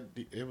he had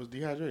it was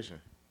dehydration.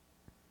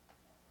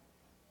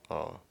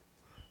 Oh,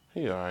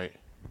 he all right.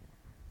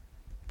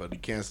 But he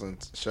canceling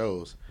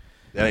shows.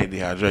 That ain't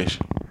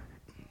dehydration.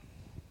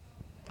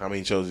 How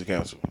many shows he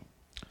canceled?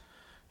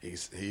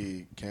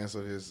 He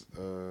canceled his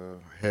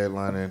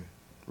headlining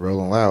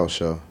Rolling Loud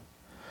show.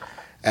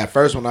 At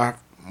first, when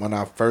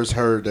I first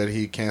heard that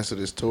he canceled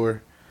his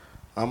tour,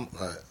 I'm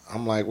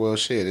like, well,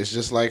 shit. It's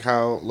just like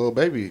how Lil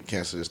Baby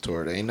canceled his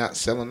tour. They ain't not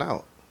selling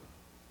out.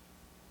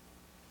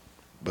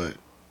 But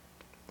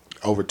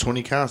over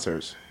 20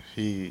 concerts.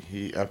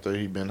 He after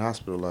he been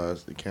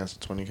hospitalized, he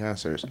canceled 20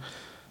 concerts.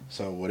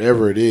 So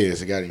whatever it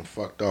is, it got him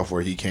fucked off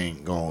where he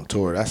can't go on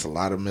tour. That's a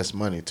lot of missed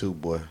money too,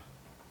 boy.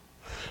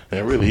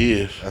 That really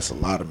is. That's a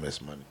lot of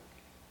missed money.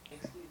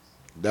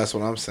 That's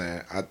what I'm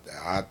saying.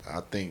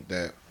 I think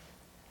that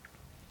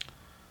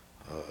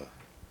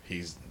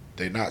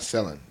they're not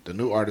selling. The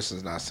new artist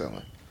is not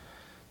selling.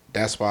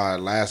 That's why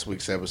last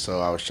week's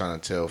episode I was trying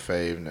to tell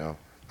Fave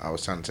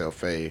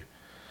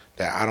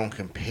that I don't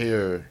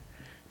compare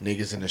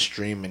niggas in the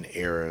streaming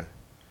era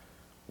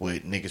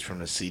with niggas from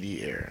the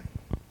CD era.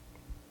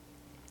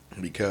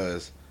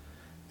 Because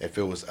if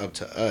it was up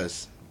to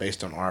us,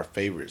 based on our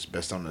favorites,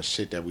 based on the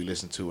shit that we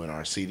listen to in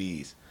our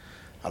CDs,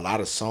 a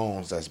lot of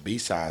songs that's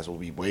B-sides will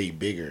be way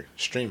bigger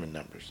streaming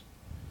numbers.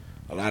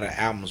 A lot of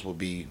albums will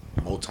be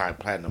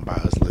multi-platinum by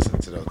us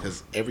listening to those.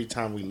 Because every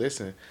time we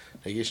listen,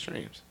 they get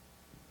streams.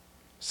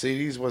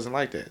 CDs wasn't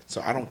like that.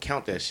 So I don't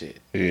count that shit.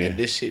 Yeah. And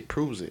this shit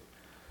proves it.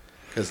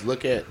 Because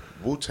look at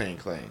Wu-Tang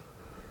Clan.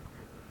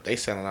 They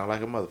selling out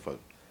like a motherfucker.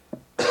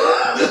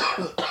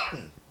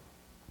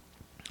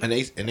 and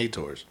they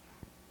tours.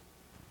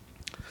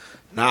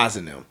 Nas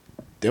and them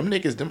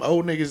niggas, them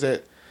old niggas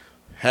that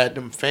had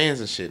them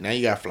fans and shit. Now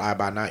you got Fly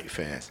By Night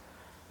fans.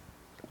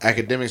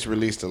 Academics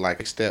released a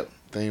like step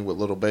thing with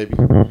Lil Baby,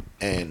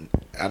 and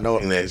I know a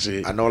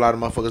lot of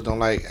motherfuckers don't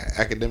like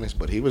Academics,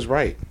 but he was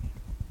right.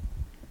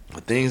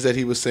 The things that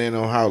he was saying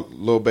on how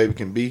Lil Baby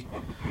can be,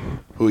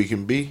 who he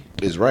can be,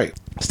 is right.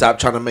 Stop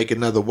trying to make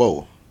another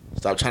Whoa.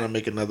 Stop trying to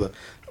make another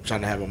I'm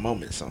trying to have a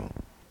moment song.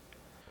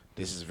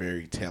 This is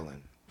very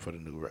telling for the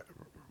new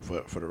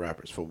for the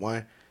rappers. For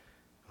one,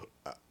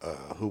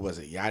 who was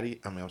it? Yachty?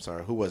 I mean, I'm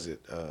sorry. Who was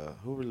it?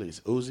 Who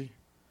released Uzi?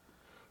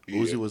 Yeah.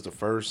 Uzi was the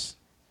first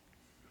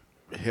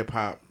hip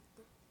hop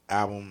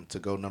album to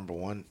go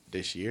 #1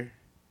 this year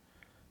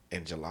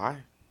in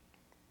July.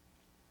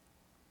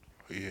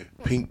 Yeah,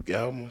 Pink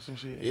album or some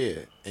shit.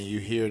 Yeah, and you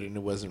hear it, and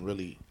it wasn't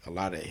really a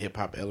lot of hip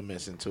hop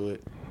elements into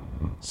it.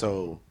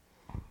 So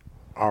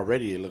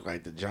already it looked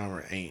like the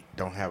genre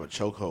don't have a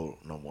chokehold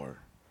no more.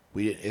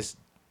 It's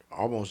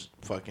almost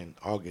fucking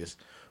August.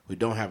 We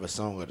don't have a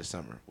song of the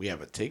summer. We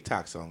have a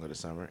TikTok song of the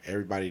summer.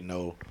 Everybody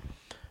know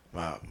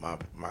my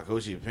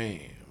Gucci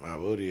pink, my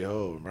booty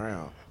hole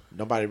brown.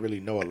 Nobody really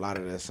know a lot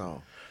of that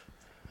song.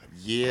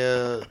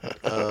 Yeah,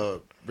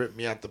 Rip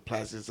Me Out the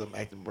Plastic, I'm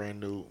acting brand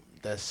new.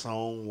 That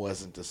song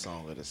wasn't the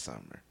song of the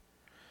summer.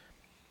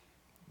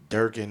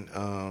 Durk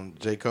and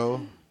J.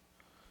 Cole.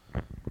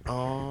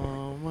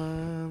 All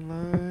my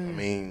life. I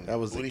mean, that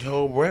was Booty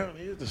Hole Brown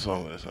is the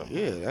song of the summer.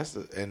 Yeah,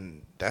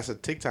 that's a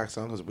TikTok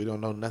song because we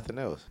don't know nothing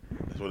else.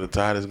 That's where the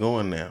tide is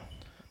going now.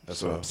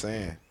 That's what I'm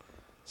saying.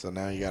 So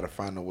now you got to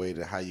find a way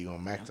to how you gonna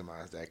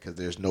maximize that because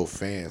there's no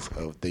fans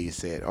of these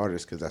said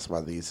artists because that's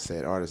why these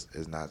said artists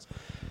is not.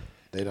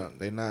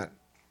 They're not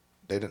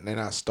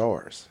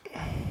stars.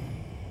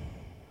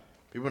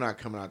 People not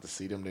coming out to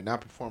see them. They're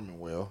not performing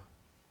well.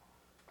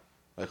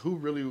 Like who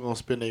really gonna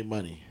spend their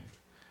money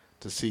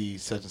to see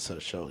such and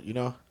such show? You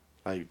know,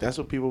 like that's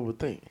what people would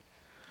think.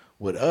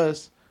 With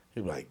us,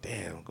 you'd be like,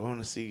 damn, going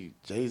to see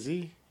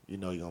Jay-Z. You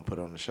know you're gonna put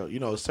on the show. You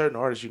know, certain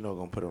artists you know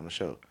gonna put on the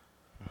show.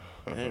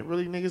 Ain't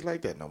really niggas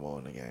like that no more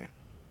in the game.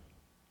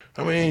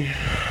 I mean,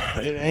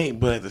 it ain't,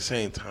 but at the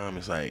same time,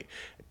 it's like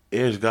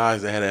there's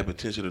guys that had that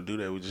potential to do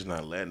that. We're just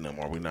not letting them,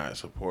 or we're not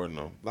supporting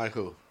them. Like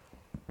who?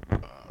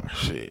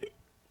 Shit.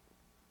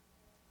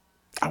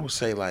 I would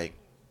say like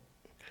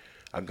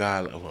a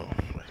guy. Well,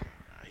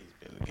 he's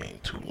been in the game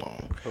too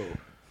long. Who?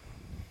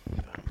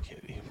 I'm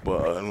kidding,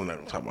 but I'm not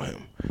gonna talk about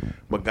him.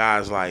 But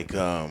guys like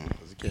Cause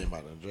he came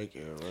out in the Drake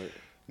era, right?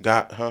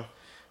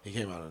 He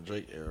came out in the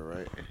Drake era,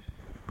 right?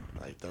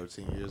 Like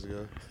 13 years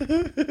ago.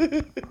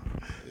 Yeah.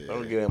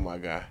 Don't get at my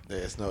guy. Yeah,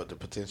 it's no, the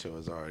potential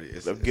is already.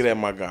 Don't get at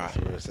my guy. That's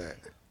where it's at.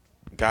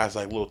 Guys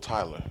like Lil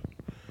Tyler.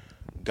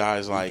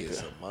 Guys like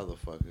a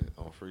motherfucker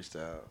on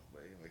freestyle.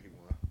 Like he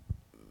won.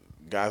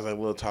 Guys like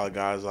Lil Tyler.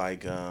 Guys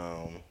like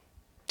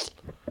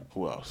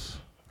who else?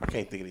 I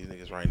can't think of these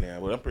niggas right now,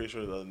 but I'm pretty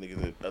sure the other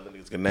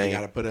niggas can name. They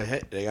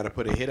gotta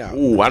put a hit out.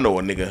 Ooh, I know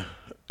a nigga.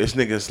 This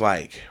nigga's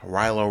like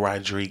Rilo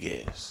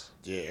Rodriguez.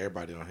 Yeah,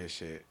 everybody on his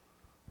shit.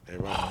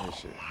 Everybody on his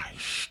shit.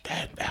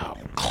 That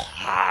album,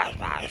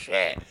 my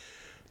shit.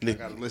 I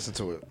gotta listen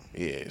to it.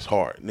 Yeah, it's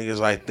hard. Niggas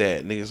like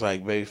that. Niggas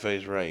like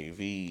Babyface Ray,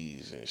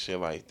 V's, and shit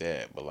like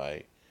that. But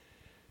like,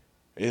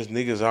 there's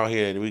niggas out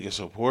here that we can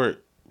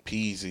support.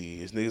 Peasy.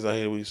 There's niggas out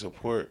here that we can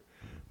support.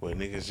 But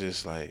niggas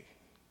just like,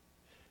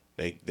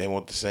 they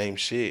want the same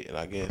shit. And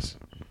I guess,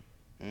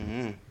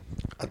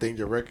 I think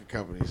the record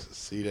companies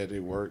see that it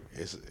work.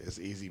 It's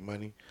easy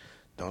money.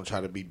 Don't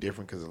try to be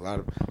different because a lot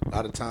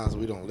of times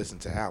we don't listen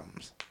to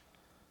albums.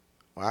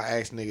 Well, I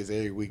ask niggas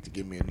every week to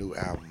give me a new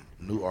album,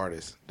 new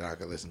artist that I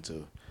can listen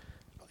to.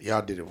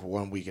 Y'all did it for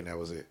 1 week and that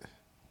was it.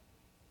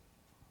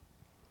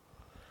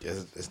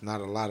 It's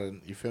not a lot of,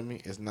 you feel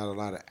me? It's not a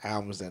lot of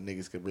albums that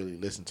niggas could really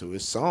listen to.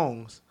 It's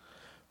songs,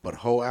 but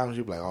whole albums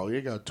you be like, oh, you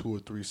got 2 or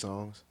 3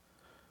 songs.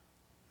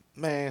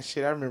 Man,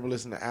 shit, I remember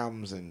listening to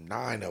albums and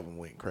 9 of them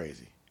went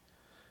crazy.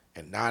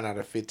 And 9 out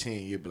of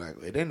 15, you'd be like,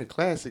 it ain't a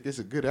classic, it's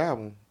a good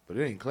album. But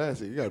it ain't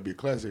classic. You gotta be a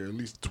classic. At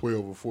least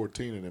 12 or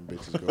 14 of them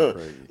bitches go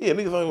crazy. Yeah,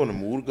 niggas always want to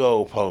move the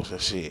goalposts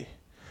and shit.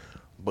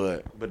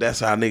 But that's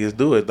how niggas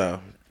do it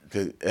though.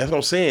 Cause that's what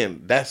I'm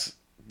saying. That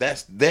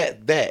is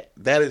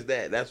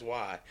that. That's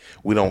why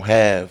we don't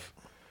have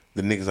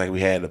the niggas like we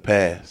had in the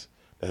past.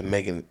 That's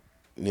making,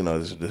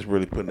 that's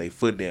really putting their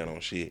foot down on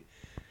shit.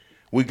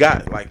 We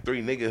got like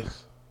 3 niggas,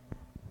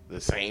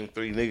 the same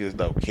 3 niggas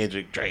though.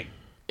 Kendrick, Drake,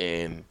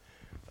 and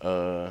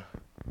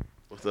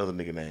what's the other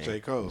nigga name? J.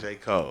 Cole. J.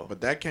 Cole.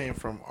 But that came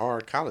from our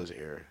college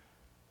era.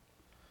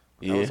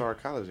 Yeah. That was our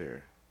college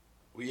era.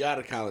 We out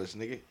of college,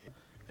 nigga.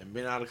 And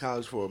been out of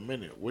college for a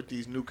minute with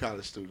these new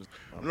college students.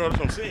 You know what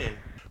I'm saying?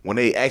 When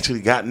they actually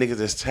got niggas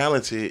that's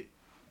talented,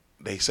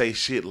 they say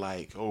shit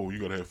like, oh, you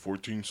gotta have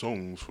 14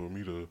 songs for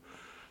me to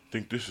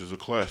think this is a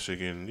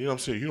classic. And you know what I'm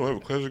saying? You don't have a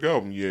classic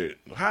album yet.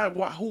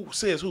 Who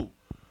says who?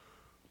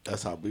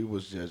 That's how we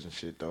was judging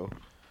shit, though.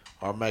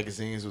 Our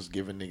magazines was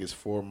giving niggas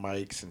 4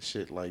 mics and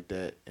shit like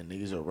that, and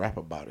niggas will rap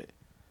about it.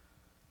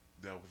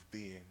 That was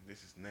then.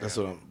 This is now. That's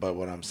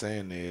what I'm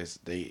saying is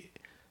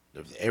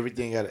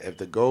if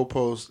the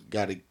goalposts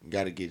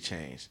gotta get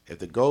changed. If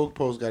the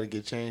goalposts gotta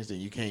get changed, then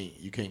you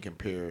can't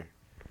compare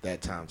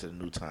that time to the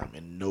new time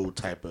in no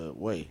type of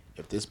way.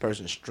 If this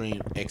person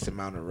streamed X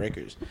amount of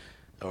records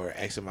or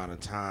X amount of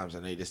times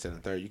and they just and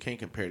the third, you can't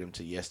compare them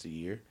to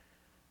yesteryear.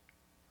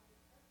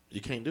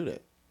 You can't do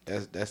that.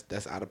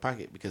 That's out of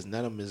pocket because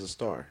none of them is a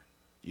star.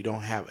 You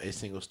don't have a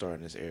single star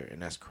in this era,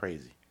 and that's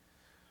crazy.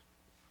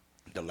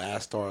 The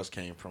last stars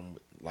came from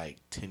like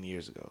 10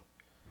 years ago.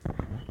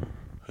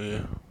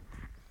 Yeah.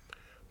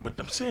 But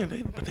I'm saying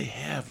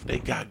they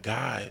got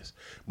guys.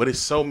 But it's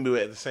so many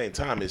at the same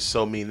time, it's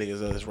so many niggas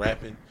that's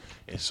rapping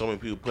and so many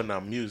people putting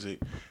out music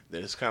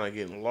that it's kind of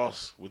getting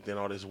lost within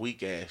all this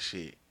weak ass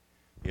shit.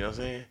 You know what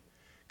I'm saying?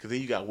 Because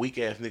then you got weak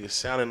ass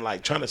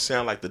niggas trying to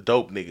sound like the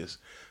dope niggas.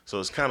 So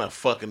it's kind of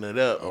fucking it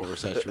up.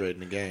 Oversaturating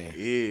the game.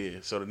 Yeah.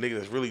 So the niggas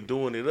that's really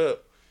doing it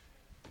up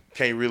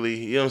can't really,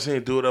 you know what I'm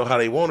saying, do it up how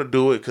they want to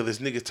do it because this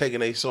niggas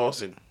taking their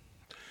sauce and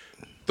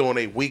throwing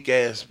a weak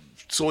ass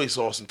soy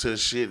sauce into the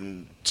shit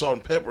and salt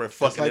and pepper and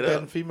fucking it up. It's like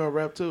that in female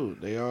rap too.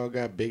 They all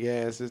got big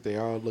asses. They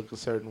all look a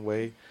certain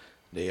way.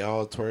 They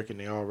all twerk and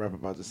they all rap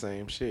about the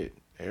same shit.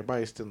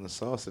 Everybody's stealing the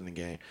sauce in the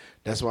game.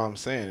 That's why I'm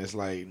saying it's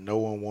like no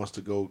one wants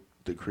to go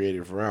the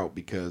creative route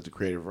because the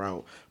creative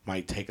route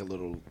might take a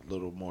little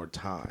more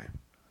time.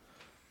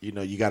 You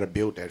know, you got to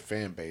build that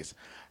fan base.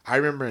 I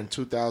remember in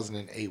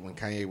 2008 when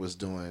Kanye was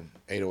doing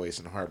 808s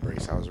and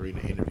Heartbreaks, I was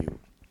reading an interview,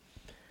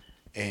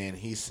 and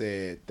he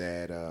said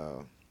that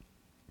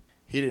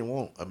he didn't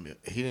want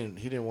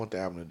the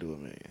album to do $1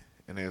 million.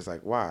 And they was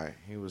like, why?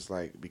 He was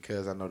like,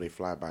 because I know they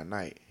fly by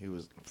night. He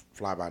was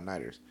fly by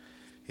nighters.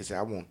 He said,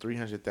 I want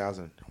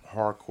 300,000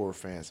 hardcore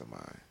fans of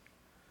mine.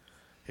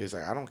 He was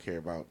like, I don't care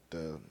about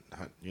the,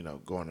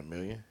 going $1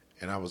 million.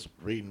 And I was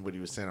reading what he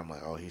was saying. I'm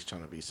like, oh, he's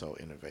trying to be so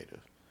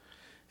innovative.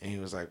 And he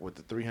was like, with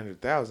the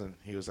 300,000,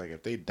 he was like,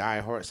 if they die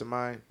hearts of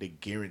mine, they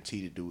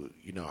guarantee to do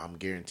it. I'm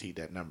guaranteed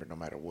that number no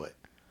matter what.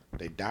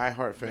 They die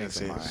hard fans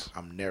of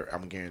mine.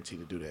 I'm guaranteed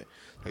to do that.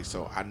 Like,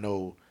 so I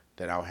know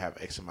that I'll have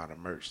X amount of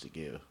merch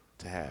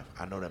to have.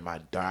 I know that my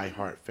die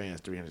hard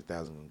fans,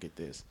 300,000, gonna get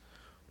this,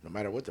 no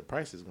matter what the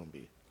price is gonna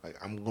be. Like,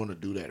 I'm gonna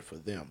do that for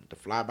them. The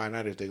fly by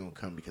nighters, they're gonna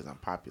come because I'm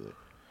popular.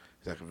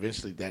 It's like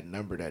eventually that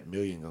number, that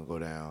million, gonna go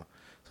down.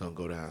 It's gonna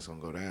go down. It's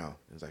gonna go down.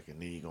 It's like,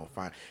 and then you're gonna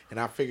find. And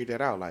I figured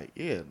that out. Like,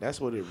 yeah,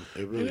 that's what it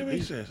really. That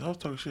makes sense. I was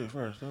talking shit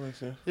first. That makes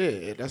sense.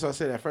 Yeah, that's what I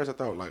said. At first, I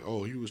thought like,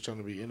 oh, he was trying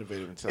to be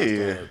innovative until I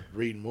started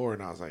reading more,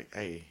 and I was like,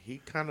 hey,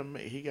 he got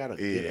a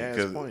good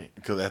ass point.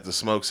 Because at the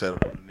smoke set,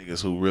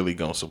 niggas who really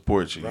gonna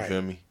support you. You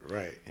feel me?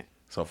 Right.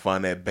 So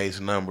find that base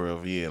number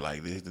of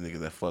like these the niggas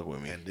that fuck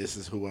with me, and this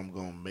is who I'm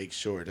gonna make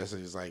sure. That's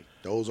just like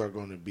those are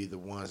gonna be the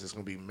ones. It's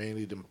gonna be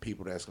mainly the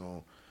people that's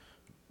gonna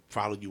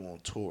follow you on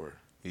tour.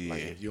 Yeah.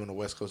 Like if you're on the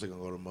West Coast, they're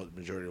gonna go to the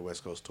majority of the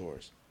West Coast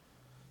tours.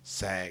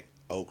 SAC,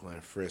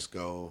 Oakland,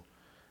 Frisco,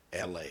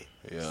 L.A.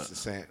 Yeah.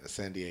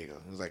 San Diego.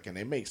 It was like, and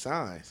they make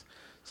signs.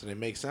 So they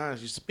make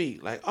signs, you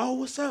speak, like, oh,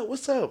 what's up,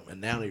 what's up?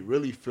 And now they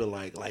really feel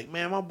like,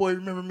 man, my boy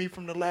remember me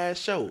from the last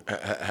show.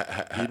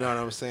 You know what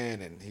I'm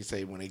saying? And he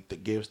say when they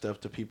give stuff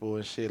to people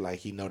and shit, like,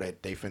 he know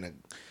that they finna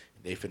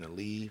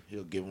leave.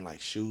 He'll give them, like,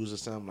 shoes or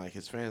something. Like,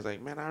 his fans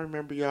like, man, I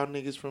remember y'all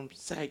niggas from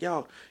SAG.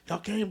 Y'all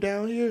came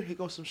down here. He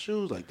got some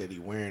shoes like that he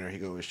wearing, or he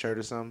got his shirt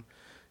or something.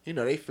 You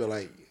know, they feel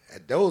like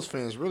those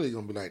fans really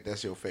gonna be like,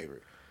 that's your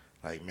favorite.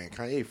 Like, man,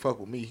 Kanye fuck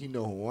with me. He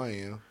know who I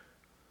am.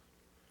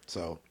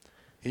 So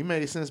he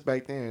made sense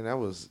back then. That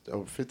was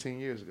over 15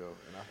 years ago.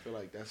 And I feel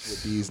like that's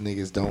what these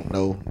niggas don't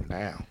know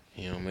now.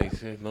 He don't make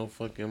sense no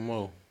fucking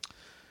more.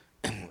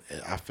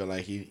 I feel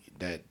like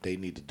that they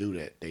need to do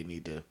that. They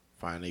need to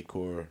find a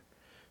core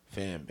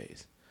fan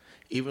base.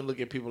 Even look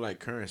at people like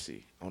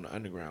Currency on the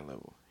underground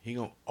level. He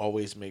gonna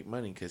always make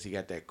money because he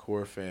got that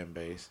core fan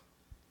base.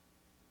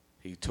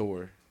 He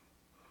tour.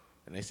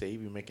 And they say he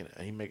make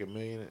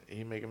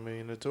 $1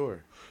 million a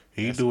tour.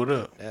 He do it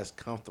up. That's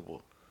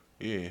comfortable.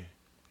 Yeah.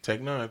 Tech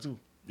 9 too.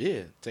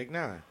 Yeah, Tech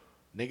 9.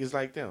 Niggas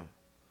like them.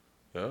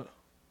 Yeah.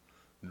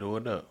 Do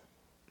it up.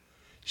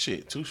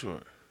 Shit, Too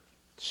Short.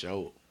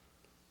 Show.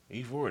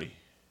 E40.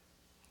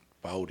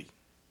 40.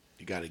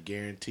 You got a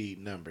guaranteed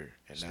number.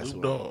 And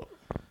Snoop Dogg.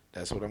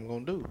 That's what I'm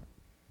gonna do.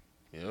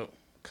 Yep.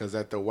 Cause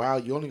at the while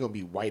you only gonna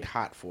be white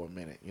hot for a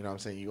minute. You know what I'm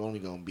saying? You only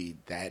gonna be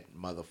that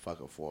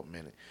motherfucker for a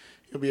minute.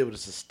 You'll be able to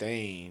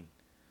sustain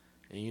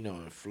and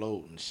and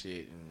float and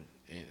shit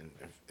and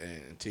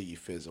until you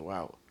fizzle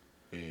out.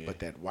 Yeah. But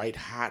that white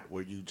hot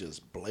where you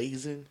just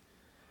blazing,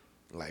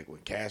 like when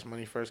Cash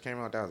Money first came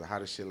out, that was the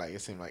hottest shit. Like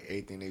it seemed like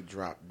everything they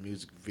dropped,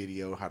 music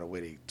video, how the way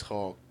they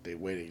talked, the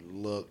way they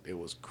looked, it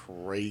was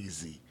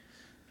crazy.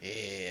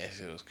 Yeah, that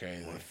shit was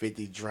crazy. When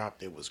 50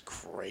 dropped, it was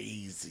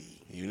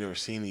crazy. You never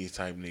seen these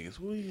type niggas.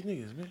 Who are these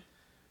niggas, man?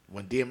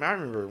 When I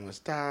remember when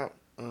Stop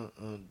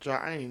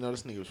dropped, I didn't even know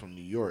this nigga was from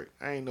New York.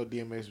 I didn't know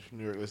DMX was from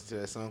New York. Listen to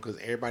that song because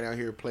everybody out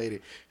here played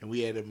it, and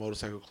we had a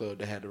motorcycle club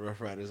that had the Rough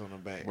Riders on the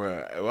back.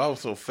 Right. I was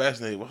so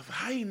fascinated.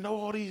 How you know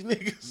all these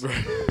niggas?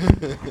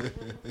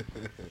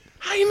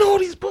 How you know all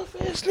these buff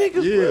ass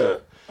niggas? Yeah,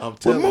 bro? I'm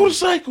telling with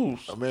motorcycles.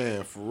 You,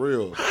 man, for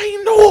real. How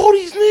you know all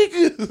these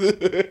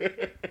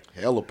niggas?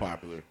 Hella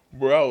popular.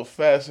 Bro, I was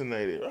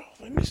fascinated. I was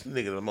like, this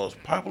nigga the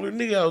most popular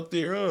nigga out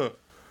there, huh?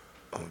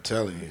 I'm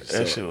telling you.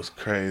 That shit was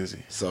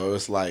crazy. So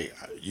it's like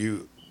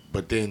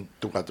but then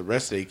throughout the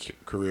rest of their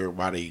career,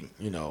 while they,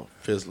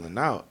 fizzling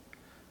out,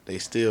 they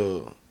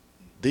still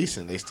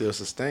decent. They still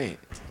sustain.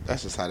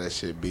 That's just how that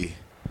shit be.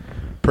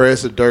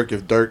 Prayers to Durk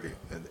if Durk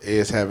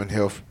is having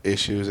health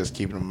issues that's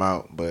keeping him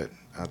out, but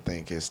I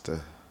think it's the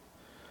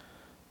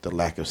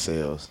lack of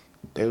sales.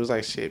 They was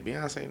like, shit,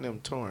 Beyonce and them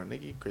touring.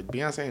 Nigga,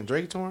 Beyonce and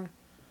Drake touring?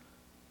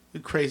 You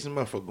crazy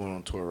motherfucker going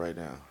on tour right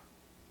now.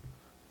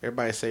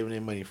 Everybody's saving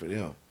their money for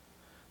them.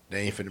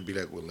 They ain't finna be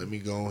like, well, let me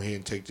go ahead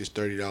and take this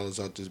 $30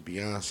 out this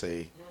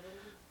Beyonce.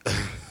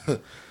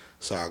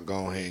 So I'll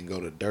go ahead and go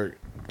to Durk.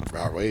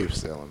 Rod Wave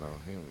selling though.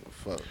 He don't give a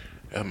fuck.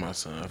 That's my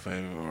son's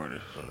favorite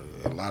artist.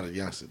 A lot of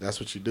youngsters. That's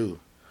what you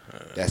do.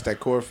 That's that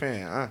core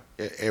fan.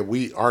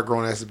 And our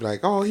grown asses be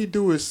like, all he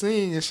do is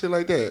sing and shit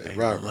like that. They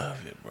Rod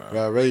love it, bro.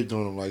 Rod Wave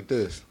doing them like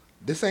this.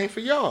 This ain't for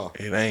y'all.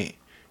 It ain't.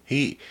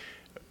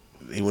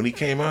 When he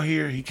came out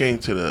here, he came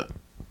to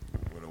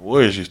where the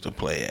Warriors used to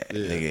play at.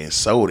 Yeah. Nigga, and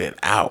sold it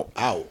out.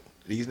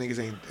 These niggas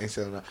ain't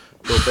selling out.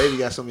 Lil Baby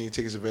got so many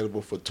tickets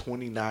available for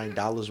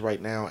 $29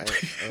 right now.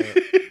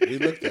 We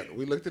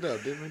looked it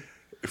up, didn't we?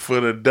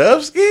 For the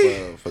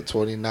Dubski? For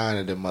 29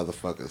 of them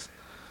motherfuckers.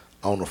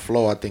 On the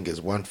floor, I think it's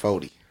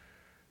 140.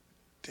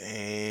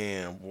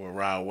 Damn, boy,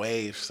 Rod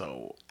Wave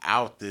sold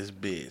out this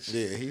bitch.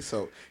 Yeah, he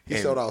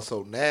sold out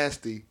so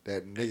nasty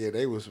that nigga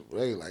they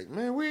like,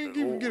 man, we ain't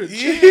even get a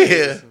chance.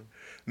 Yeah.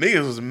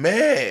 Niggas was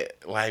mad.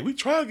 Like, we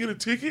tried to get a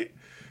ticket.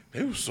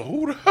 They was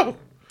sold out.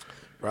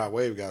 Rod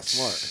Wave got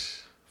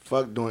smart.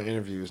 Fuck doing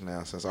interviews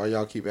now. Since all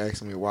y'all keep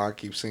asking me why I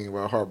keep singing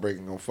about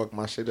Heartbreaking, gonna fuck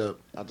my shit up.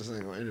 I just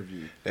ain't gonna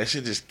interview. That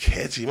shit just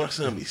catchy. My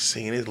son be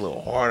singing his little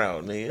heart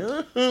out,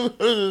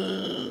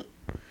 nigga.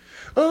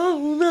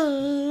 Oh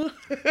no.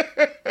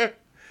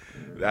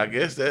 I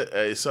guess that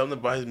it's something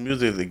about his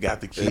music that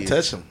got the kids. It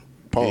touch him.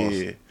 Pause.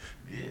 Yeah,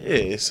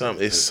 it's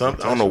something. It's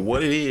something. I don't know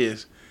what it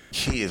is.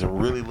 Kids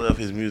really love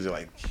his music,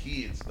 like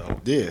kids though.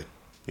 Yeah.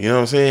 You know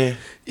what I'm saying?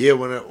 Yeah,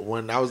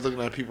 when I was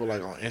looking at people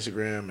like on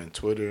Instagram and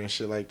Twitter and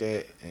shit like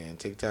that and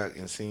TikTok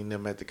and seeing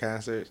them at the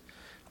concerts,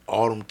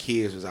 all them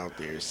kids was out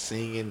there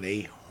singing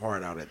they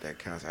heart out at that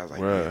concert. I was like,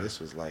 man, this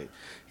was like,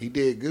 he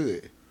did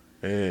good.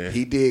 Yeah.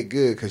 He did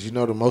good because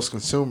the most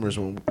consumers,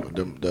 when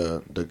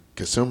the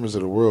consumers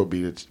of the world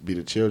be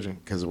the children,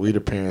 because we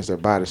the parents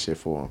that buy the shit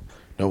for them.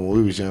 No, when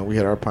we was young, we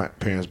had our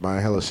parents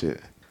buying hella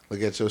shit.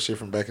 Look at your shit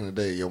from back in the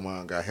day. Your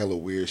mom got hella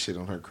weird shit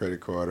on her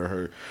credit card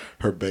or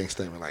her bank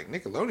statement. Like,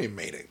 Nickelodeon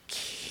made a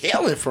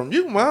killing from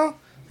you, mom.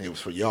 It was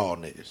for y'all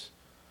niggas.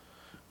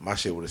 My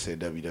shit would have said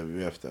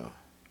WWF, though.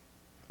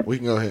 We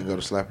can go ahead and go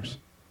to Slappers.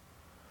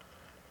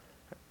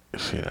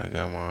 Shit, I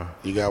got one.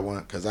 You got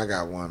one? Because I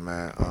got one,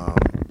 man.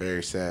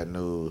 Very sad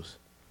news.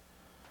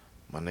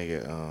 My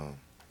nigga,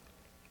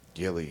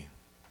 Gilly,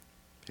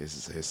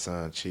 his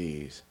son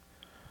Cheese,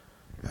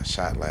 got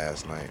shot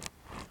last night.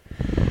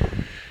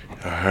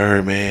 I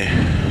heard,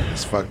 man.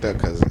 It's fucked up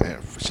because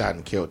shot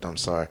and killed. I'm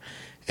sorry,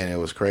 and it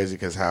was crazy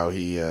because how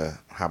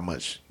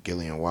much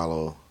Gilly and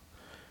Wallow,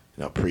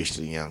 preach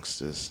to the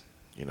youngsters,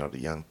 the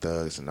young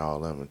thugs and all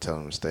of them, and tell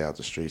them to stay out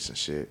the streets and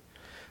shit.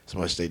 As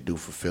much as they do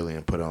for Philly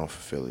and put on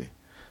for Philly,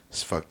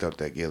 it's fucked up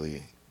that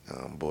Gilly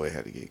boy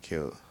had to get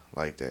killed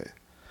like that.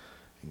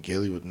 And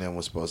Gilly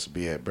was supposed to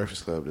be at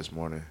Breakfast Club this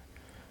morning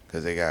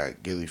because they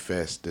got Gilly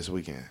Fest this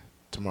weekend,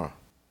 tomorrow.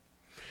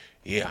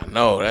 Yeah, I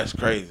know. That's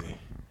crazy.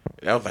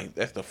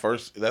 That's the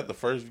first. Is that the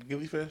first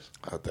Gilly Fest?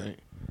 I think.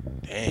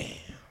 Damn.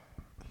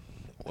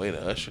 Way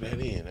to usher that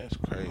in. That's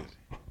crazy.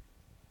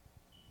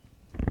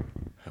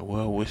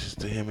 Well wishes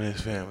to him and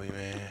his family,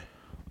 man.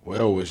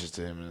 Well wishes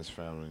to him and his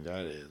family.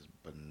 That is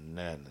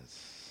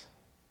bananas.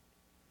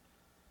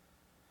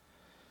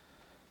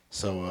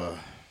 So,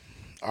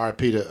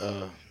 R.I.P.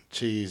 to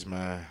Cheese,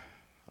 man.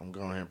 I'm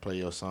going here and play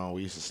your song.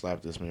 We used to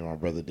slap this. Me and my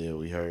brother did.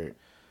 We heard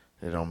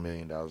it on $1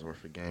 Million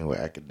Worth of Game with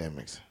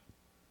Academics.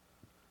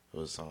 It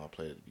was a song I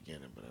played at the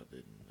beginning, but I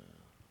didn't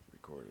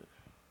record it.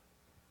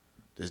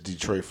 This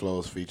Detroit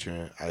Flows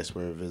featuring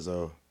Icewear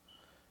Vizzo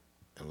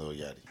and Lil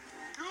Yachty.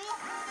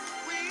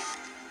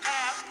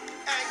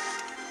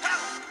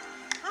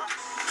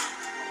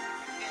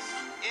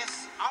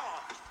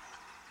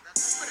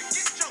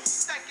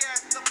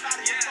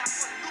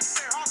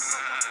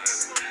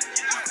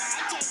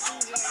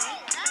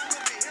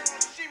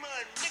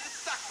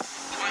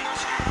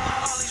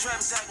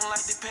 Acting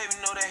like they pay me,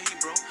 know that he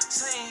broke.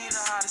 Saying he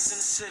the hottest in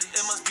the city,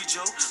 it must be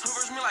Joe. Who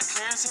verse me like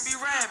Clarence and be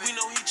rap, we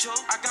know he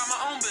choke. I got my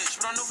own bitch,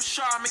 but I know for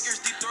sure I make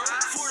yours deep throat.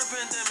 Before the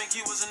pandemic,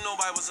 he wasn't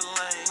nobody, was a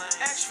lame.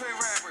 X-ray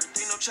rapper,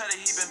 they know cheddar,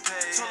 he been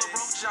paid. Told a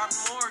broke job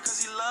more, cause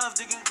he love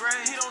digging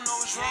grave. He don't know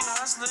what's wrong, the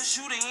hustler,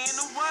 shooter, he in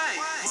the way.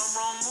 One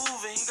wrong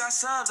move and he got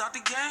subs out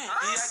the game.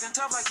 He acting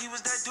tough like he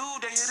was that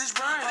dude, they hit his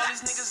brain. All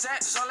these niggas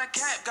act, just all that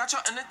cap, got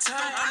y'all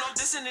entertained. You know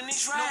this and in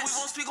these raps, no, we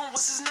won't speak on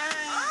what's his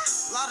name.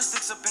 Lot of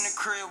sticks up in the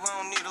crib, we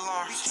don't need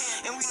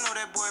alarms. And we know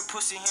that boy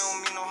pussy, he don't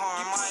mean no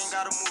harm. I ain't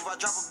gotta move, I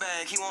drop a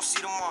bag, he won't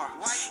see tomorrow.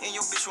 And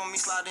your bitch want me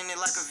slide in it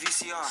like a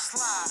VCR.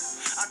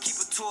 I keep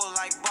a tour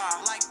like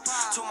Bob.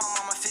 Told my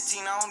mama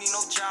 15, I don't need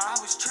no job.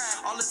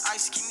 All this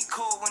ice keep me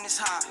cold when it's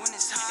hot. And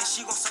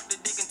she gon' suck the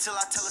dick until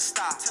I tell her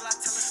stop.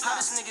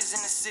 Hottest niggas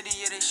in the city,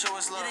 yeah, they show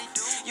us love.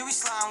 Yeah, we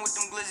sliding with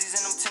them glizzies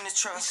and them tennis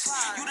trucks.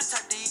 You the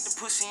type to eat the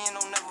pussy and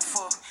don't never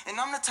fuck.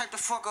 And I'm the type to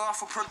fuck her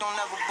off a perk, don't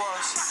never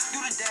buzz. Do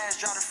the dash,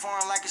 drive the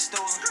foreign like it's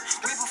stolen.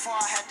 Way before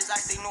I had this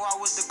ice, they knew I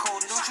was the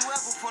coldest. Don't you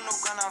ever put no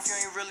gun off, you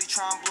ain't really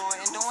trying to blow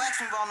it. And don't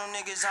ask me about no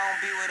niggas, I don't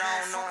be with, I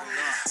don't know.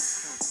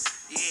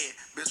 Yeah,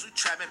 bitch, we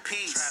trapping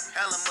peas.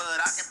 Hella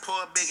mud, I can pour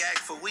a big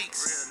act for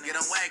weeks. Get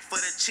them whack for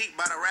the cheap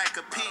by the rack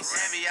of piece.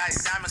 Heavy ice,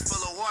 diamonds full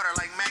of water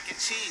like mac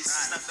and cheese.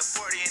 Snuff the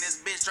 40 in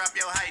this bitch, drop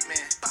your hype,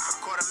 man.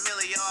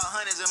 $250,000, all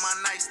hundreds in my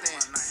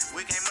nightstand.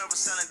 We came up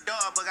with selling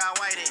dog, but got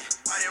white in.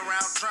 Party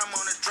around drum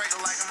on the Draco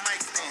like a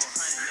mic stand.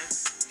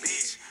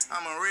 Bitch,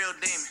 I'm a real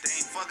demon.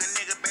 Fuck a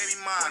nigga, baby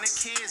mom. When the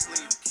kids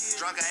leave.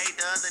 Drunk I ate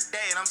the other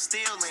day and I'm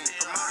still in.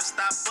 Promoter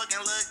stop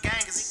booking Lil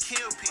Gang cause he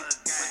killed people.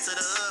 Went to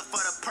the hood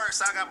for the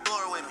purse, I got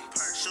blower with me.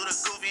 Shoot a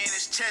goofy in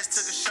his chest,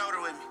 took a shoulder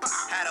with me.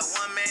 Had a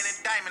one-man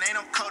indictment, ain't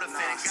no code of it.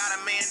 Got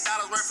 $1 million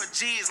worth of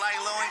G's like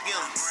Low and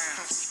Gilly.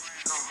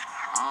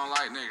 I don't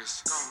like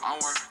niggas. I'm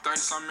worth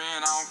 30-some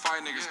million, I don't fight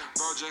niggas.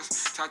 Bro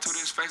just tattooed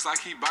his face like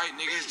he bite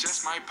niggas.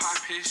 Just might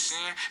pop his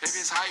shin. If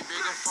his height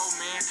bigger,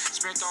 4 men.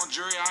 Spent on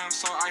jewelry, I am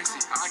so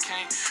icy. I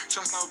can't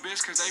trust no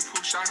bitch cause they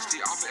poo shiesty.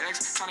 Off of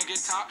X, tryna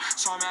get top,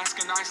 so I'm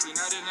asking nicely.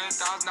 Nutted in a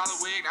 $1,000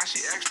 wig, now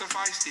she extra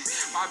feisty.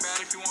 My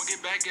bad if you won't get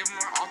back, give him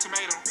an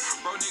ultimatum.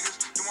 Bro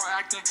niggas do more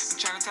acting than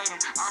Channing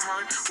Tatum. I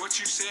heard what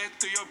you said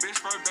through your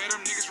bitch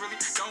verbatim. Niggas really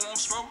don't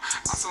want smoke.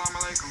 Assalamu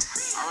alaikum.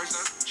 I raised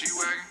up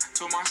G-Wagon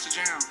to a monster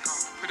jam.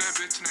 Put that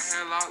bitch in the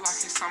headlock like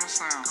he's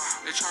SummerSlam.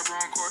 They try bro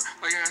on court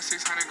like I had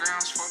 600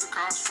 grams. Fuck the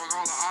cops, fuck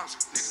all the ops.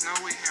 Niggas know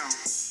we him.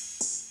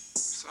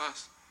 It's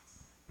us.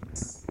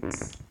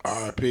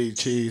 R.I.P.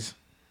 Cheese.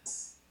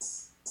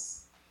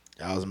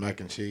 That was Mac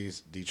and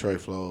Cheese,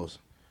 Detroit Flows,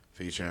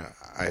 featuring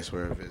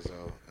Icewear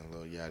Vizzo and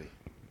Lil Yachty.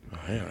 Oh,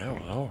 damn, that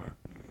was hard.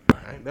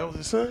 That was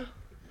his son?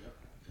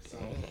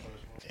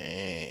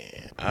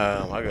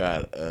 Damn. I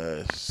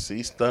got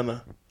C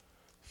Stunner,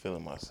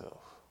 Feeling Myself.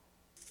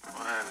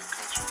 What happened,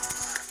 country?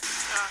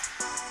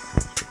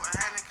 What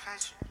happened,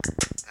 country?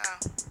 Yeah.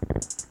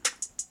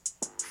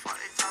 Fuck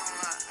they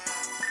talking about,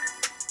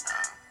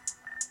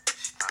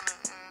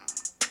 Stunning,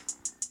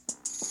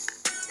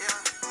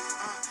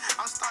 yeah.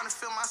 I'm starting to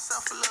feel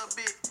myself a little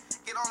bit.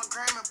 Get on the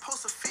gram and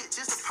post a fit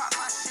just to pop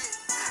my shit.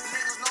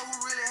 Niggas know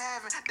who really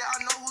have it. That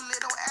I know who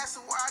lit. Don't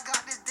ask me where I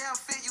got this damn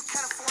fit. You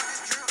can't afford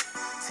this drip.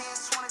 10,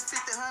 20,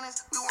 50,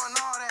 hundreds. We want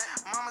all that.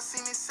 Mama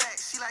seen me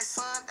sack. She like,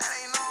 son, that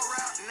ain't no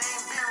rap.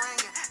 Name been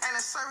ringing. And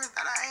a service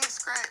that I ain't ain't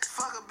scratched.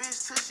 Fuck a bitch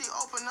till she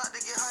open up to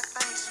get her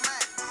thing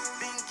smacked.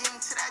 Been getting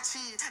to that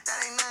cheese, that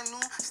ain't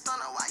nothing new.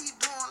 Stunner, why you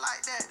doing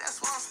like that?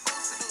 That's what I'm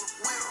supposed to do.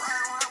 Went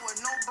right around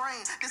with no brain,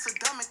 this a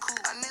dummy cool.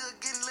 A nigga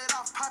getting lit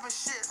off popping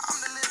shit, I'm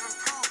the living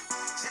proof.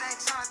 Shit ain't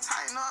tryna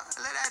tighten up,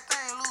 let that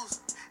thing loose.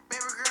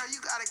 Baby girl,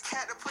 you got a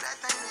cat to put that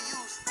thing to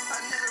use. A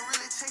nigga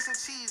really chasing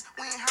cheese,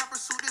 we ain't high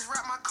pursuit. This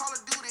rap my Call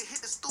of Duty,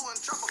 hit the stool and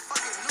drop a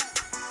fucking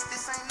nuke.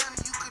 This ain't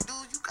nothing you could do,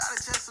 you gotta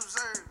just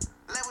observe.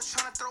 Levels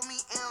tryna throw me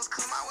M's,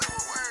 cause my way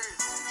with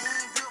words. You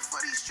ain't built for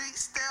these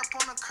streets, stay up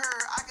on the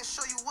curb. I can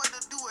show you what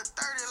to do at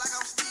 30 like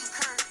I'm Steve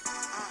Kerr.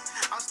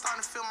 I'm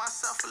starting to feel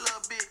myself a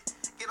little bit.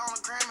 Get on the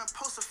gram and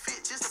post a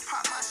fit just to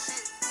pop my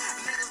shit.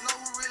 Niggas know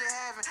who really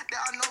having, they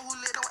all know who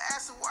lit. Don't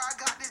ask me where I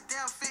got this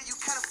damn fit, you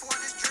can't afford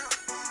this drip.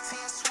 10,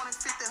 20,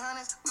 50,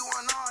 hundreds, we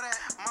want all that.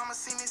 Mama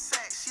see me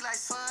sack, she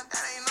like, son,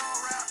 that ain't no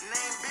rap.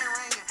 Name been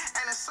ringing,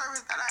 ain't a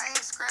service that I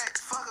ain't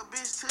scratched. Fuck a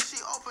bitch till she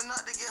open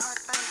up to get her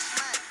thing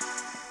smacked.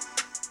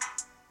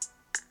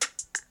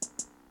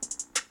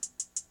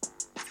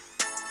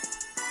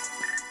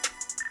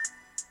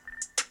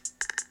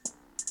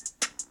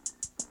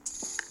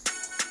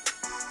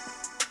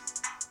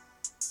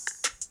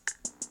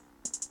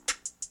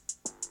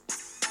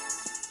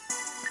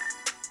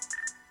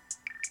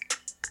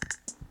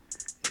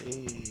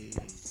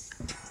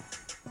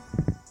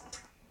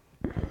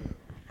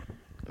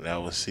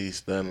 That was C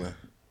Stunner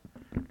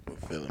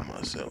with Feeling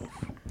Myself.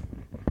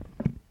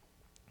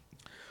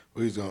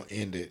 We was gonna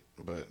end it,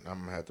 but I'm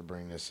gonna have to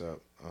bring this up.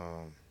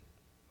 I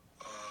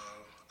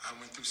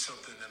went through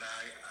something that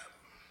I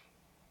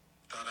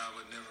thought I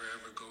would never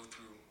ever go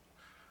through.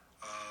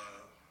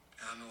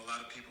 And I know a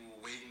lot of people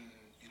were waiting,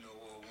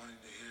 or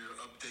wanting to hear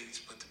updates,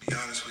 but to be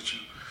honest with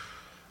you,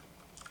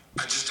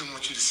 I just didn't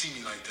want you to see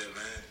me like that,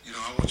 man.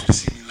 I want you to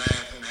see me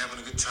laughing, having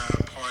a good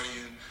time,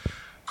 partying,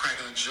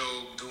 cracking a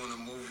joke, doing a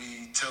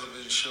movie,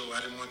 television show.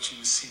 I didn't want you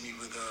to see me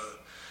with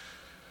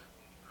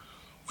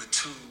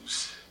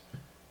tubes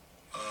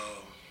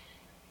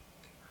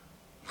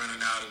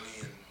running out of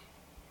me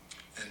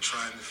and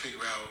trying to figure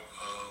out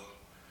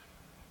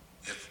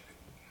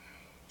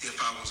if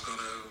I was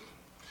gonna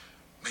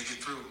make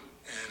it through.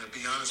 And to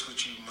be honest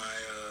with you,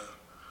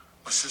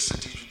 my sister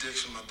Deidre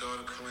Dixon, my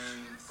daughter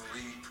Corinne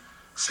Marie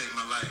saved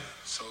my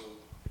life. So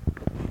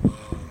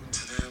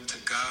to them, to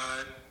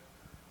God,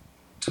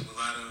 to a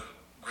lot of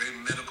great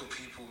medical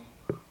people,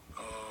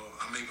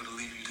 I'm able to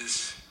leave you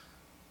this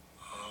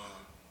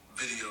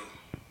video.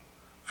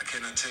 I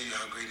cannot tell you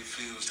how great it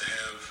feels to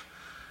have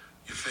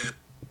your family.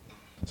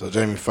 So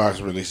Jamie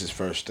Foxx released his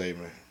first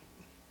statement.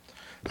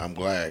 I'm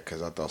glad,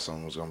 because I thought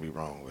something was gonna be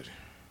wrong with it.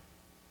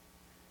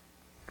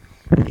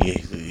 Yeah,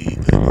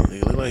 he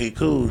look like he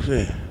cool,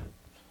 shit.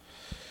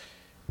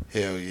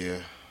 Hell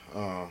yeah.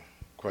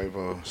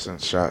 Quavo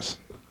sent shots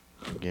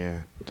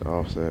again to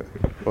Offset.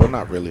 Well,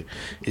 not really.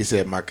 He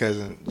said, my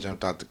cousin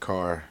jumped out the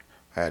car.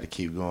 I had to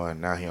keep going.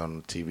 Now he on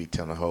the TV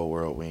telling the whole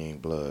world we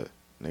ain't blood.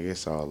 Nigga,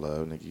 it's all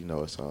love. Nigga, you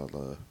know it's all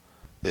love.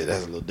 Yeah,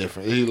 that's a little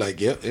different. He like,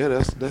 yeah,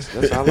 that's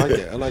I like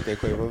that. I like that,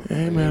 Quavo.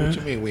 Hey, man. What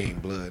you mean we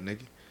ain't blood,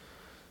 nigga?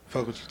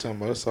 Fuck what you talking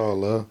about. It's all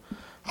love.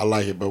 I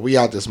like it, but we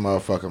out this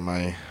motherfucker,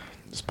 man.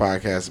 This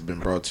podcast has been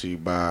brought to you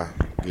by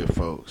good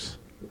folks.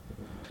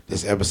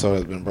 This episode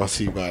has been brought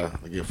to you by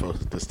the good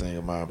folks at This Thing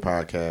of Mine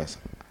podcast.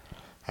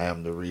 I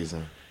am the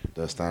reason.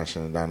 The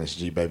Astonishing Adonis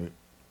G, baby.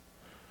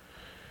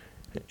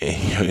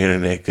 And your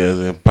internet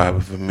cousin,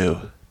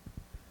 PopItForMilt.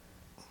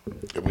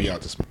 And we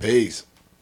out this. Peace.